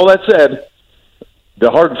 Now, with all that said,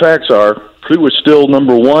 the hard facts are Purdue was still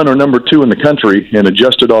number 1 or number 2 in the country in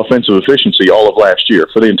adjusted offensive efficiency all of last year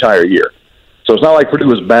for the entire year. So it's not like Purdue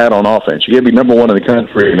was bad on offense. You can't be number 1 in the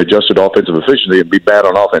country in adjusted offensive efficiency and be bad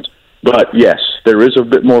on offense. But, yes, there is a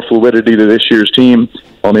bit more fluidity to this year's team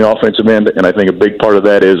on the offensive end, and I think a big part of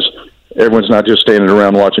that is everyone's not just standing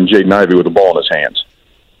around watching Jaden Ivey with the ball in his hands.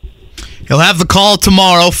 He'll have the call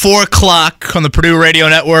tomorrow, 4 o'clock on the Purdue Radio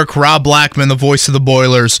Network. Rob Blackman, the voice of the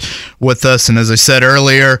Boilers, with us. And as I said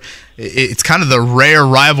earlier, it's kind of the rare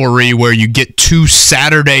rivalry where you get 2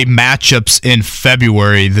 Saturday matchups in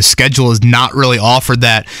February. The schedule has not really offered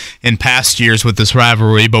that in past years with this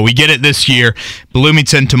rivalry, but we get it this year.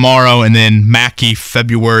 Bloomington tomorrow, and then Mackey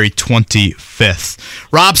February 25th.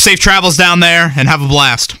 Rob, safe travels down there, and have a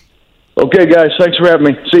blast. Okay, guys. Thanks for having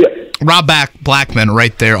me. See ya. Rob Blackman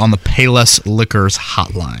right there on the Payless Liquors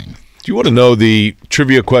hotline. Do you want to know the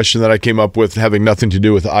trivia question that I came up with having nothing to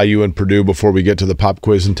do with IU and Purdue before we get to the pop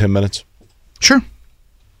quiz in 10 minutes? Sure.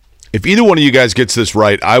 If either one of you guys gets this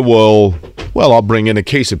right, I'll bring in a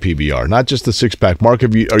case of PBR, not just the 6-pack. Mark,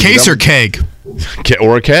 case or keg?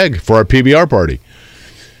 Or a keg for our PBR party.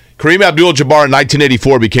 Kareem Abdul-Jabbar in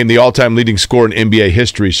 1984 became the all-time leading scorer in NBA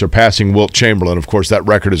history, surpassing Wilt Chamberlain. Of course, that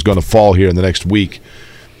record is going to fall here in the next week.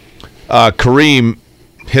 Kareem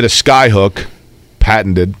hit a skyhook,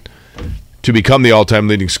 patented, to become the all-time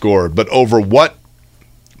leading scorer. But over what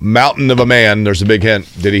mountain of a man, there's a big hint,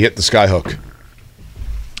 did he hit the skyhook?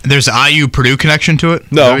 There's an IU-Purdue connection to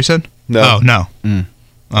it? No. Is that what you said? No.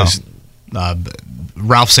 Oh, no.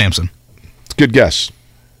 Ralph Sampson. Good guess.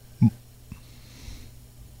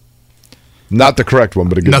 Not the correct one,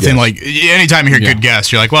 but a good Nothing guess. like, anytime you hear good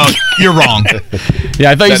guess, you're like, well, you're wrong.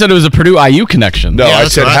 Yeah, I thought you said it was a Purdue-IU connection. No, I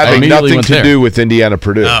said having nothing to do with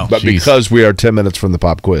Indiana-Purdue, but geez. because we are 10 minutes from the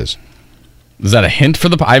pop quiz. Is that a hint for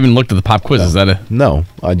the? I haven't looked at the pop quiz. No. Is that a? No,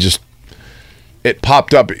 it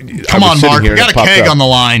popped up. Come on, Mark. We got a keg on the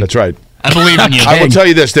line. That's right. I believe in you. I will tell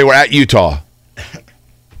you this: they were at Utah.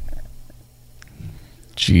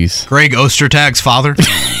 Jeez. Greg Ostertag's father.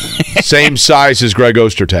 Same size as Greg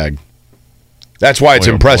Ostertag. That's why it's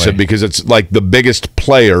impressive, because it's like the biggest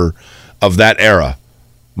player of that era.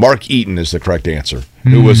 Mark Eaton is the correct answer,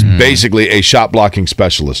 who was basically a shot blocking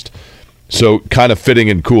specialist. So kind of fitting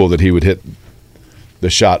and cool that he would hit the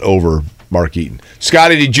shot over Mark Eaton.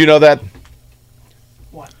 Scotty, did you know that?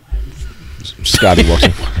 What? Scotty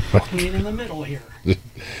wasn't. Clean in the middle here.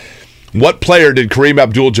 What player did Kareem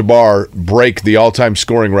Abdul-Jabbar break the all-time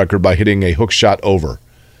scoring record by hitting a hook shot over?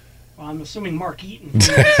 Well, I'm assuming Mark Eaton.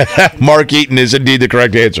 Mark Eaton is indeed the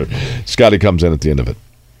correct answer. Scotty comes in at the end of it.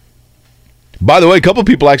 By the way, a couple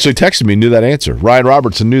people actually texted me and knew that answer. Ryan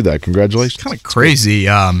Robertson knew that. Congratulations. It's kind of crazy.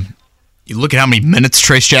 You look at how many minutes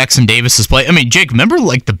Trace Jackson Davis has played. I mean, Jake, remember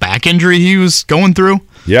like the back injury he was going through?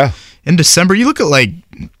 Yeah. In December, you look at like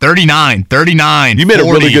 39. You made 40,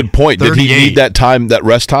 a really good point. 38. Did he need that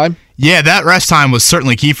rest time? Yeah, that rest time was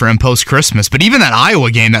certainly key for him post-Christmas. But even that Iowa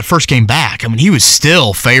game, that first game back, I mean, he was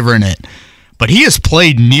still favoring it. But he has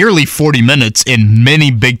played nearly 40 minutes in many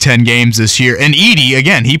Big Ten games this year. And Edey,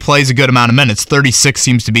 again, he plays a good amount of minutes. 36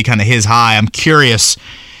 seems to be kind of his high. I'm curious,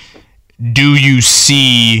 do you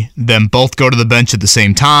see them both go to the bench at the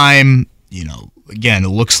same time? You know, again, it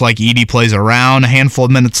looks like Edey plays around a handful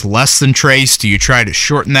of minutes less than Trace. Do you try to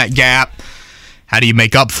shorten that gap? How do you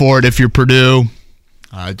make up for it if you're Purdue?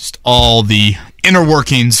 Just all the inner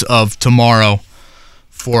workings of tomorrow,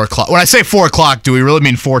 4 o'clock. When I say 4 o'clock, do we really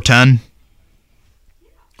mean 4:10?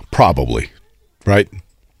 Probably, right?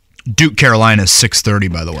 Duke, Carolina is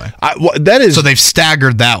 6:30, by the way. That is so they've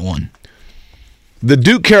staggered that one. The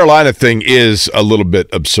Duke Carolina thing is a little bit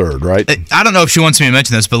absurd, right? I don't know if she wants me to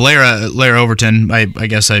mention this, but Lara Overton, I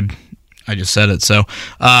guess I just said it. So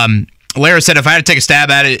Lara said if I had to take a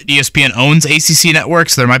stab at it, ESPN owns ACC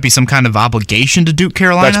networks. So there might be some kind of obligation to Duke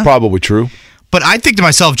Carolina. That's probably true. But I think to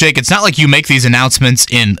myself, Jake, it's not like you make these announcements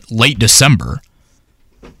in late December.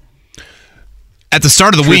 At the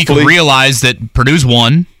start of the week, realize that Purdue's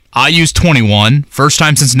won. IU's 21. First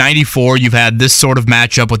time since 94 you've had this sort of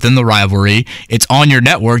matchup within the rivalry. It's on your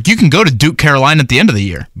network. You can go to Duke Carolina at the end of the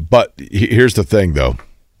year. But here's the thing, though.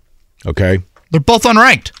 Okay? They're both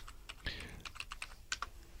unranked.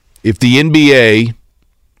 If the NBA,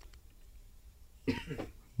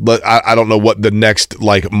 I don't know what the next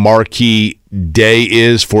marquee day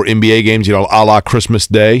is for NBA games, a la Christmas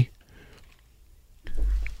Day.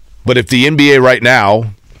 But if the NBA right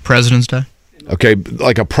now, President's Day, okay,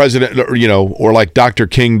 like a president, or like Dr.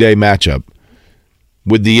 King Day matchup,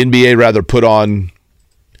 would the NBA rather put on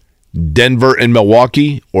Denver and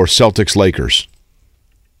Milwaukee or Celtics Lakers?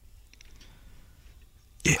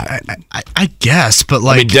 I guess, but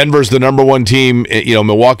Denver's the number one team.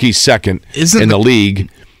 Milwaukee's second in the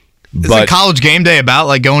league. Isn't College Game Day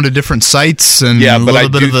about going to different sites and but I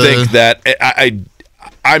do think that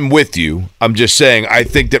I'm with you. I'm just saying I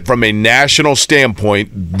think that from a national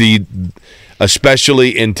standpoint,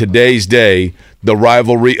 especially in today's day, the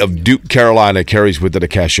rivalry of Duke Carolina carries with it a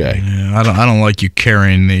cachet. Yeah, I don't like you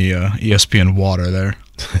carrying the ESPN water there.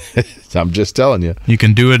 I'm just telling you. You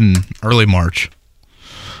can do it in early March.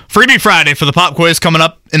 Freebie Friday for the pop quiz coming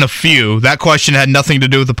up in a few. That question had nothing to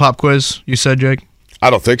do with the pop quiz, you said, Jake? I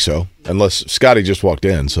don't think so, unless Scotty just walked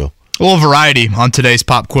in. So a little variety on today's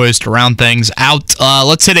pop quiz to round things out.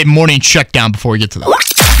 Let's hit a morning check down before we get to that.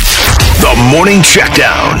 The Morning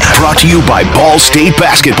Checkdown, brought to you by Ball State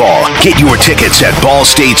Basketball. Get your tickets at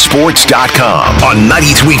ballstatesports.com on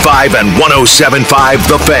 93.5 and 107.5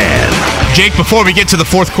 The Fan. Jake, before we get to the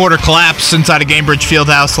fourth quarter collapse inside of Gainbridge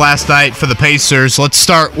Fieldhouse last night for the Pacers, let's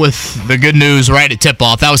start with the good news right at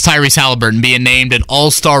tip-off. That was Tyrese Halliburton being named an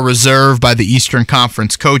All-Star reserve by the Eastern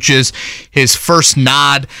Conference coaches. His first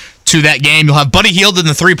nod to that game. You'll have Buddy Hield in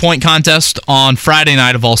the three-point contest on Friday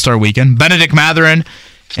night of All-Star Weekend. Benedict Mathurin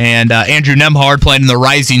and Andrew Nembhard playing in the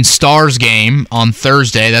Rising Stars game on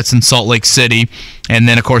Thursday. That's in Salt Lake City. And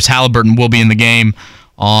then, of course, Halliburton will be in the game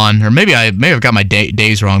on, or maybe I've got my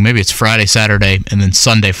days wrong. Maybe it's Friday, Saturday, and then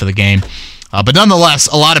Sunday for the game. But nonetheless,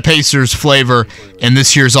 a lot of Pacers flavor in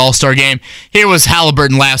this year's All-Star game. Here was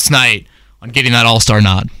Halliburton last night on getting that All-Star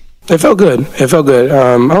nod. It felt good. I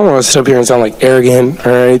don't want to sit up here and sound arrogant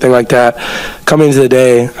or anything like that. Coming into the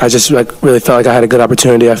day, I just really felt like I had a good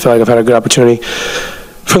opportunity. I feel like I've had a good opportunity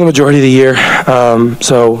for the majority of the year.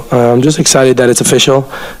 So I'm just excited that it's official.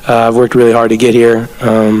 I've worked really hard to get here.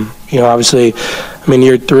 Obviously,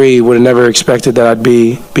 year 3 would have never expected that I'd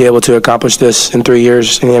be able to accomplish this in 3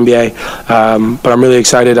 years in the NBA. But I'm really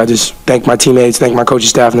excited. I just thank my teammates, thank my coaching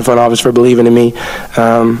staff in the front office for believing in me.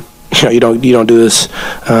 You don't do this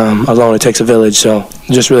alone. It takes a village. So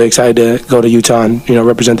I'm just really excited to go to Utah and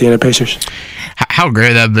represent the Indiana Pacers. How great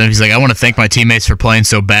would that have been? He's like, I want to thank my teammates for playing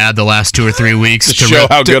so bad the last 2 or 3 weeks to show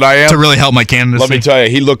how good I am, to really help my candidacy. Let me tell you,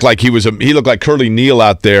 he looked like Curly Neal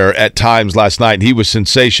out there at times last night. He was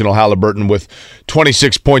sensational. Halliburton with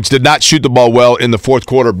 26 points. Did not shoot the ball well in the fourth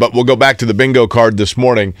quarter, but we'll go back to the bingo card this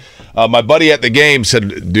morning. My buddy at the game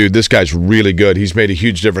said, "Dude, this guy's really good. He's made a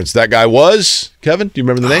huge difference." That guy was Kevin. Do you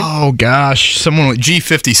remember the name? Oh gosh, someone with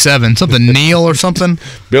G57, something Neal or something.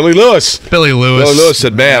 Billy Lewis. Billy Lewis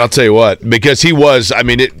said, "Man, I'll tell you what," because he was.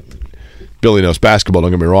 Billy knows basketball.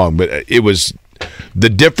 Don't get me wrong, but it was the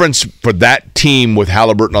difference for that team with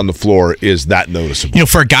Halliburton on the floor is that noticeable.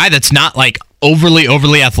 For a guy that's not overly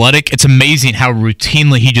athletic, it's amazing how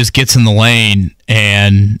routinely he just gets in the lane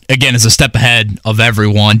and, again, is a step ahead of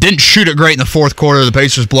everyone. Didn't shoot it great in the fourth quarter. The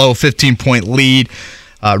Pacers blow a 15-point lead.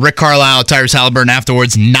 Rick Carlisle, Tyrese Halliburton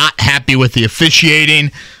afterwards, not happy with the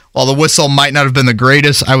officiating. While the whistle might not have been the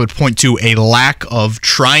greatest, I would point to a lack of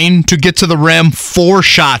trying to get to the rim. 4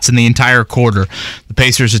 shots in the entire quarter the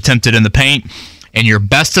Pacers attempted in the paint. And your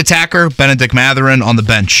best attacker, Benedict Mathurin, on the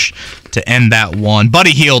bench to end that one.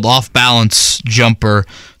 Buddy Hield off-balance jumper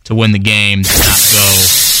to win the game. Did not go.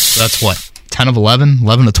 So that's what, 10 of 11?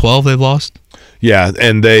 11 of 12 they've lost? Yeah,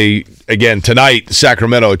 and they, again, tonight,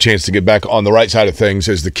 Sacramento, a chance to get back on the right side of things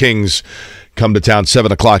as the Kings come to town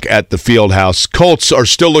 7 o'clock at the Fieldhouse. Colts are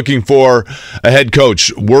still looking for a head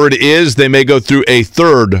coach. Word is they may go through a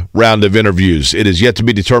 3rd round of interviews. It is yet to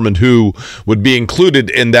be determined who would be included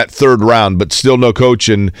in that 3rd round, but still no coach.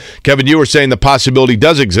 And Kevin, you were saying the possibility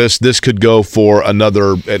does exist. This could go for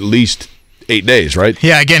another at least 8 days, right?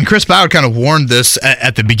 Yeah, again, Chris Ballard kind of warned this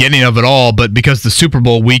at the beginning of it all, but because the Super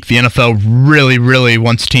Bowl week, the NFL really, really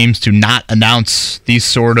wants teams to not announce these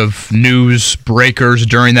sort of news breakers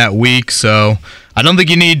during that week. So I don't think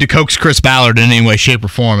you need to coax Chris Ballard in any way, shape, or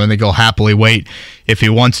form. I think he'll happily wait if he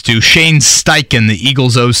wants to. Shane Steichen, the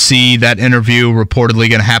Eagles OC, that interview reportedly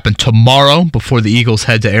going to happen tomorrow before the Eagles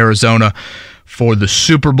head to Arizona for the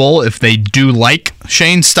Super Bowl. If they do like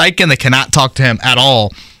Shane Steichen, they cannot talk to him at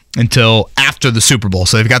all until after the Super Bowl.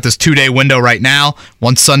 So they've got this 2-day window right now.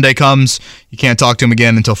 Once Sunday comes, you can't talk to him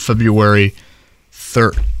again until February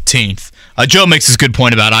 13th. Joe makes this good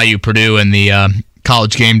point about IU Purdue and the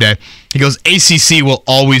college game day. He goes, ACC will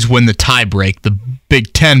always win the tie break. The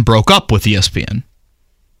Big Ten broke up with ESPN.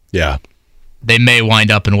 Yeah. They may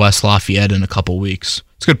wind up in West Lafayette in a couple weeks.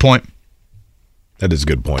 It's a good point. That is a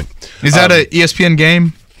good point. Is that an ESPN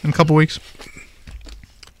game in a couple weeks?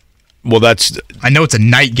 Well, I know it's a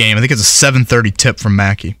night game. I think it's a 7:30 tip from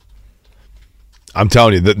Mackey. I'm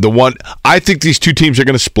telling you, the one, I think these two teams are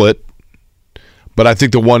going to split, but I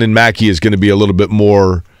think the one in Mackey is going to be a little bit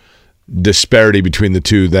more disparity between the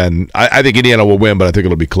two than I think Indiana will win, but I think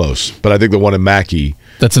it'll be close. But I think the one in Mackey,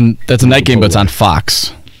 that's a night game, but it's on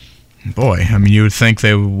Fox. Boy, I mean, you would think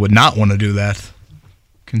they would not want to do that,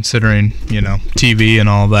 considering, TV and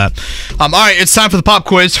all that. All right, it's time for the pop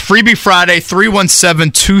quiz. Freebie Friday,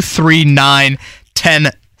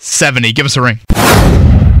 317-239-1070. Give us a ring.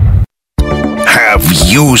 Have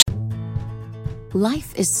you...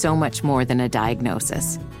 Life is so much more than a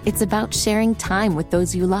diagnosis. It's about sharing time with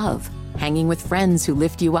those you love, hanging with friends who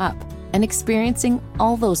lift you up, and experiencing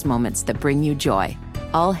all those moments that bring you joy.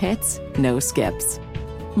 All hits, no skips.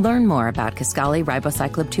 Learn more about Kisqali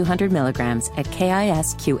Ribociclib 200 milligrams at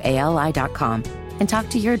KISQALI.com and talk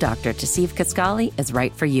to your doctor to see if Kisqali is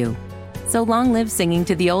right for you. So long live singing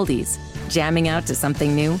to the oldies, jamming out to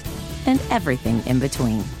something new, and everything in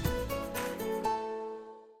between.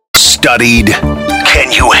 Studied?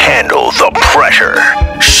 Can you handle the pressure?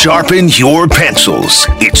 Sharpen your pencils.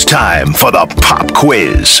 It's time for the Pop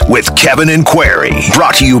Quiz with Kevin and Query.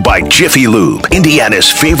 Brought to you by Jiffy Lube, Indiana's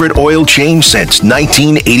favorite oil change since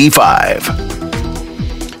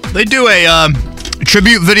 1985. They do a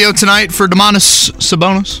tribute video tonight for Domantas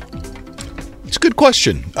Sabonis. It's a good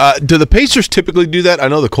question. Do the Pacers typically do that? I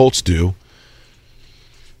know the Colts do.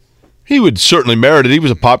 He would certainly merit it. He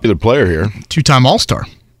was a popular player here. 2-time All-Star.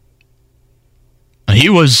 He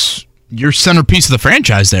was your centerpiece of the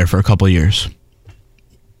franchise there for a couple of years.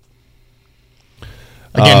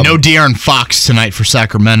 Again, no De'Aaron Fox tonight for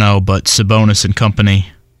Sacramento, but Sabonis and company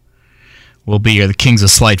will be here. The Kings a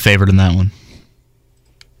slight favorite in that one.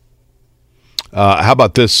 How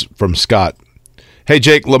about this from Scott? Hey,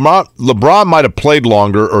 Jake, LeBron might have played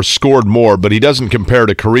longer or scored more, but he doesn't compare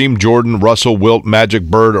to Kareem, Jordan, Russell, Wilt, Magic,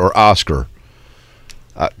 Bird, or Oscar.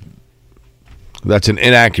 That's an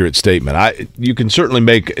inaccurate statement. You can certainly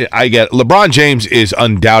LeBron James is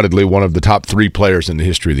undoubtedly one of the top 3 players in the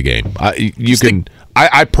history of the game.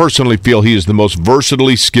 I personally feel he is the most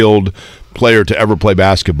versatily skilled player to ever play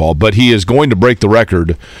basketball, but he is going to break the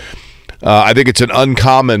record. I think it's it's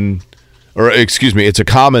a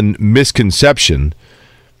common misconception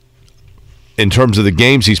in terms of the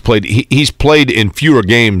games he's played. He's played in fewer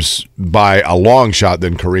games by a long shot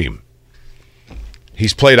than Kareem.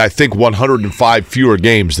 He's played, I think, 105 fewer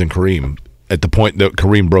games than Kareem at the point that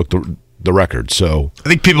Kareem broke the record. So I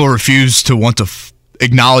think people refuse to want to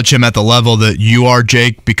acknowledge him at the level that you are,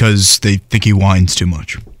 Jake, because they think he whines too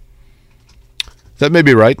much. That may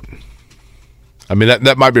be right. I mean,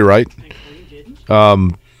 that might be right. To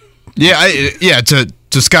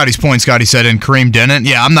Scotty's point, Scotty said, and Kareem didn't.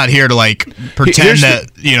 Yeah, I'm not here to pretend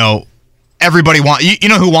everybody wants. You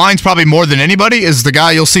know who whines probably more than anybody is the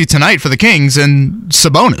guy you'll see tonight for the Kings, and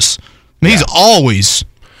Sabonis. I mean, he's always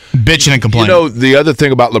bitching and complaining. The other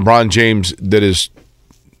thing about LeBron James that is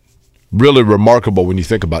really remarkable when you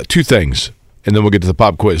think about it, 2 things. and then we'll get to the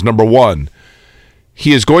pop quiz. Number 1,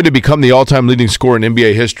 he is going to become the all-time leading scorer in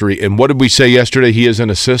NBA history. And what did we say yesterday he is in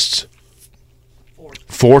assists?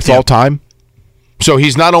 Fourth all-time? So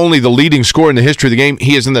he's not only the leading scorer in the history of the game,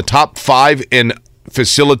 he is in the top 5 in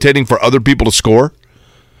facilitating for other people to score.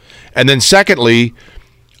 And then secondly,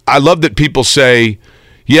 I love that people say,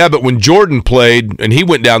 yeah, but when Jordan played and he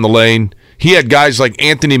went down the lane, he had guys like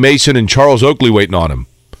Anthony Mason and Charles Oakley waiting on him.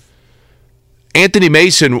 Anthony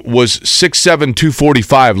Mason was 6'7",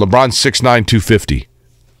 245. LeBron's 6'9", 250.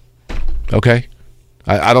 Okay?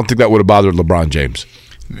 I don't think that would have bothered LeBron James.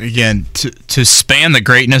 Again, to span the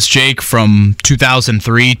greatness, Jake, from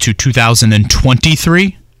 2003 to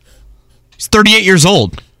 2023, he's 38 years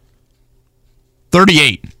old.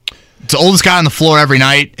 38. It's the oldest guy on the floor every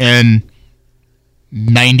night, and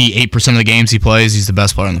 98% of the games he plays, he's the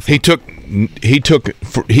best player on the floor.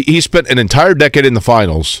 He spent an entire decade in the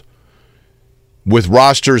finals with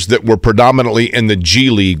rosters that were predominantly in the G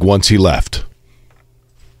League once he left.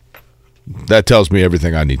 That tells me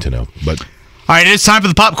everything I need to know. But all right, it is time for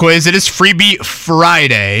the pop quiz. It is Freebie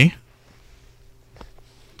Friday.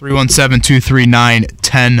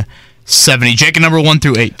 317-239-1070. Jake, number 1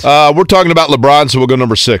 through 8. We're talking about LeBron, so we'll go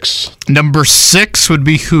number 6. Number 6 would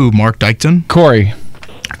be who, Mark Dykton? Corey.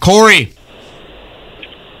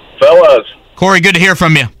 Fellas. Corey, good to hear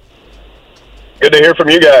from you. Good to hear from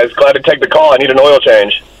you guys. Glad to take the call. I need an oil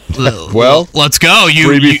change. Well, let's go.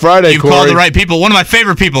 Freebie Friday, you Corey. called the right people. One of my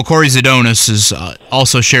favorite people, Corey Zadonis,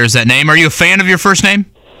 also shares that name. Are you a fan of your first name?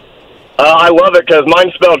 I love it because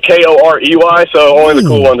mine's spelled Korey, so only the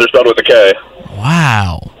cool ones are spelled with a K.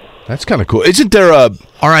 Wow. That's kind of cool. Isn't there a...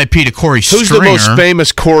 R.I.P. to Corey Stringer. Who's the most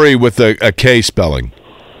famous Corey with a K spelling?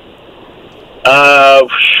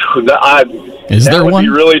 Is there would one? Be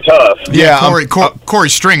really tough. Yeah, Corey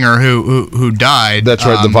Stringer, who died. That's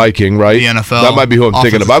right, the Viking, right? The NFL. That might be who I'm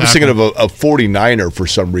thinking of. I was tackle. thinking of a 49er for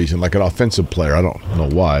some reason, like an offensive player. I don't know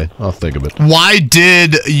why. I'll think of it. Why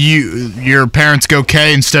did your parents go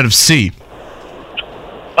K instead of C?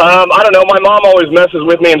 I don't know. My mom always messes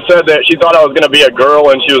with me and said that she thought I was going to be a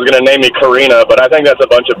girl and she was going to name me Karina, but I think that's a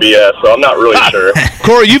bunch of BS, so I'm not really sure.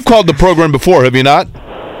 Corey, you've called the program before, have you not?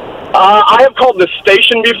 I have called the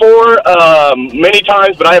station before many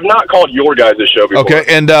times, but I have not called your guys' show before. Okay,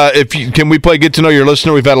 and can we play Get to Know Your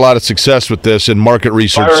Listener? We've had a lot of success with this in market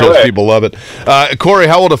research, so people love it. Corey,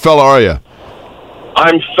 how old a fella are you?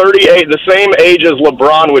 I'm 38, the same age as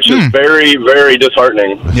LeBron, which is very, very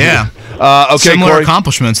disheartening. Yeah. Okay, Similar Corey.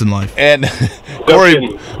 accomplishments in life. And Corey,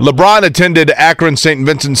 LeBron attended Akron St.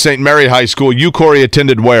 Vincent St. Mary High School. You, Corey,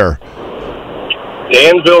 attended where?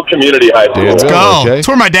 Danville Community High School. Let's go. That's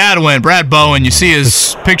where my dad went, Brad Bowen. You see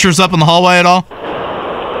his pictures up in the hallway at all?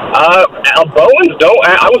 Bowens don't.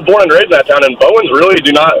 I was born and raised in that town, and Bowens really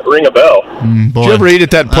do not ring a bell. Did you ever eat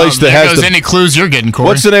at that place that has goes any clues you're getting, Corey.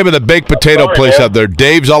 What's the name of the baked potato place out there?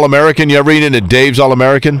 Dave's All-American? You ever eaten at Dave's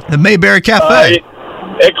All-American? The Mayberry Cafe.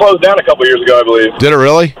 It closed down a couple years ago, I believe. Did it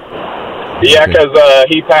really? Yeah, because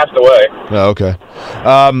he passed away. Oh, okay.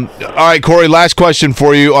 All right, Corey, last question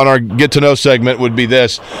for you on our Get to Know segment would be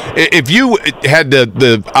this. If you had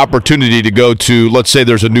the opportunity to go to, let's say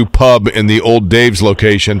there's a new pub in the old Dave's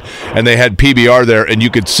location, and they had PBR there, and you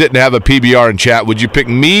could sit and have a PBR and chat, would you pick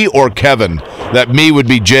me or Kevin? That me would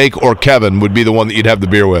be Jake, or Kevin would be the one that you'd have the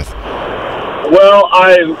beer with? Well,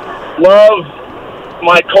 I love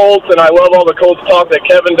my Colts, and I love all the Colts talk that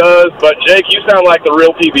Kevin does, but Jake, you sound like the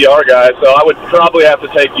real PBR guy, so I would probably have to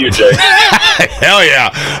take you, Jake. Hell yeah.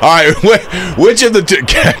 All right, which of the two...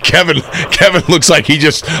 Kevin looks like he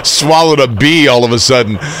just swallowed a bee all of a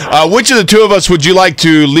sudden. Which of the two of us would you like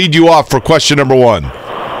to lead you off for question number 1?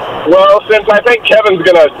 Well, since I think Kevin's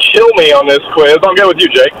going to kill me on this quiz, I'll go with you,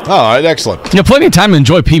 Jake. All right, excellent. You have plenty of time to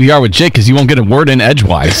enjoy PBR with Jake because you won't get a word in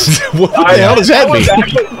edgewise. What the hell does that mean?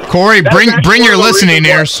 Corey, bring your listening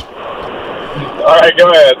ears. All right,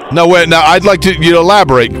 go ahead. No, wait. Now, I'd like to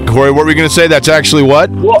elaborate, Corey. What were we going to say? That's actually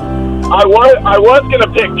what? Well, I was going to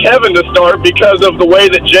pick Kevin to start because of the way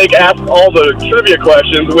that Jake asks all the trivia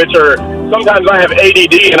questions, which are sometimes I have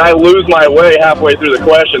ADD and I lose my way halfway through the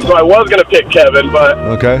question. So I was going to pick Kevin, but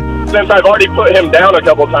since I've already put him down a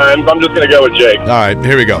couple times, I'm just going to go with Jake. All right,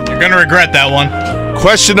 here we go. You're going to regret that one.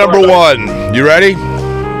 Question number 1. You ready?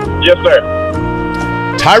 Yes, sir.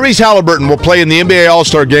 Tyrese Halliburton will play in the NBA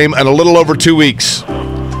All-Star Game in a little over 2 weeks.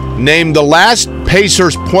 Name the last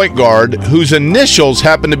Pacers point guard whose initials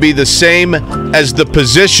happen to be the same as the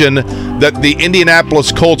position that the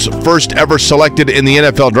Indianapolis Colts first ever selected in the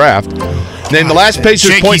NFL draft. Name the last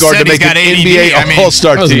Pacers point guard to make an NBA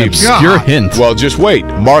All-Star team. Obscure hint. Well, just wait.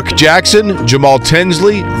 Mark Jackson, Jamal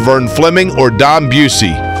Tinsley, Vern Fleming, or Don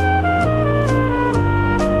Busey?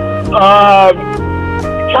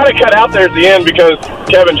 Kind of cut out there at the end because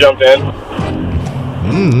Kevin jumped in.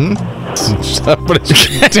 But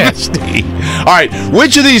it's nasty. All right,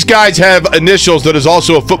 which of these guys have initials that is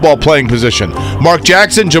also a football playing position? Mark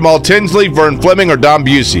Jackson, Jamal Tinsley, Vern Fleming, or Don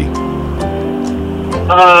Busey?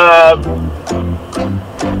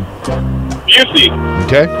 Busey.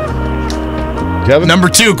 Okay. Kevin? Number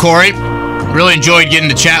 2, Corey. Really enjoyed getting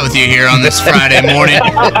to chat with you here on this Friday morning.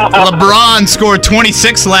 LeBron scored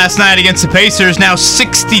 26 last night against the Pacers, now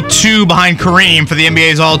 62 behind Kareem for the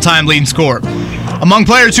NBA's all-time leading scorer. Among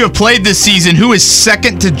players who have played this season, who is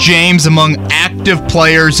second to James among active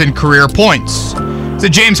players in career points? Is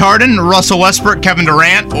it James Harden, Russell Westbrook, Kevin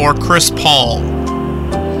Durant, or Chris Paul?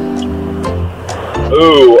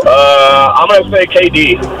 Ooh, I'm going to say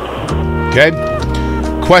KD. Okay.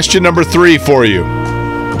 Question number 3 for you.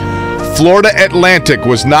 Florida Atlantic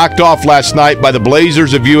was knocked off last night by the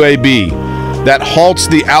Blazers of UAB. That halts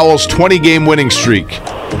the Owls' 20-game winning streak.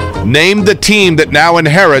 Name the team that now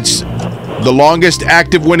inherits the longest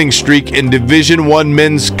active winning streak in Division I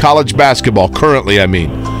men's college basketball, currently, I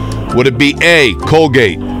mean. Would it be A,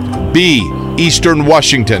 Colgate, B, Eastern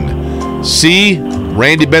Washington, C,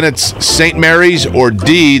 Randy Bennett's St. Mary's, or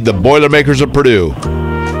D, the Boilermakers of Purdue?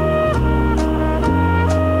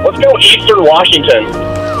 Let's go Eastern Washington.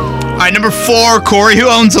 All right, number 4, Corey. Who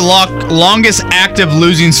owns the longest active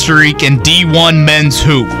losing streak in D1 men's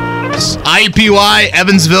hoops? IUPUI,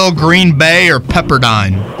 Evansville, Green Bay, or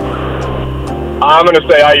Pepperdine? I'm going to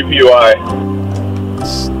say IUPUI.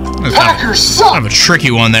 Packers suck. Kind of a tricky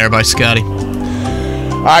one there by Scotty.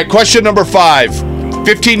 All right, question number 5.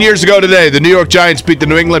 15 years ago today, the New York Giants beat the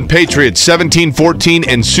New England Patriots 17-14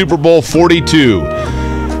 in Super Bowl 42.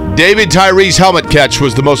 David Tyree's helmet catch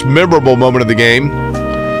was the most memorable moment of the game.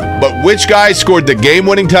 But which guy scored the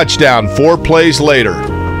game-winning touchdown 4 plays later?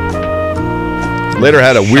 Later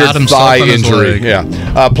had a weird thigh injury.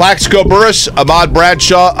 Yeah. Plaxico Burress, Ahmad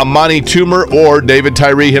Bradshaw, Amani Toomer, or David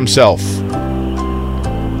Tyree himself?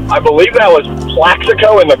 I believe that was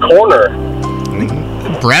Plaxico in the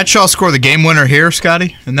corner. Bradshaw scored the game winner here,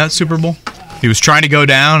 Scotty, in that Super Bowl. He was trying to go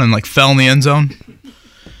down and fell in the end zone.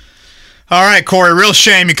 All right, Corey, real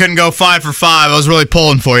shame you couldn't go 5 for 5. I was really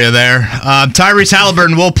pulling for you there. Tyrese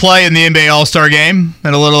Halliburton will play in the NBA All-Star game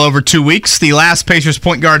in a little over 2 weeks. The last Pacers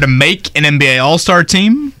point guard to make an NBA All-Star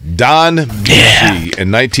team? Don Busey in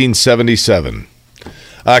 1977.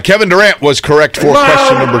 Kevin Durant was correct for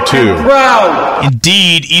question number 2.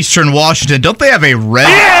 Indeed, Eastern Washington. Don't they have a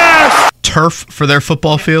red turf for their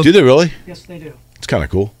football field? Do they really? Yes, they do. It's kind of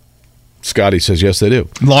cool. Scotty says yes, they do.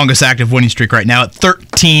 Longest active winning streak right now at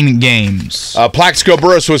 13 games. Plaxico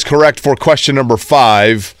Burress was correct for question number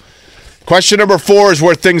 5. Question number 4 is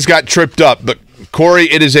where things got tripped up. But, Corey,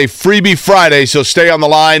 it is a freebie Friday, so stay on the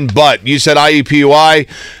line. But you said IUPUI.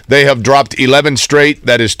 They have dropped 11 straight.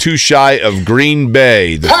 That is 2 shy of Green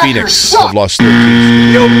Bay. The Packers Phoenix suck. have lost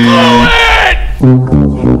 13. You blew it!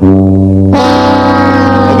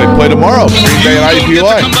 Well, they play tomorrow. Green Bay and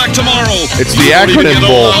IUPUI. Come back tomorrow. It's the acronym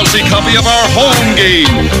bowl. A lousy copy of our home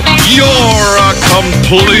game. You're a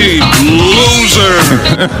complete loser.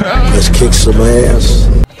 Let's kick some ass.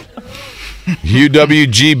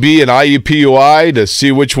 UWGB and IUPUI to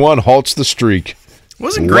see which one halts the streak.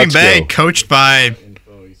 Wasn't Green Let's Bay go. coached by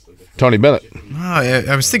Tony Bennett? Oh,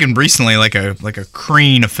 I was thinking recently like a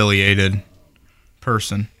Crane affiliated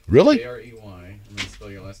person. Really?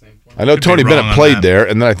 I know Tony Bennett played there,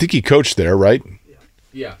 and then I think he coached there, right?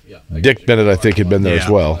 Yeah. Dick Bennett, I think, had been there as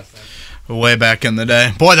well. Way back in the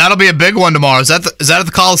day. Boy, that'll be a big one tomorrow. Is that at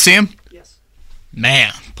the Coliseum? Yes.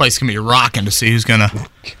 Man, place can be rocking to see who's gonna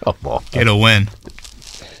get a win.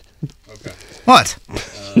 Okay. What?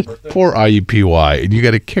 Poor IUPUI, and you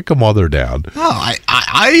got to kick them while they're down. Oh,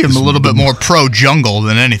 I am a little bit more pro jungle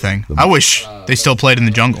than anything. I wish they still played in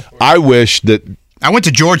the jungle. I wish that. I went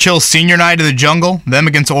to George Hill's senior night in the jungle, them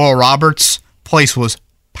against Oral Roberts. Place was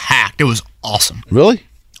packed. It was awesome. Really?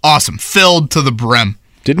 Awesome. Filled to the brim.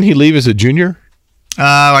 Didn't he leave as a junior?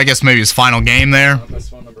 I guess maybe his final game there. That's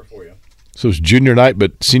phone number for you. So it was junior night,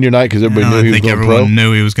 but senior night because everybody knew he was going pro? I think everyone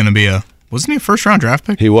knew he was going to be wasn't he a first-round draft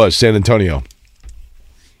pick? He was, San Antonio.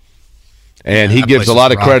 And he gives a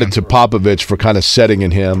lot of credit to Popovich for kind of setting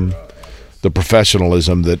in him the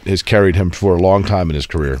professionalism that has carried him for a long time in his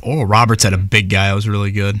career. Oral Roberts had a big guy. That was really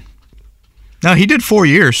good. No, he did 4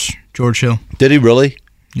 years, George Hill. Did he really?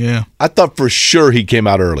 Yeah. I thought for sure he came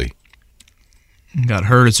out early. Got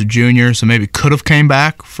hurt as a junior, so maybe could have came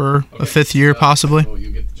back for a 5th year, possibly.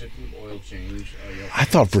 I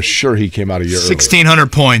thought for sure he came out a year early.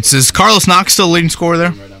 1,600 points. Is Carlos Knox still leading scorer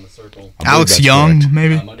there? Alex Young,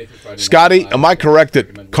 maybe? Scotty, am I correct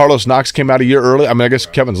that Carlos Knox came out a year early? I mean, I guess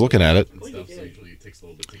Kevin's looking at it.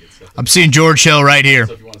 I'm seeing George Hill right here.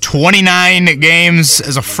 29 games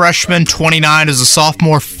as a freshman, 29 as a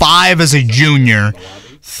sophomore, 5 as a junior,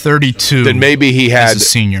 32 then maybe he had as a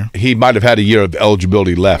senior. He might have had a year of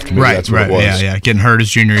eligibility left. Maybe Right, that's what right. it was. Yeah. Getting hurt his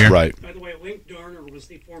junior year. Right. By the way, Link Darner was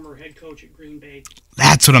the former head coach at Green Bay.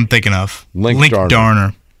 That's what I'm thinking of. Link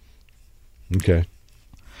Darner. Okay.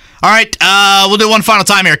 All right, we'll do one final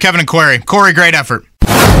time here. Kevin and Corey. Corey, great effort.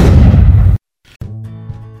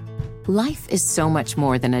 Life is so much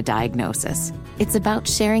more than a diagnosis. It's about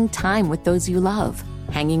sharing time with those you love,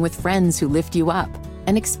 hanging with friends who lift you up,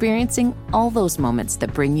 and experiencing all those moments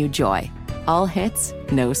that bring you joy. All hits,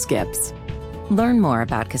 no skips. Learn more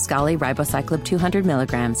about Kisqali Ribociclib 200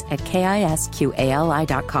 milligrams at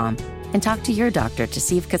KISQALI.com and talk to your doctor to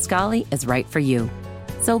see if Kisqali is right for you.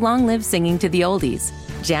 So long live singing to the oldies,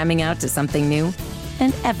 jamming out to something new,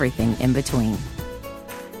 and everything in between.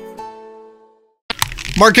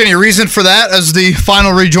 Mark, any reason for that as the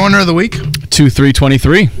final rejoiner of the week?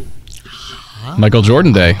 2/3/23. Michael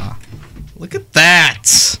Jordan Day. Look at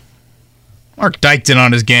that. Mark Dykton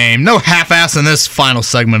on his game. No half-ass in this final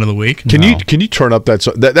segment of the week. Can you turn up that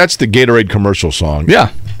song? That's the Gatorade commercial song. Yeah.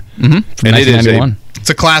 Mm-hmm. And it is it's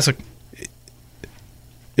a classic.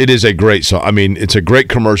 It is a great song. I mean, it's a great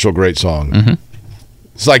commercial, great song. Mm-hmm.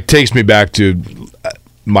 It's like takes me back to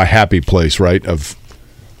my happy place, right? Of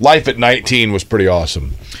life at 19 was pretty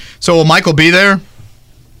awesome. So will Michael be there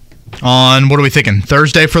on, what are we thinking,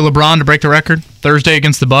 Thursday for LeBron to break the record? Thursday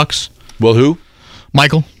against the Bucks? Well, who?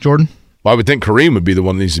 Michael Jordan. Well, I would think Kareem would be the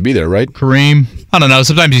one that needs to be there, right? Kareem. I don't know.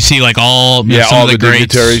 Sometimes you see like all all of the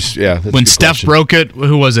greats. dignitaries. Yeah. that's a When good Steph question. broke it,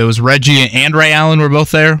 who was it? It was Reggie and Ray Allen were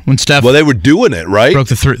both there when Steph Well, they were doing it, right? broke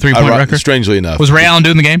the three-point record. Strangely enough. Was Ray Allen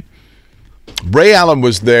doing the game? Ray Allen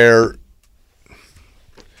was there.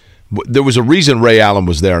 There was a reason Ray Allen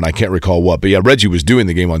was there, and I can't recall what. But yeah, Reggie was doing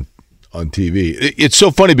the game on TV. It's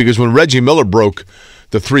so funny because when Reggie Miller broke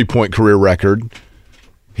the three-point career record,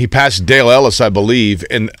 he passed Dale Ellis, I believe,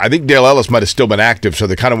 and I think Dale Ellis might have still been active, so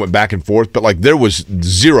they kind of went back and forth. But like there was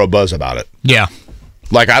zero buzz about it. Yeah.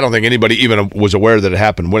 Like I don't think anybody even was aware that it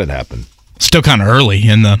happened when it happened. Still kind of early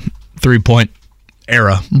in the three-point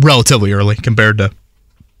era. Relatively early compared to,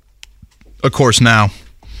 of course, now.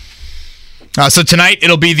 So tonight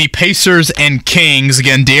it'll be the Pacers and Kings.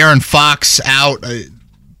 Again, De'Aaron Fox out.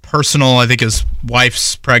 Personal, I think his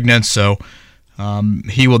wife's pregnant, so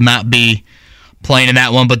he will not be playing in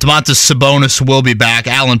that one. But Domantas Sabonis will be back.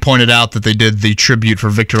 Alan pointed out that they did the tribute for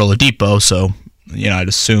Victor Oladipo, so I'd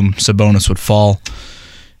assume Sabonis would fall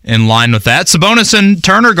in line with that. Sabonis and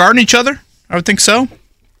Turner guarding each other? I would think so.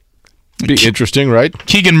 Be interesting, right?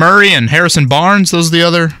 Keegan Murray and Harrison Barnes, those are the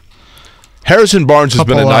other. Harrison Barnes has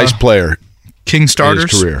been a nice player. King starters. In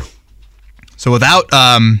his career. So without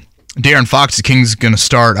De'Aaron Fox, the Kings going to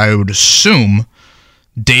start, I would assume,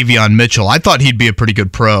 Davion Mitchell. I thought he'd be a pretty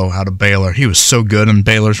good pro out of Baylor. He was so good in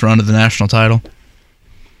Baylor's run to the national title.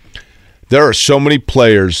 There are so many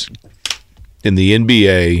players in the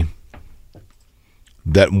NBA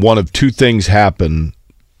that one of two things happen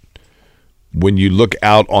when you look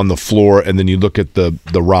out on the floor and then you look at the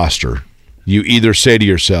roster. You either say to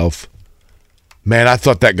yourself, man, I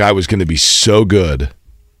thought that guy was going to be so good.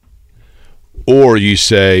 Or you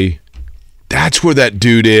say, that's where that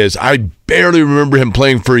dude is. I barely remember him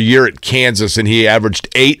playing for a year at Kansas, and he averaged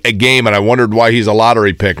 8 a game, and I wondered why he's a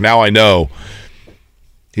lottery pick. Now I know.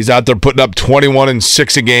 He's out there putting up 21 and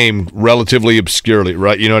 6 a game relatively obscurely,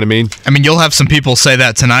 right? You know what I mean? I mean, you'll have some people say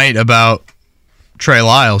that tonight about Trey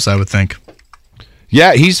Lyles, I would think.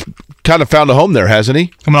 Yeah, he's kind of found a home there, hasn't he?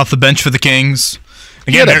 Coming off the bench for the Kings.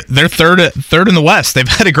 Again, they're third in the West. They've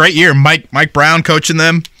had a great year. Mike Brown coaching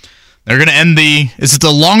them. They're going to end is it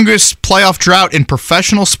the longest playoff drought in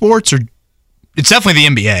professional sports? Or it's definitely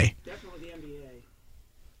the NBA.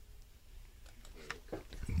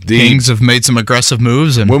 The Kings have made some aggressive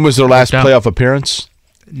moves. And when was their last playoff appearance?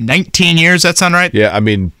 19 years, that sound right? Yeah, I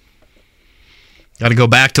mean. Got to go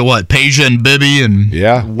back to what? Peja and Bibby and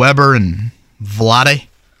Weber and Vlade.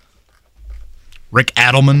 Rick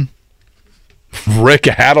Adelman.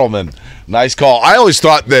 Nice call. I always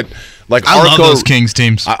thought that, like, I love those Kings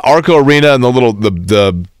teams. Arco Arena and the little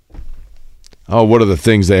what are the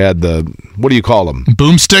things they had? What do you call them?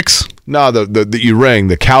 Boomsticks? No, the you rang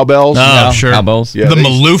the cowbells. Oh, sure. Cowbells. Yeah, the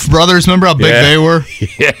Maloof brothers. Remember how big they were?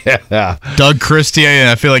 Yeah. Doug Christie. And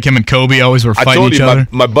I feel like him and Kobe always were fighting each other.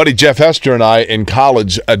 My buddy Jeff Hester and I in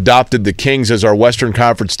college adopted the Kings as our Western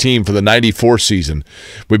Conference team for the '94 season.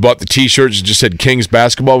 We bought the T-shirts that just said Kings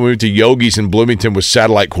basketball. We went to Yogi's in Bloomington with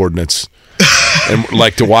satellite coordinates and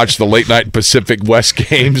like to watch the late night Pacific West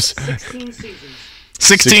games. 16 seasons.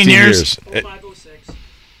 16 years.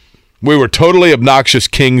 We were totally obnoxious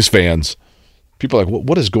Kings fans. People are like,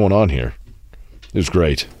 what is going on here? It was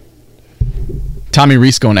great. Tommy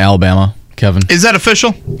Reese going to Alabama, Kevin. Is that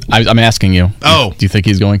official? I'm asking you. Oh. Do you think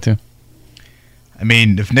he's going to? I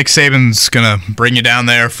mean, if Nick Saban's going to bring you down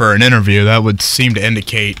there for an interview, that would seem to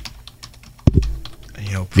indicate,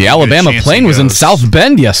 the Alabama plane was in South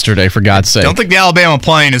Bend yesterday, for God's sake. I don't think the Alabama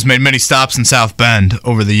plane has made many stops in South Bend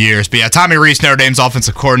over the years. But yeah, Tommy Reese, Notre Dame's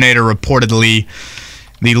offensive coordinator, reportedly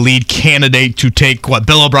the lead candidate to take,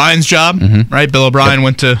 Bill O'Brien's job, right? Bill O'Brien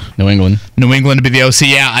went to New England to be the OC.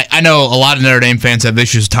 Yeah, I know a lot of Notre Dame fans have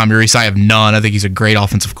issues with Tommy Reese. I have none. I think he's a great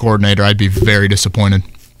offensive coordinator. I'd be very disappointed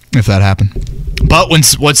if that happened. But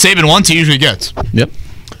what Saban wants, he usually gets. Yep.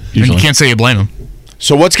 And you can't say you blame him.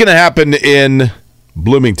 So what's going to happen in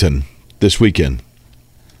Bloomington this weekend?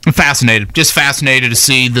 I'm fascinated. Just fascinated to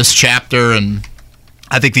see this chapter, and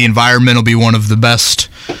I think the environment will be one of the best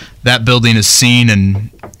that building has seen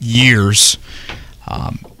in years.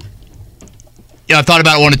 I've thought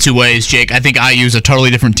about it one of two ways, Jake. I think IU's a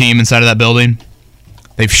totally different team inside of that building.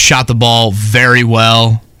 They've shot the ball very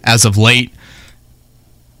well as of late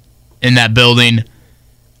in that building.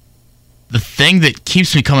 The thing that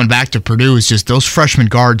keeps me coming back to Purdue is just those freshman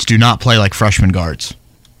guards do not play like freshman guards.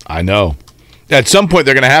 I know. At some point,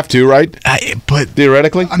 they're going to have to, right? But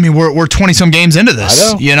theoretically, I mean, we're 20-some games into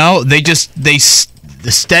this. I know. The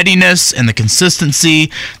steadiness and the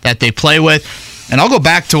consistency that they play with. And I'll go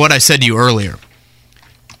back to what I said to you earlier.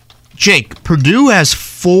 Jake, Purdue has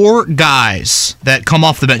 4 guys that come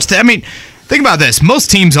off the bench. I mean, think about this. Most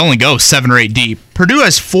teams only go 7 or 8 deep. Purdue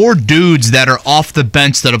has 4 dudes that are off the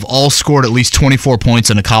bench that have all scored at least 24 points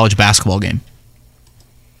in a college basketball game.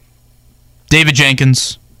 David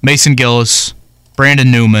Jenkins, Mason Gillis, Brandon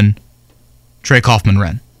Newman, Trey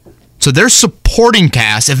Kaufman-Renn. So their supporting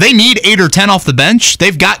cast, if they need 8 or 10 off the bench,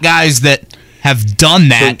 they've got guys that have done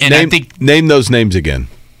that. So and name those names again.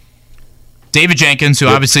 David Jenkins, who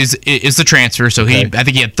obviously is the transfer, so I think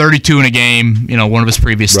he had 32 in a game, one of his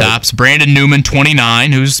previous stops. Brandon Newman,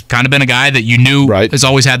 29, who's kind of been a guy that you knew has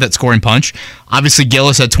always had that scoring punch. Obviously,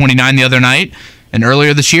 Gillis had 29 the other night, and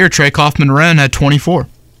earlier this year, Trey Kaufman-Renn had 24.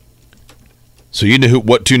 So you know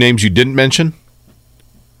what 2 names you didn't mention?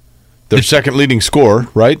 Their second leading scorer,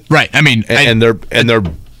 right? Right. I mean, and their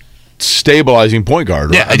stabilizing point guard.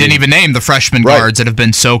 Right? Yeah, I didn't even name the freshman guards that have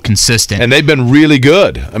been so consistent. And they've been really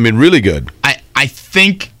good. I mean, really good. I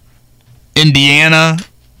think Indiana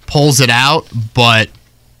pulls it out, but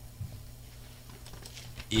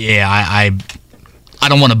yeah, I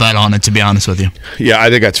don't want to bet on it, to be honest with you. Yeah, I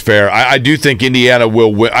think that's fair. I do think Indiana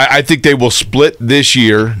will win. I think they will split this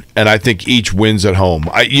year, and I think each wins at home.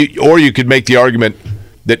 Or you could make the argument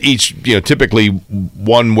that each, typically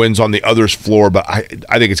one wins on the other's floor, but I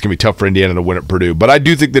think it's going to be tough for Indiana to win at Purdue. But I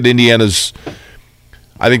do think that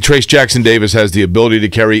I think Trace Jackson-Davis has the ability to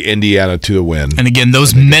carry Indiana to the win. And again,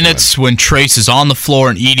 those minutes when Trace is on the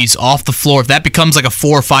floor and Edie's off the floor, if that becomes like a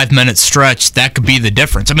 4 or 5 minute stretch, that could be the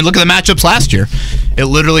difference. I mean, look at the matchups last year. It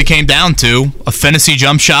literally came down to a Finney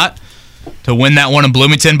jump shot to win that one in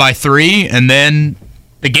Bloomington by 3, and then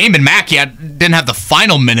the game in Mackey didn't have the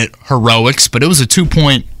final minute heroics, but it was a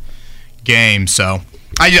 2-point game. So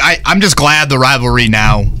I'm just glad the rivalry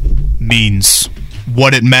now means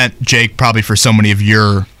what it meant, Jake, probably for so many of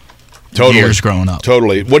your years growing up.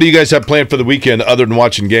 Totally. What do you guys have planned for the weekend other than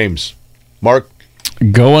watching games? Mark?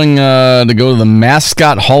 Going to go to the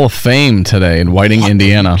Mascot Hall of Fame today in Whiting,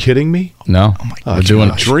 Indiana. Are you kidding me? No. Oh my God. We're doing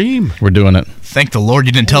it. Dream. We're doing it. Thank the Lord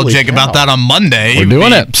you didn't tell Jake about that on Monday. We're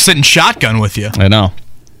doing it. Sitting shotgun with you. I know.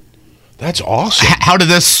 That's awesome. How did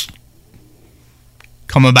this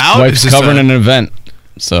come about? Wife's covering an event.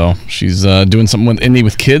 So she's doing something with Indy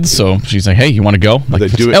with kids. So she's like, "Hey, you want to go?"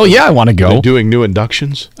 Like, hell yeah, I want to go. Are they doing new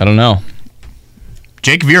inductions? I don't know.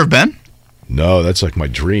 Jake, have you ever been? No, that's like my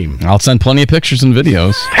dream. I'll send plenty of pictures and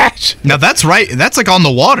videos. Now that's right. That's like on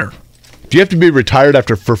the water. Do you have to be retired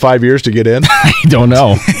for 5 years to get in? I don't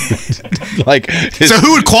know. So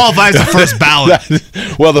who would qualify as the first ballot?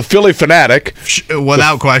 Well, the Philly Fanatic.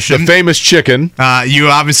 Without question. The famous chicken. You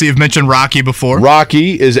obviously have mentioned Rocky before.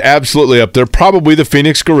 Rocky is absolutely up there. Probably the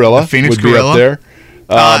Phoenix Gorilla would be up there.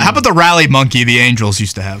 How about the Rally Monkey the Angels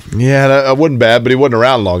used to have? Yeah, that wasn't bad, but he wasn't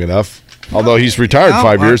around long enough. Although he's retired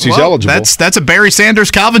 5 years, he's eligible. That's a Barry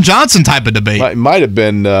Sanders, Calvin Johnson type of debate. Might have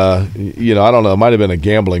been, I don't know. It might have been a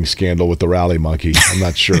gambling scandal with the Rally Monkey. I'm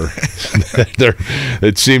not sure.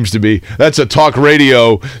 It seems to be. That's a talk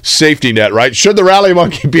radio safety net, right? Should the Rally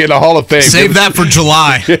Monkey be in the Hall of Fame? Save that for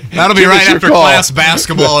July. That'll be right after class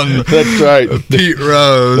basketball and That's right. Pete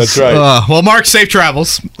Rose. That's right. Well, Mark, safe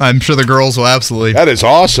travels. I'm sure the girls will absolutely. That is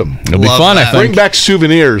awesome. It'll be fun, I think. Bring back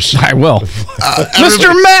souvenirs. I will.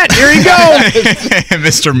 Mr. Matt, here you go.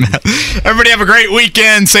 Mr. Matt. Everybody have a great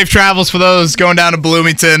weekend. Safe travels for those going down to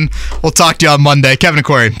Bloomington. We'll talk to you on Monday. Kevin and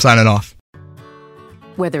Corey signing off.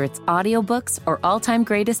 Whether it's audiobooks or all-time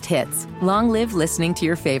greatest hits, long live listening to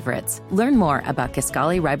your favorites. Learn more about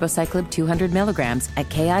Kisqali Ribociclib 200 milligrams at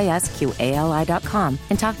KISQALI.com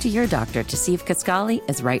and talk to your doctor to see if Kisqali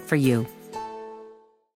is right for you.